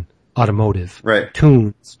as in automotive. Right.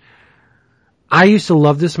 Tunes. I used to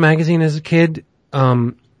love this magazine as a kid,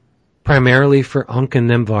 primarily for Unk and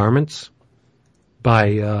Them Varmints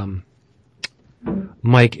by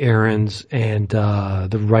Mike Aarons, and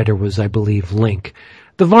the writer was, I believe, Link.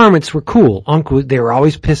 The Varmints were cool. They were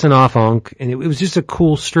always pissing off Unk, and it was just a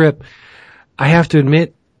cool strip. I have to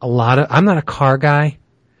admit, I'm not a car guy,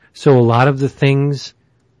 so a lot of the things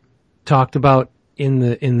talked about in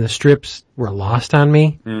the strips were lost on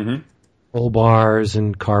me. Mm-hmm. Roll bars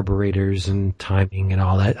and carburetors and timing and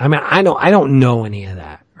all that. I mean, I don't know any of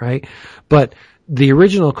that, right? But the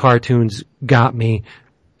original cartoons got me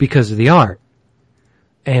because of the art.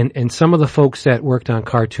 And some of the folks that worked on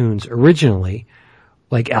cartoons originally,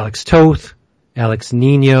 like Alex Toth, Alex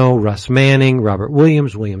Nino, Russ Manning, Robert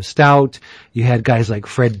Williams, William Stout. You had guys like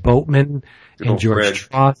Fred Boatman and George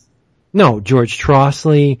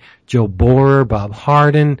Trossley, Joe Borer, Bob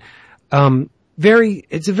Harden.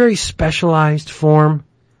 It's a very specialized form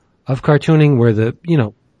of cartooning where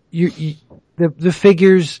the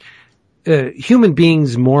figures, human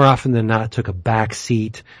beings more often than not took a back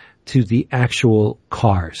seat to the actual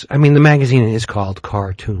cars. I mean, the magazine is called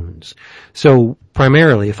Cartoons. So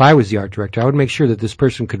primarily, if I was the art director, I would make sure that this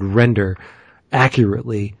person could render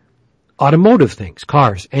accurately automotive things,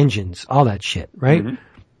 cars, engines, all that shit, right? Mm-hmm.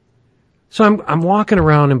 So I'm walking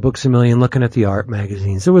around in Books A Million looking at the art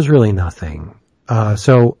magazines. There was really nothing.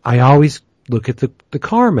 So I always look at the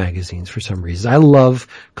car magazines for some reason. I love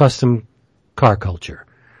custom car culture.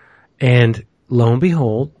 And lo and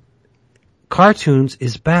behold, Cartoons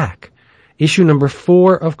is back. Issue number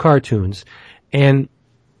 4 of Cartoons. And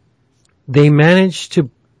they managed to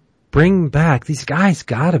bring back, these guys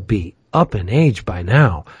gotta be up in age by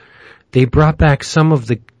now. They brought back some of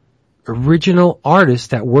the original artists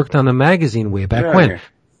that worked on the magazine way back when. Here.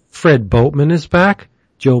 Fred Boatman is back,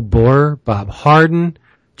 Joe Borer, Bob Harden,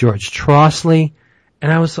 George Trostley,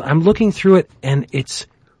 and I'm looking through it, and it's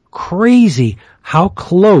crazy how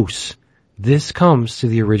close this comes to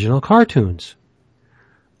the original Cartoons.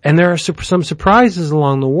 And there are some surprises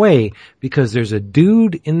along the way, because there's a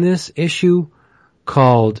dude in this issue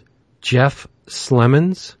called Jeff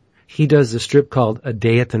Slemons. He does a strip called A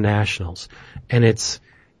Day at the Nationals, and it's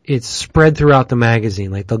spread throughout the magazine.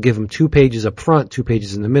 Like, they'll give him 2 pages up front, 2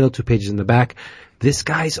 pages in the middle, 2 pages in the back. This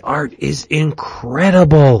guy's art is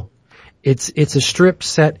incredible. It's a strip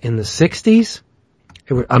set in the 60s.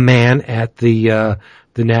 A man at the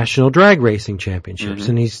National Drag Racing Championships,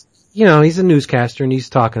 and he's a newscaster and he's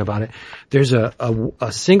talking about it. There's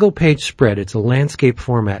a single page spread. It's a landscape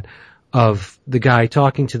format of the guy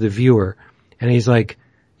talking to the viewer, and he's like,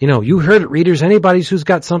 you heard it, readers. Anybody who's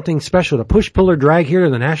got something special to push, pull, or drag here to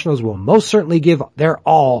the Nationals will most certainly give their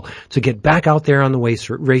all to get back out there on the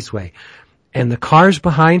raceway. And the cars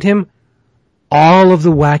behind him, all of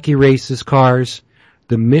the Wacky Races cars,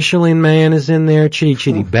 the Michelin Man is in there, Chitty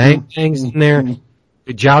Chitty Bang Bang's in there,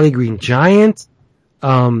 the Jolly Green Giant,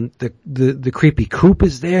 the Creepy Coop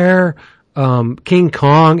is there, King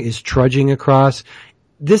Kong is trudging across.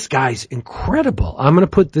 This guy's incredible. I'm going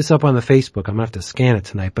to put this up on the Facebook. I'm going to have to scan it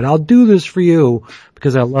tonight, but I'll do this for you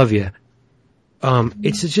because I love you.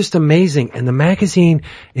 It's just amazing. And the magazine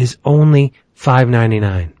is only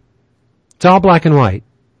 $5.99. It's all black and white,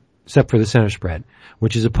 except for the center spread,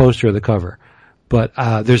 which is a poster of the cover. But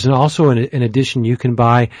there's also an edition you can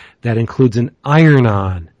buy that includes an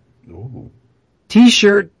iron-on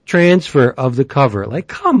T-shirt transfer of the cover. Like,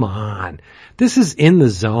 come on. This is in the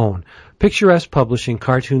zone. Picturesque Publishing,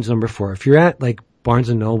 Cartoons number 4. If you're at, like, Barnes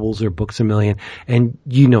 & Nobles or Books A Million, and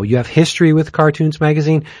you have history with Cartoons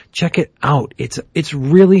magazine, check it out. It's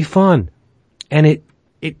really fun. And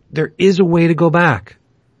there is a way to go back.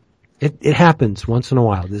 It happens once in a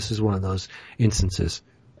while. This is one of those instances.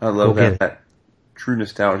 I love that. True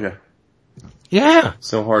nostalgia. Yeah.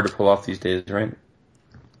 So hard to pull off these days, right?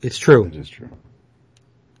 It's true. It is true.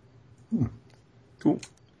 Cool.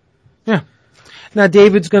 Yeah. Now,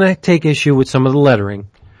 David's going to take issue with some of the lettering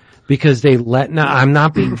because now I'm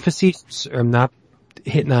not being facetious, or I'm not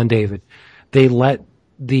hitting on David. They let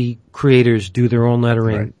the creators do their own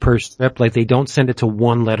lettering per strip. Like, they don't send it to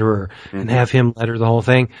one letterer and have him letter the whole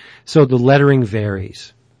thing. So the lettering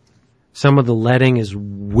varies. Some of the letting is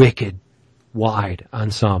wicked wide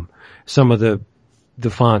on some. Some of the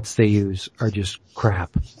fonts they use are just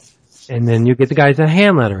crap. And then you get the guys that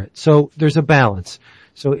hand letter it. So there's a balance.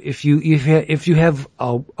 So if you have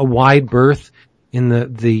a wide berth in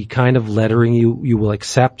the kind of lettering you will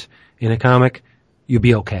accept in a comic, you'll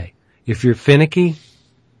be okay. If you're finicky,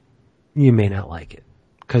 you may not like it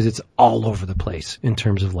because it's all over the place in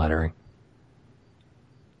terms of lettering.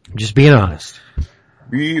 Just being honest.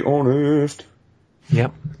 Be honest.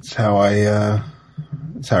 Yep. That's how I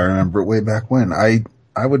remember it way back when. I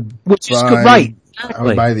would Which is good, right. Exactly. I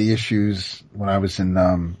would buy the issues when I was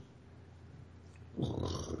in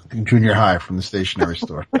junior high from the stationery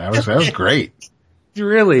store. That was great.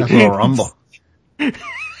 Really? That's a little rumble.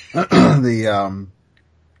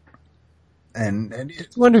 And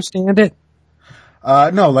you understand it?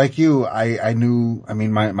 No, like you, I knew,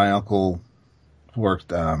 my uncle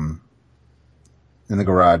worked, in the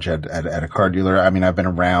garage at a car dealer. I've been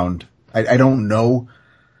around. I don't know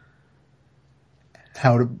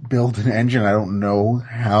how to build an engine. I don't know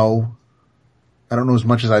as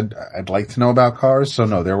much as I'd like to know about cars. So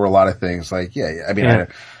no, there were a lot of things like, I don't know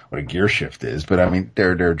what a gear shift is, but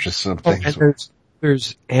there are just some things.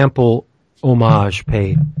 There's ample homage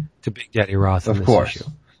paid to Big Daddy Roth in this issue.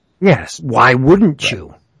 Yes. Why wouldn't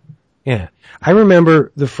you? Yeah. I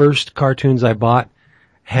remember the first cartoons I bought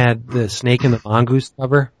had the Snake and the Mongoose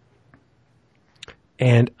cover,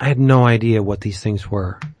 and I had no idea what these things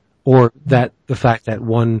were, or that the fact that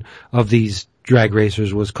one of these drag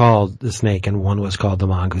racers was called the Snake and one was called the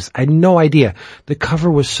Mongoose. I had no idea. The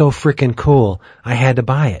cover was so freaking cool. I had to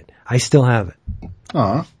buy it. I still have it.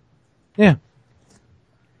 Aw. Yeah.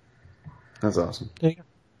 That's awesome. There you go.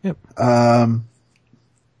 Yep.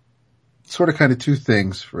 Sort of kind of two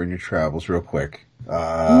things for in your travels real quick.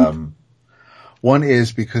 One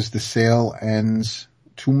is because the sale ends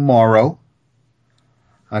tomorrow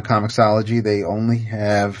on Comixology. They only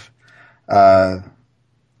have,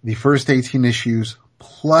 the first 18 issues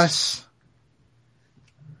plus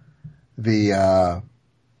the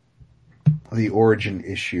origin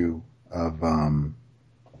issue of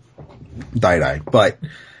Die. But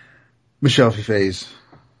Michelle Fife's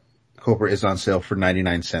Cobra is on sale for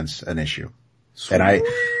 99 cents an issue. And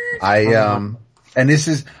and this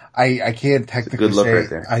is, I can't technically say right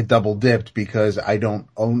there. I double dipped because I don't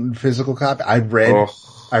own physical copy. I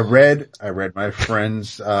read my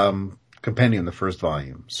friend's, compendium, the first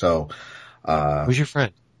volume. So, Who's your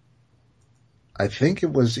friend? I think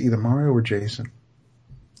it was either Mario or Jason.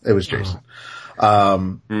 It was Jason.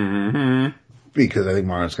 Because I think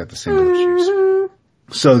Mario's got the single issues.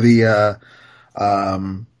 So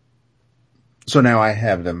so now I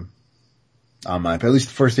have them on my, at least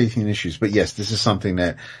the first 18 issues. But yes, this is something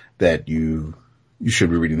that you should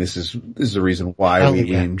be reading. This is the reason why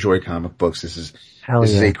we enjoy comic books. This is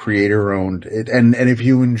a creator owned, and if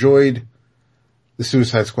you enjoyed the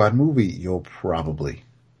Suicide Squad movie, you'll probably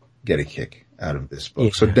get a kick out of this book.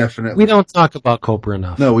 Yeah. So definitely. We don't talk about Cobra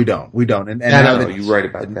enough. No, we don't. And now that you're right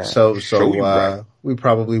about that. So, we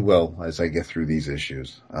probably will as I get through these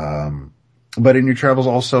issues. But in your travels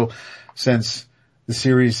also, since the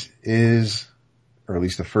series is, or at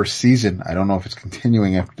least the first season, I don't know if it's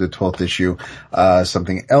continuing after the 12th issue,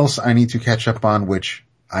 something else I need to catch up on, which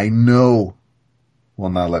I know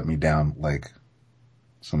will not let me down like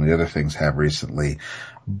some of the other things have recently.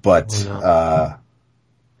 But, are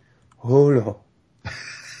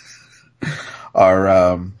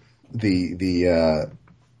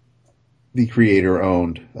the creator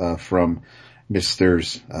owned from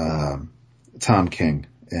Misters Tom King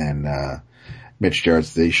and Mitch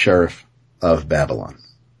Gerads, the Sheriff of Babylon.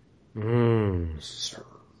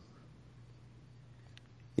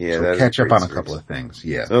 Yeah, so catch up on a couple of things.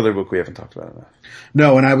 Yeah, another book we haven't talked about enough.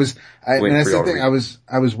 No, and that's the thing. I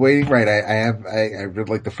was waiting. Right, I read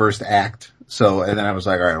like the first act. So, and then I was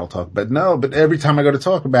like, all right, I'll talk. But every time I go to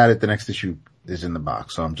talk about it, the next issue is in the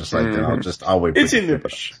box. So I'm just like, then I'll wait. It's in the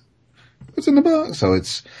box. It's in the box. So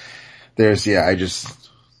I just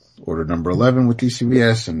ordered number 11 with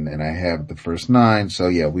DCBS and I have the first 9. So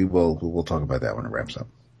yeah, we'll talk about that when it wraps up.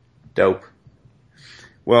 Dope.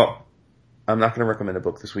 Well, I'm not going to recommend a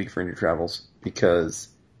book this week for In Your Travels because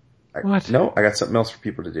I got something else for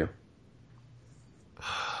people to do.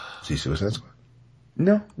 See Suicide Squad?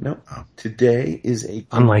 No. Oh. Today is a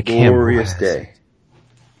glorious day.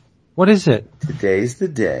 What is it? Today's the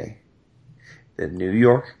day that New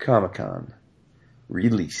York Comic Con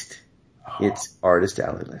released its Artist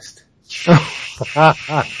Alley list.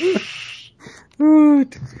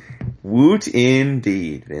 Woot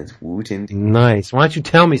indeed, Vince. Woot indeed. Nice. Why don't you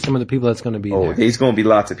tell me some of the people that's going to be there? Oh, there's going to be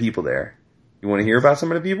lots of people there. You want to hear about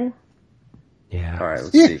some of the people? Yeah. All right,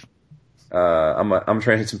 let's see. I'm trying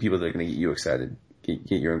to hit some people that are going to get you excited, get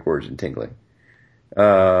your engorged and tingling.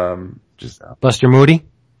 Buster Moody?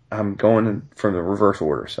 I'm going from the reverse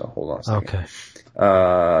order, so hold on a second.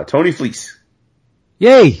 Okay. Tony Fleece.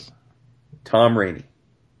 Yay! Tom Rainey.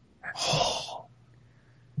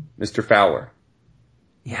 Mr. Fowler.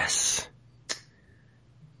 Yes.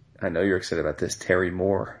 I know you're excited about this. Terry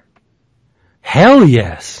Moore. Hell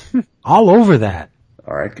yes. All over that.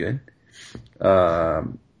 All right, good.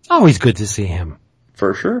 Always good to see him.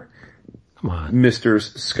 For sure. Come on.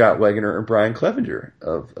 Misters Scott Wegener and Brian Clevenger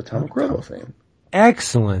of Atomic Robo fame.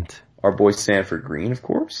 Excellent. Our boy Sanford Green, of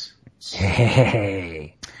course.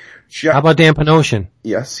 Hey. How about Dan Panosian?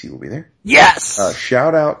 Yes, he will be there. Yes!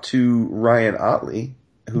 Shout out to Ryan Otley,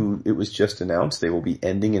 who it was just announced they will be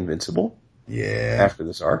ending Invincible. Yeah. After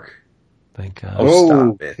this arc. Thank God.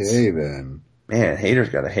 Stop it. Okay then. Man, haters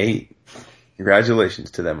gotta hate.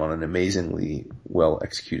 Congratulations to them on an amazingly well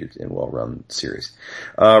executed and well run series.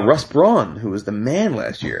 Russ Braun, who was the man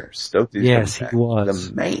last year. Stoked that yes, he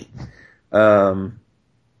was. The man.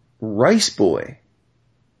 Rice Boy.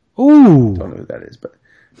 Ooh. Don't know who that is, but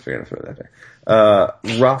we're gonna throw that there.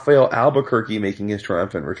 Raphael Albuquerque making his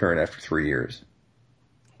triumphant return after 3 years.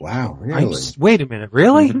 Wow, really? Wait a minute,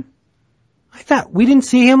 really? Mm-hmm. I thought we didn't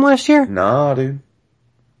see him last year? Nah, dude.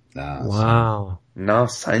 Nah. Wow. Nah,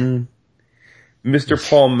 son. Mr.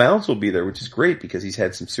 Paul Mounts will be there, which is great because he's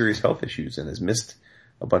had some serious health issues and has missed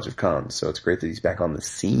a bunch of cons. So it's great that he's back on the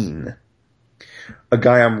scene. A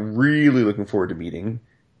guy I'm really looking forward to meeting,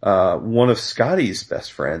 one of Scotty's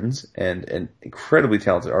best friends and an incredibly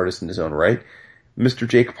talented artist in his own right, Mr.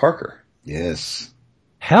 Jake Parker. Yes.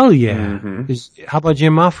 Hell yeah. Mm-hmm. How about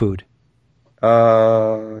Jim Mahfood?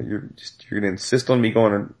 You're going to insist on me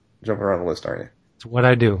going and jumping around the list, aren't you? It's what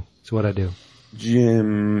I do.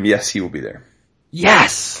 Jim, yes, he will be there.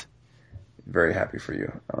 Yes! Very happy for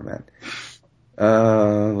you on that.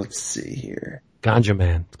 Let's see here. Ganja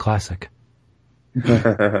Man. Classic.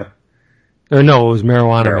 Or no, it was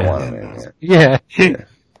Marijuana Marijuana Man. Man. Yeah.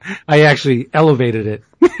 I actually elevated it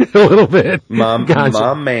a little bit. My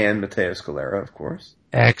Gotcha. man, Mateo Scalera, of course.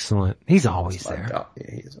 Excellent. He's always My there. dog.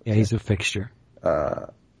 Yeah, he is. Yeah, he's a fixture.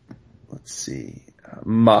 Let's see.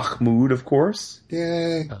 Mahmoud, of course.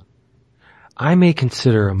 Yay. I may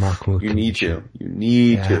consider a Mahmoud. You need to. You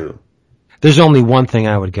need Yeah. to. There's only one thing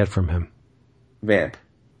I would get from him. Vamp.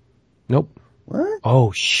 Nope. What?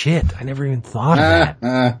 Oh shit. I never even thought of that.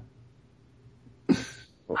 Ah,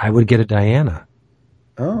 I would get a Diana.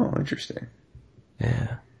 Oh, interesting.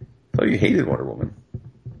 Yeah. I thought you hated Wonder Woman.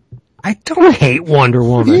 I don't hate Wonder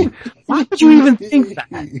Woman. Why would you even think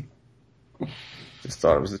that? Just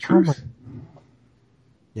thought it was the truth.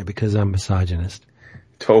 Yeah, because I'm misogynist.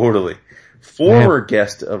 Totally. Former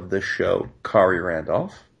guest of the show, Kari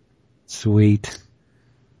Randolph. Sweet.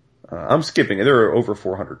 I'm skipping. There are over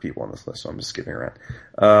 400 people on this list, so I'm just skipping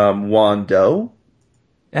around. Juan Doe.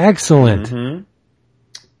 Excellent. Mm-hmm.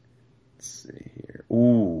 Let's see here.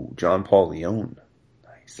 Ooh, John Paul Leone.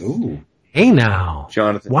 Nice. Ooh. Hey now.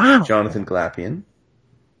 Jonathan. Wow. Jonathan Glapion.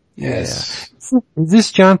 Yes. Is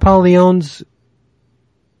this John Paul Leone's?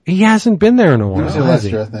 He hasn't been there in a He while, was in has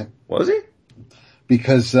he? Leicester, I think. Was he?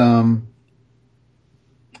 Because, yeah,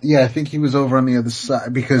 I think he was over on the other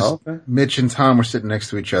side because Okay. Mitch and Tom were sitting next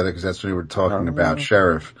to each other because that's what we were talking about,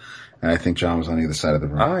 Sheriff. And I think John was on the other side of the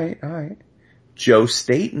room. All right. Joe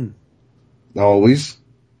Staten. Always.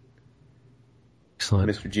 Excellent.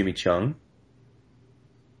 Mr. Jimmy Chung.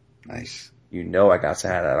 Nice. You know I got to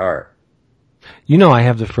have that art. You know I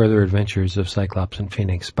have the further adventures of Cyclops and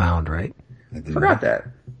Phoenix bound, right? I did Forgot that.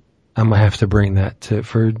 I'm gonna have to bring that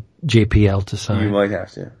for JPL to sign. You might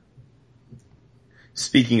have to.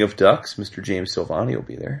 Speaking of ducks, Mr. James Silvani will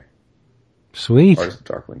be there. Sweet. Artist of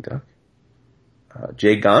Darkwing Duck.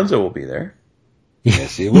 Jay Gonzo will be there.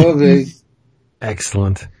 Yes, he will be.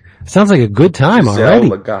 Excellent. Sounds like a good time Giselle already.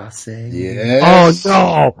 Lagasse. Yes.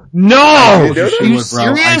 Oh no! I No! told you she Are you would, bro.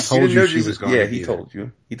 I serious? told you she this- was going Yeah, to be he there. told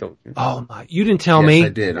you. He told you. Oh my! You didn't tell Yes, me. I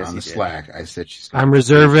did Yes, on he the did. Slack. I said she's I'm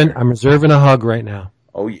reserving a hug right now.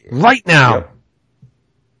 Oh yeah. Right now.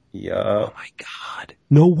 Yep. Oh my god!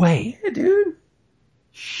 No way! Yeah, dude.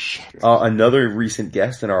 Shit! Another recent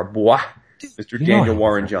guest in our bois, Mr. You know Daniel I-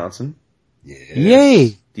 Warren Johnson, Yes.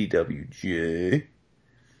 Yay! DWJ.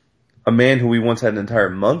 A man who we once had an entire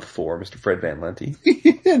month for, Mr. Fred Van Lente.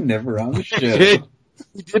 Never on the show.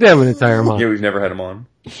 We did have an entire month Yeah, we've never had him on.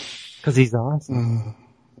 because he's awesome.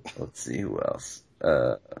 Let's see who else.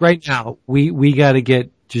 Right now, we got to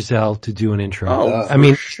get Giselle to do an intro. Oh, I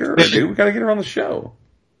mean, sure, dude. We gotta get her on the show.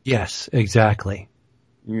 yes, exactly.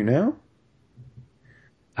 You know?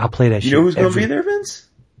 I'll play that. You shit know who's gonna every- be there, Vince?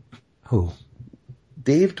 Who?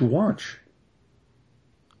 Dave DeWanch.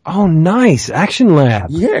 Oh, nice. Action Lab.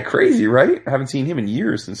 Yeah, crazy, right? I haven't seen him in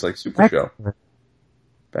years since like Super Show. Excellent.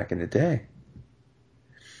 Back in the day.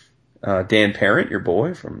 Dan Parent, your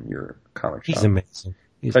boy from your comic shop. He's amazing.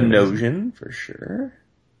 He's amazing. Panosian, for sure.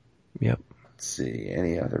 Yep. Let's see,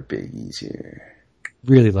 any other biggies here?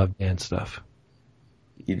 Really love Dan stuff.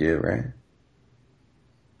 You do, right?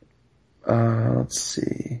 Let's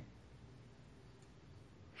see.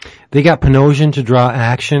 They got Panosian to draw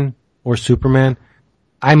Action or Superman.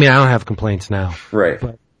 I mean, I don't have complaints now. Right.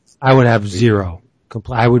 But I would have zero.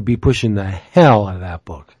 I would be pushing the hell out of that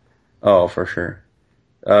book. Oh, for sure.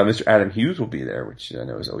 Mr. Adam Hughes will be there, which I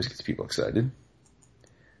know always gets people excited.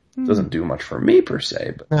 Doesn't do much for me per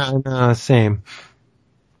se, but No, same.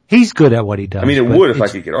 He's good at what he does. I mean, it but would if I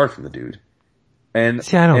it's- could get art from the dude. And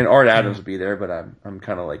See, I don't- and Art Adams will be there, but I'm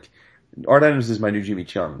kind of like Art Adams is my new Jimmy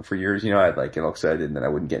Chung. For years, I'd like get all excited and then I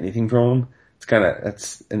wouldn't get anything from him. It's kind of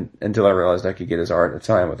until I realized I could get his art. That's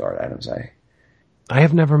how I am with Art Adams. I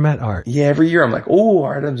have never met Art. Yeah, every year I'm like, oh,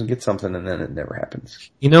 Art Adams will get something, and then it never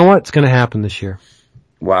happens. You know what's going to happen this year?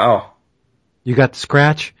 Wow, You got the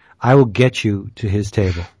scratch. I will get you to his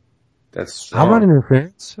table. that's I'll run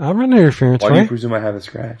interference. I'll run interference, Why do you right? presume I have a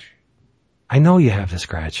scratch? I know you have the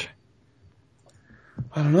scratch.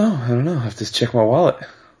 I don't know. I have to check my wallet.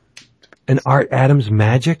 An Art Adams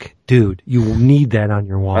magic? Dude, you will need that on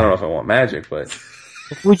your wall. I don't know if I want magic, but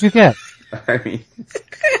What would you get? I mean,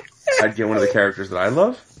 I'd get one of the characters that I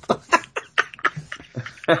love.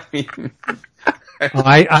 I mean, Oh,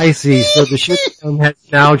 I see. So the shit has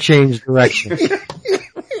now changed direction.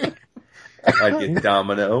 I'd get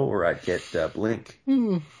Domino or I'd get Blink.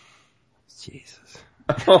 Jesus.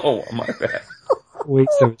 Oh, my bad. Waste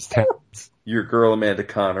of his talents. Your girl Amanda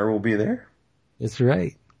Connor will be there. That's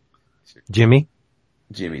right. Jimmy?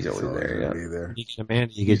 Jimmy's always there, gonna yeah. be there. You get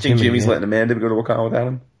Amanda, you You get think Jimmy. Jimmy's man. letting Amanda go to Wakanda without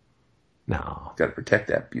him? No. Gotta protect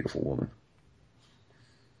that beautiful woman.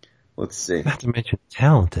 Let's see. Not to mention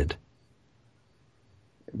talented.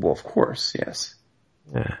 Well, of course, yes.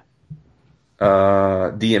 Yeah.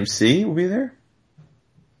 DMC will be there.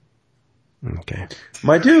 Okay.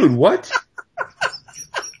 My dude, what?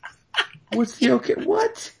 What's the okay?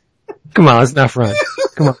 What? Come on, let's not front.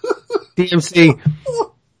 Come on. DMC.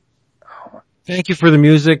 Thank you for the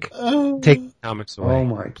music. Take the comics away. Oh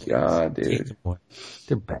my god, Take dude. them away.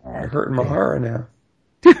 They're You're bad. hurting my heart right now.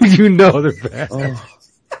 Dude, you know they're bad. Oh,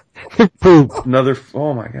 They're poop.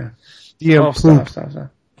 oh my god. DM Oh, poop.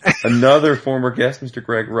 stop. Another former guest, Mr.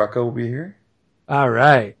 Greg Rucka, will be here. All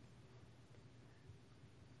right.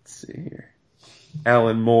 Let's see here.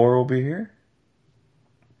 Alan Moore will be here.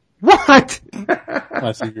 What?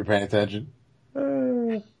 I see if you're paying attention.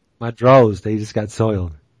 My drawers, they just got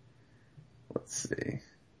soiled. Let's see.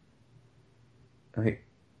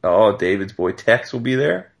 Oh, David's boy Tex will be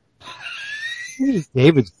there. He's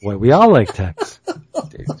David's boy. We all like Tex.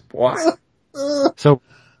 David's boy. So,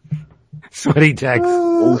 sweaty Tex.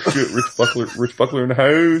 Oh shit, Rich Buckler in the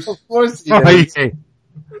house. Of course he Oh, does. hey.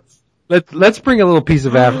 Let's bring a little piece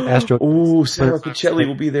of Astro. Oh, Sarah Pichelli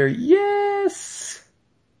will be there. Yes!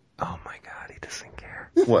 Oh my god, he doesn't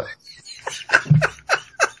care. What?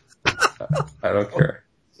 I don't care.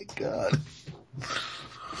 God.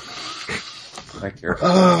 I care.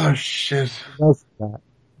 Oh shit.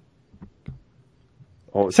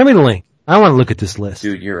 Oh, Send me the link. I want to look at this list.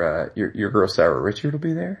 dude, your girl Sarah Richard will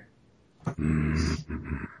be there.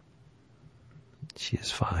 She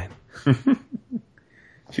is fine.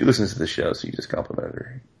 She listens to the show, so you just complimented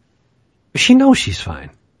her. She knows she's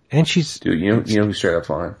fine. And she's... Dude, you know who's straight up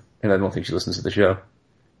fine? And I don't think she listens to the show.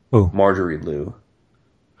 Who? Marjorie Liu.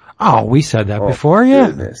 Oh, we said that Oh, before, yeah.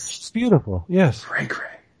 goodness. She's beautiful, yes.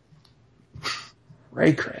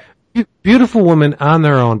 Ray Cray. Beautiful women on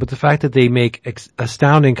their own, but the fact that they make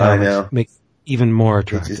astounding I know. comics make even more It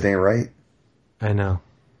attractive. just ain't right. I know.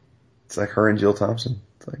 It's like her and Jill Thompson.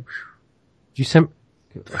 It's like,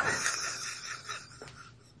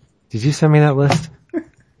 Did you send me that list?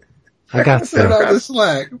 I got Put it that. on the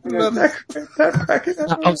Slack. Put it on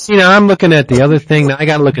the Oh, see, now I'm looking at the other thing. Now I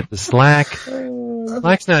gotta look at the Slack.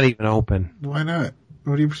 Slack's not even open. Why not?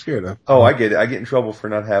 What are you scared of? oh, I get it. I get in trouble for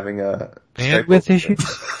not having a Bandwidth issues?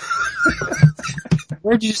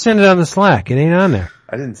 Where'd you send it on the Slack? It ain't on there.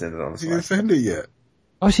 I didn't send it on the You didn't Slack. send it yet.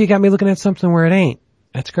 Oh, so you got me looking at something where it ain't.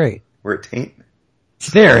 That's great. Where it taint.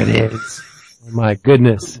 There it is. Oh my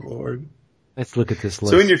goodness. Lord. Let's look at this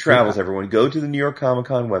list. So in your travels, everyone, go to the New York Comic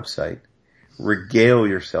Con website, regale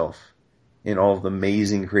yourself in all of the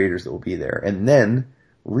amazing creators that will be there, and then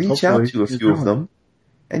reach Hopefully out to a you're few of doing them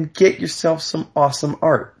and get yourself some awesome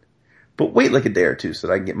art. But wait like a day or two so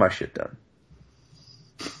that I can get my shit done.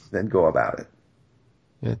 Then go about it.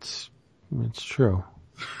 It's true.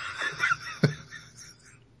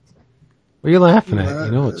 What are you laughing at?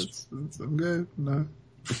 You know it's. I'm good. No.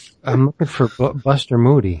 I'm looking for Buster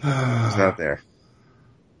Moody. It's not there.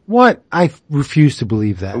 What? I refuse to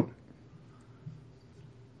believe that. Nope.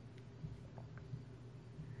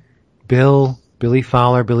 Billy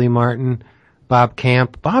Fowler, Billy Martin, Bob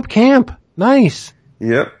Camp. Bob Camp! Nice!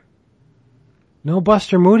 Yep. No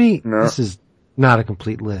Buster Moody? No. This is not a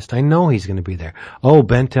complete list. I know he's gonna be there. Oh,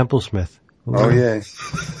 Ben Templesmith. Oh yeah.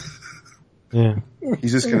 Yeah.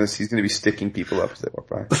 He's gonna be sticking people up as they walk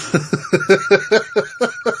by.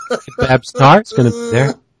 Bab Starr's gonna be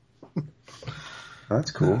there. Oh,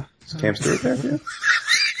 that's cool. Is Cam Stewart there too?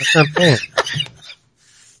 That's what I'm saying.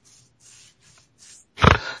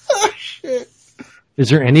 Is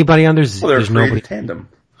there anybody on there? Well, they're a There's creative nobody. tandem.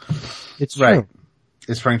 It's Right. true.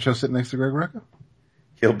 Is Frank Cho sitting next to Greg Rucka?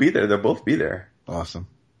 He'll be there. They'll both be there. Awesome.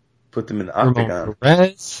 Put them in the Ramon octagon.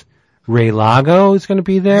 Perez, Ray Lago is going to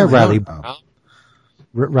be there. Yeah, Riley oh. Brown.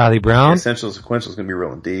 Riley The Brown. Essential Sequential is gonna be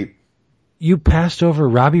rolling deep. You passed over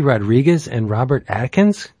Robbie Rodriguez and Robert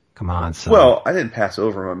Atkins? Come on, son. Well, I didn't pass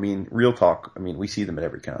over them. I mean, real talk. I mean, we see them at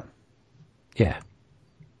every con. yeah.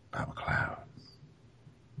 Bob McLeod.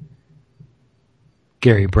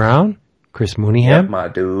 Gary Brown, Chris Mooneyham, Yep, my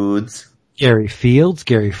dudes. Gary Fields,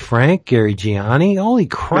 Gary Frank, Gary Gianni. Holy I, mean,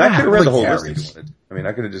 I crap. could have read the whole Gary's. list if you wanted. I mean,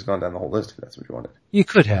 I could have just gone down the whole list if that's what you wanted. You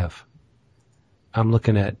could have. I'm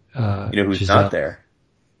looking at, You know who's Giselle. not there?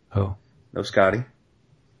 Oh. No Scotty.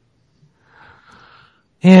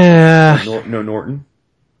 Yeah. No Norton.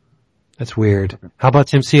 That's weird. How about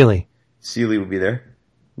Tim Seeley? Seeley will be there.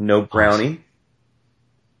 No Brownie.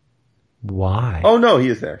 Why? Oh no, he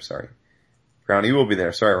is there. Sorry. Brownie will be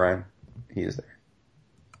there. Sorry, Ryan. He is there.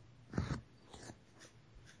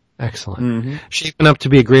 Excellent. Mm-hmm. Shaping up to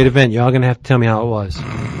be a great event. Y'all gonna have to tell me how it was.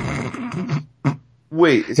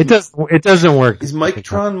 Wait, It doesn't work. Is Mike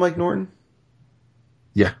Tron Mike Norton?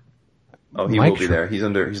 Yeah. Oh, he Mike will be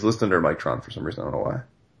Tron. there. He's listed under Mike Tron for some reason. I don't know why.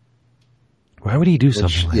 Why would he do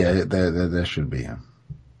something like that? Yeah, that should be him.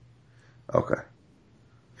 Okay.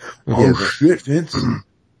 Yeah, Oh shit, Vince.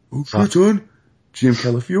 Oh shit, son. Jim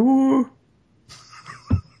Calafiore.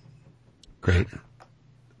 Great.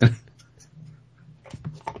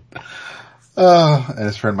 And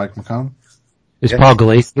his friend Mike McConnell. Is Paul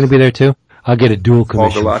Galassi going to be there too? I'll get a dual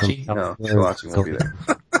Paul commission. Galacci? No, Galacci won't be there.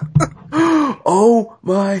 Oh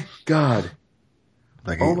my god.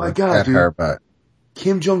 Oh my god, dude.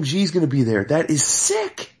 Kim Jong-ji's gonna be there. That is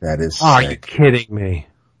sick. That is sick. Are you kidding me?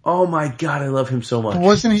 Oh my god, I love him so much.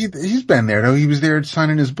 Wasn't he? He's been there though. He was there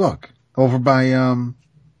signing his book over by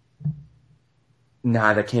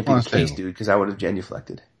Nah, that can't be the case, dude, because I would have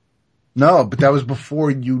genuflected. No, but that was before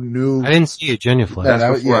you knew. I didn't see a genuflect.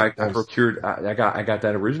 That's before I procured. I got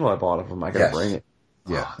that original I bought of him. I gotta bring it.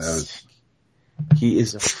 Yeah, that was. He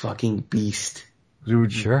is a fucking beast.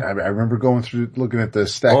 Dude, sure. I remember going through, looking at the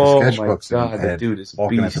stack of sketchbooks. Oh my god, that dude is a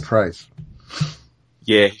balking beast. at the price.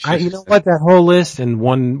 Yeah. You know what? That whole list and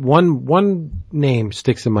one name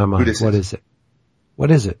sticks in my mind. What is it?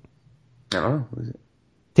 What is it? I don't know. Who is it?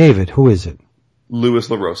 David, who is it? Louis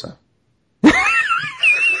LaRosa.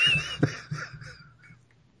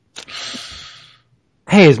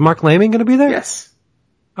 Hey, is Mark Laming going to be there? Yes.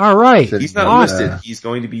 All right. He's not listed. He's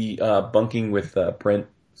going to be bunking with Brent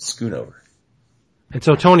Schoonover. And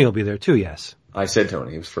so Tony will be there too, yes. I said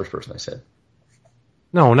Tony. It was the first person I said.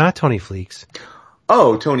 No, not Tony Fleeks.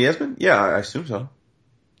 Oh, Tony Esmond? Yeah, I assume so.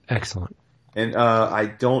 Excellent. And I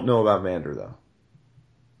don't know about Vander, though.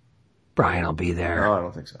 Brian will be there. No, I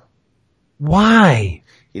don't think so. Why?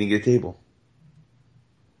 He didn't get a table.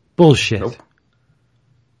 Bullshit. Nope.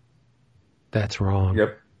 That's wrong.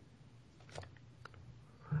 Yep.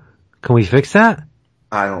 Can we fix that?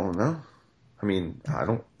 I don't know. I mean,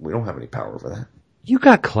 we don't have any power over that. You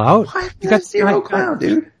got clout. What? You got zero clout,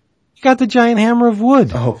 dude. You got the giant hammer of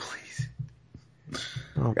wood. Oh, please.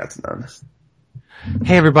 Oh. That's none.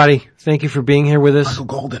 Hey everybody, thank you for being here with us. Michael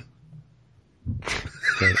Golden.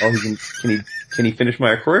 Okay. Oh, can he finish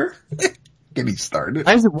my career? Can he start it?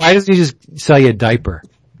 Why does he just sell you a diaper?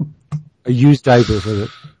 A used diaper for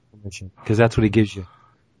the commission? Because that's what he gives you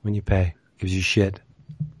when you pay. Gives you shit.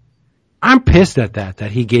 I'm pissed at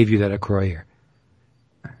that he gave you that Acroyer.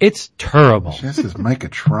 It's terrible. This is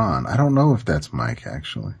Micatron. I don't know if that's Mike,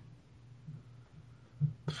 actually.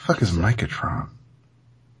 The fuck is Micatron?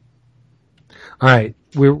 Alright,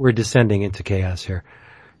 we're descending into chaos here.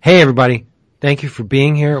 Hey everybody, thank you for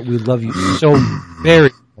being here. We love you so very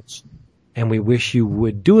much. And we wish you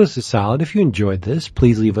would do us a solid. If you enjoyed this,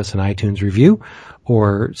 please leave us an iTunes review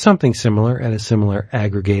or something similar at a similar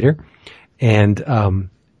aggregator. And,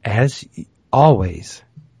 as always,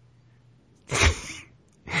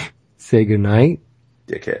 say goodnight.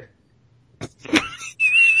 Dickhead.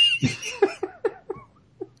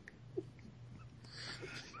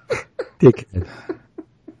 Dickhead.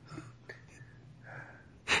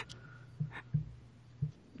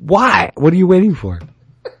 Why? What are you waiting for?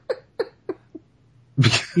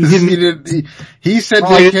 He said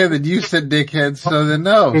dickhead and you said dickhead, so then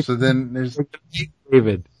no. So then there's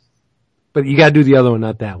David. But you gotta do the other one,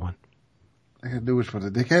 not that one. I gotta do which one,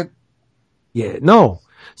 the dickhead? Yeah, no.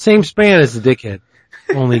 Same span as the dickhead.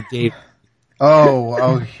 Only David.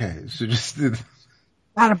 Oh, okay. So just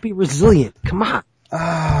Gotta be resilient. Come on.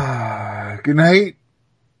 Good night.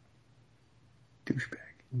 Douchebag.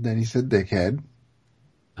 Then he said dickhead.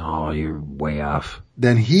 Oh, you're way off.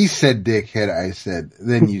 Then he said dickhead,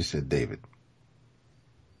 then you said David.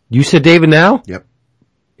 You said David now? Yep.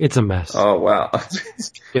 It's a mess. Oh, wow.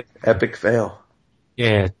 Epic fail.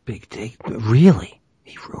 Yeah, big dick. Really?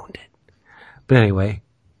 He ruined it. But anyway.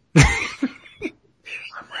 I'm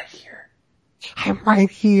right here. I'm right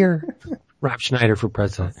here. Rob Schneider for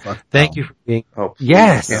president. Thank you for being. Oh,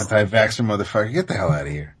 yes. Anti-vaxxer motherfucker. Get the hell out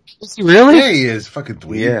of here. Is he really? Yeah, he is. Fucking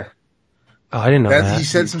dweeb. Yeah. Oh, I didn't know that. He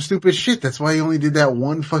said some stupid shit. That's why he only did that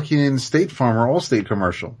one fucking State Farm or Allstate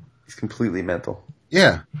commercial. He's completely mental.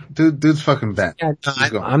 Yeah. Dude's fucking bad. Yeah,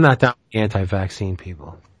 I'm not down with anti-vaccine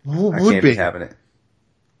people. Who I would can't be? be having it.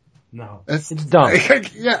 No. It's dumb.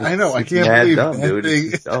 Yeah, I know. I can't Mad believe dumb, that dude. thing.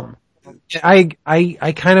 It's dumb.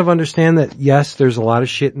 I kind of understand that, yes, there's a lot of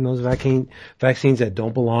shit in those vaccines that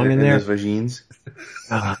don't belong in there. Those vagines.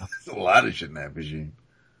 There's a lot of shit in that regime.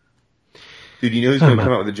 Dude, you know who's going to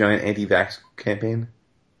come out with a giant anti-vax campaign?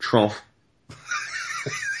 Trump.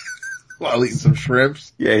 While eating some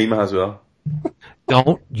shrimps. Yeah, he might as well.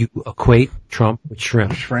 Don't you equate Trump with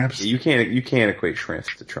shrimp. Shrimps. You can't equate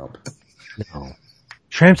shrimps to Trump. No.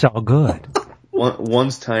 Shrimp's all good.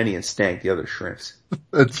 One's tiny and stank, the other's shrimps.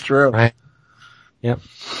 That's true. Right? Yep.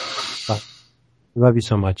 We love you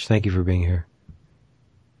so much. Thank you for being here.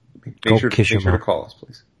 Make sure to call us,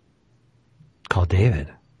 please. Call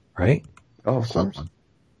David, right? Oh, of course.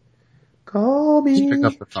 Call me. Just pick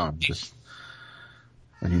up the phone, just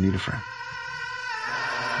when you need a friend.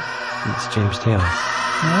 It's James Taylor.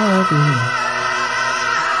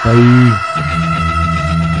 Bye.